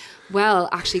again? Well,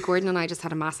 actually, Gordon and I just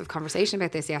had a massive conversation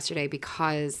about this yesterday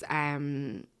because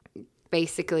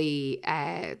basically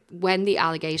when the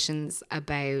allegations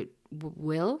about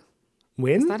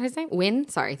Win? Is that his name? Win?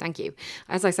 Sorry, thank you.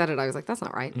 As I said it, I was like, that's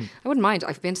not right. I wouldn't mind.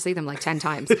 I've been to see them like 10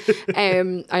 times.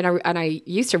 And I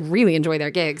used to really enjoy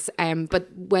their gigs. But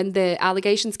when the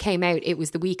allegations came out, it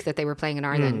was the week that they were playing in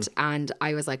Ireland. And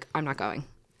I was like, I'm not going.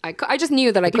 I just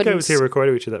knew that I couldn't. I was here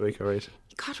recording with you that week, all right?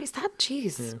 God, was that?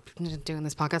 Jeez. I've been doing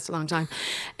this podcast a long time.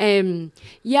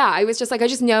 I was just like, I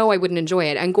just know I wouldn't enjoy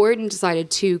it. And Gordon decided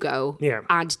to go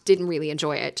and didn't really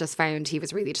enjoy it. Just found he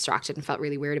was really distracted and felt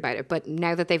really weird about it. But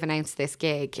now that they've announced this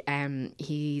gig,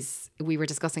 we were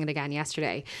discussing it again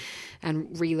yesterday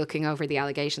and re-looking over the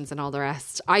allegations and all the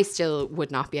rest. I still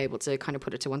would not be able to kind of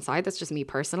put it to one side. That's just me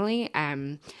personally.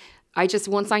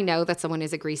 Once I know that someone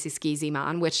is a greasy, skeezy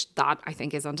man, which that I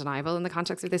think is undeniable in the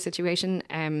context of this situation,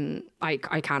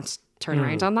 I can't turn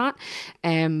around on that.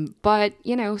 But,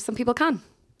 you know, some people can.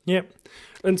 Yeah.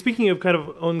 And speaking of kind of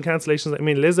uncancellations, I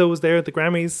mean, Lizzo was there at the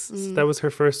Grammys. That was her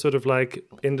first sort of like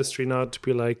industry nod to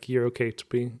be like, you're okay to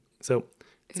be. So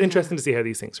it's interesting to see how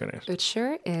these things turn out. It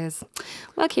sure is.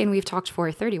 Well, Cian, we've talked for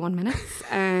 31 minutes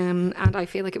and I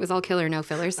feel like it was all killer, no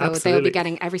filler. So they'll be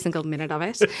getting every single minute of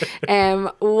it.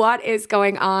 What is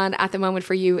going on at the moment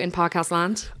for you in podcast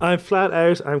land? I'm flat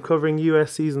out. I'm covering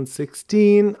US season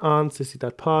 16 on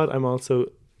Sissy.pod. I'm also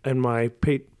in my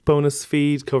bonus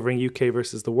feed covering UK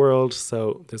versus the world,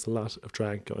 so there's a lot of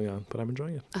drag going on, but I'm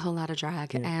enjoying it. A whole lot of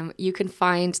drag. You can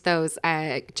find those,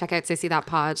 check out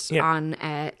Sissy.pod on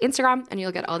Instagram and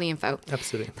you'll get all the info.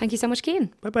 Absolutely. Thank you so much,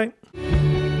 Cian. Bye-bye.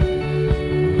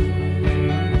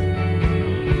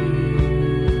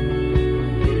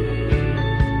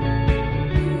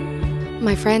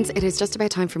 My friends, it is just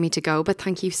about time for me to go, but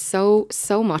thank you so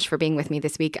much for being with me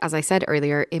this week. As I said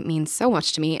earlier, it means so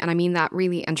much to me, and I mean that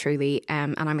really and truly,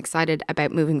 and I'm excited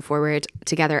about moving forward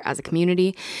together as a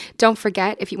community. Don't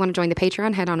forget, if you want to join the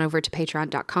Patreon, head on over to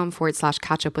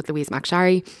patreon.com/catch up with Louise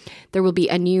McSharry. There will be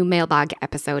a new mailbag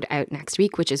episode out next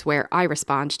week, which is where I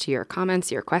respond to your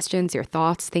comments, your questions, your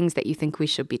thoughts, things that you think we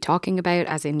should be talking about,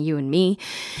 as in you and me.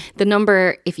 The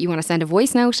number, if you want to send a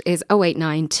voice note, is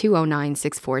 089 209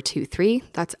 6423. 64203.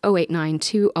 That's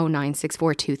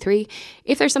 089-209-6423.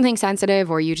 If there's something sensitive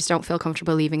or you just don't feel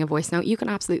comfortable leaving a voice note, you can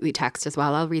absolutely text as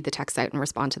well. I'll read the text out and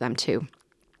respond to them too.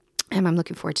 I'm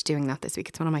looking forward to doing that this week.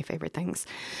 It's one of my favourite things.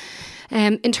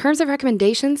 In terms of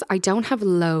recommendations, I don't have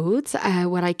loads.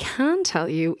 What I can tell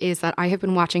you is that I have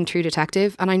been watching True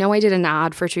Detective, and I know I did an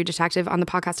ad for True Detective on the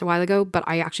podcast a while ago, but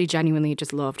I actually genuinely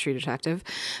just love True Detective,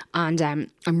 and I'm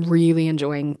really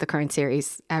enjoying the current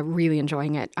series, really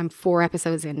enjoying it. I'm 4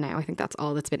 episodes in now. I think that's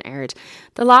all that's been aired.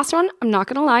 The last one, I'm not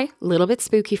going to lie, a little bit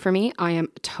spooky for me. I am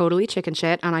totally chicken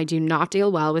shit, and I do not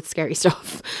deal well with scary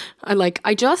stuff.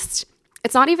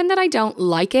 It's not even that I don't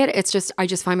like it. It's just, I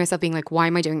just find myself being like, why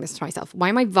am I doing this to myself? Why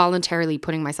am I voluntarily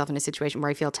putting myself in a situation where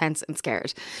I feel tense and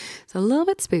scared? It's a little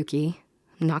bit spooky,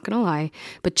 I'm not going to lie.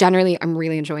 But generally, I'm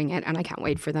really enjoying it and I can't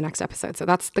wait for the next episode. So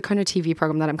that's the kind of TV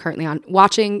program that I'm currently on.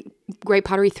 Watching Great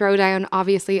Pottery Throwdown,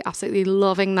 obviously, absolutely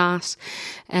loving that.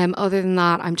 Other than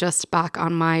that, I'm just back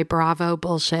on my Bravo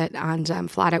bullshit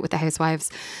and flat out with the Housewives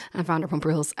and Vanderpump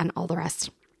Rules and all the rest.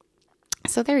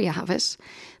 So there you have it.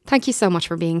 Thank you so much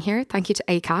for being here. Thank you to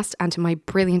Acast and to my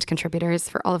brilliant contributors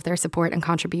for all of their support and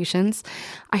contributions.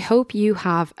 I hope you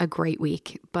have a great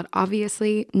week, but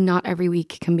obviously not every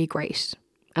week can be great.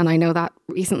 And I know that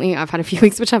recently I've had a few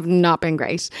weeks which have not been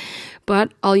great,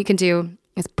 but all you can do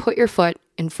is put your foot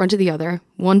in front of the other,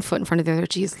 one foot in front of the other.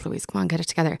 Jeez Louise, come on, get it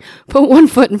together. Put one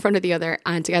foot in front of the other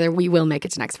and together we will make it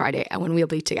to next Friday and when we'll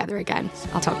be together again.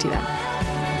 I'll talk to you then.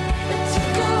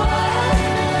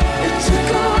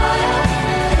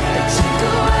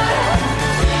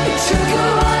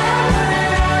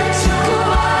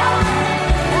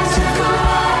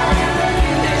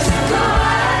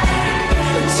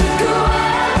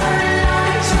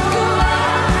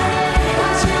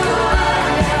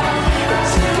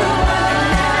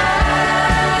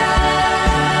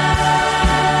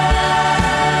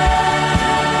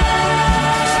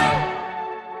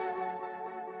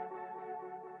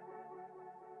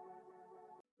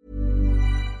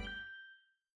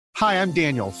 Hi, I'm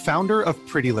Daniel, founder of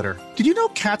Pretty Litter. Did you know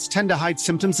cats tend to hide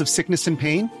symptoms of sickness and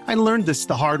pain? I learned this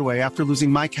the hard way after losing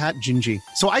my cat, Gingy.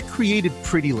 So I created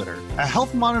Pretty Litter, a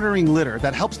health monitoring litter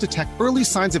that helps detect early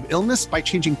signs of illness by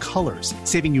changing colors,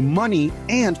 saving you money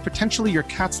and potentially your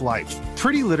cat's life.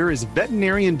 Pretty Litter is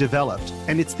veterinarian developed,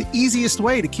 and it's the easiest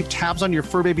way to keep tabs on your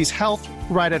fur baby's health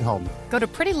right at home. Go to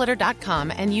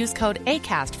prettylitter.com and use code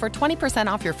ACAST for 20%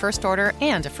 off your first order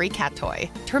and a free cat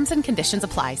toy. Terms and conditions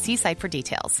apply. See site for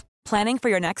details. Planning for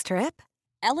your next trip?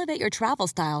 Elevate your travel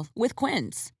style with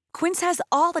Quince. Quince has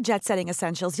all the jet-setting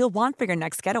essentials you'll want for your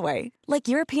next getaway, like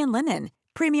European linen,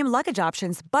 premium luggage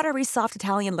options, buttery soft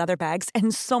Italian leather bags,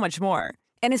 and so much more.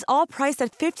 And is all priced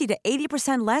at 50 to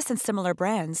 80% less than similar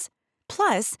brands.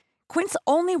 Plus, Quince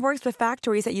only works with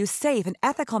factories that use safe and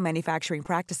ethical manufacturing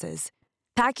practices.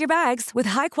 Pack your bags with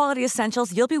high-quality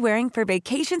essentials you'll be wearing for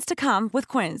vacations to come with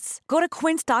Quince. Go to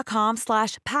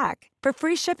quince.com/pack for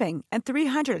free shipping and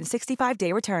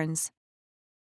 365-day returns.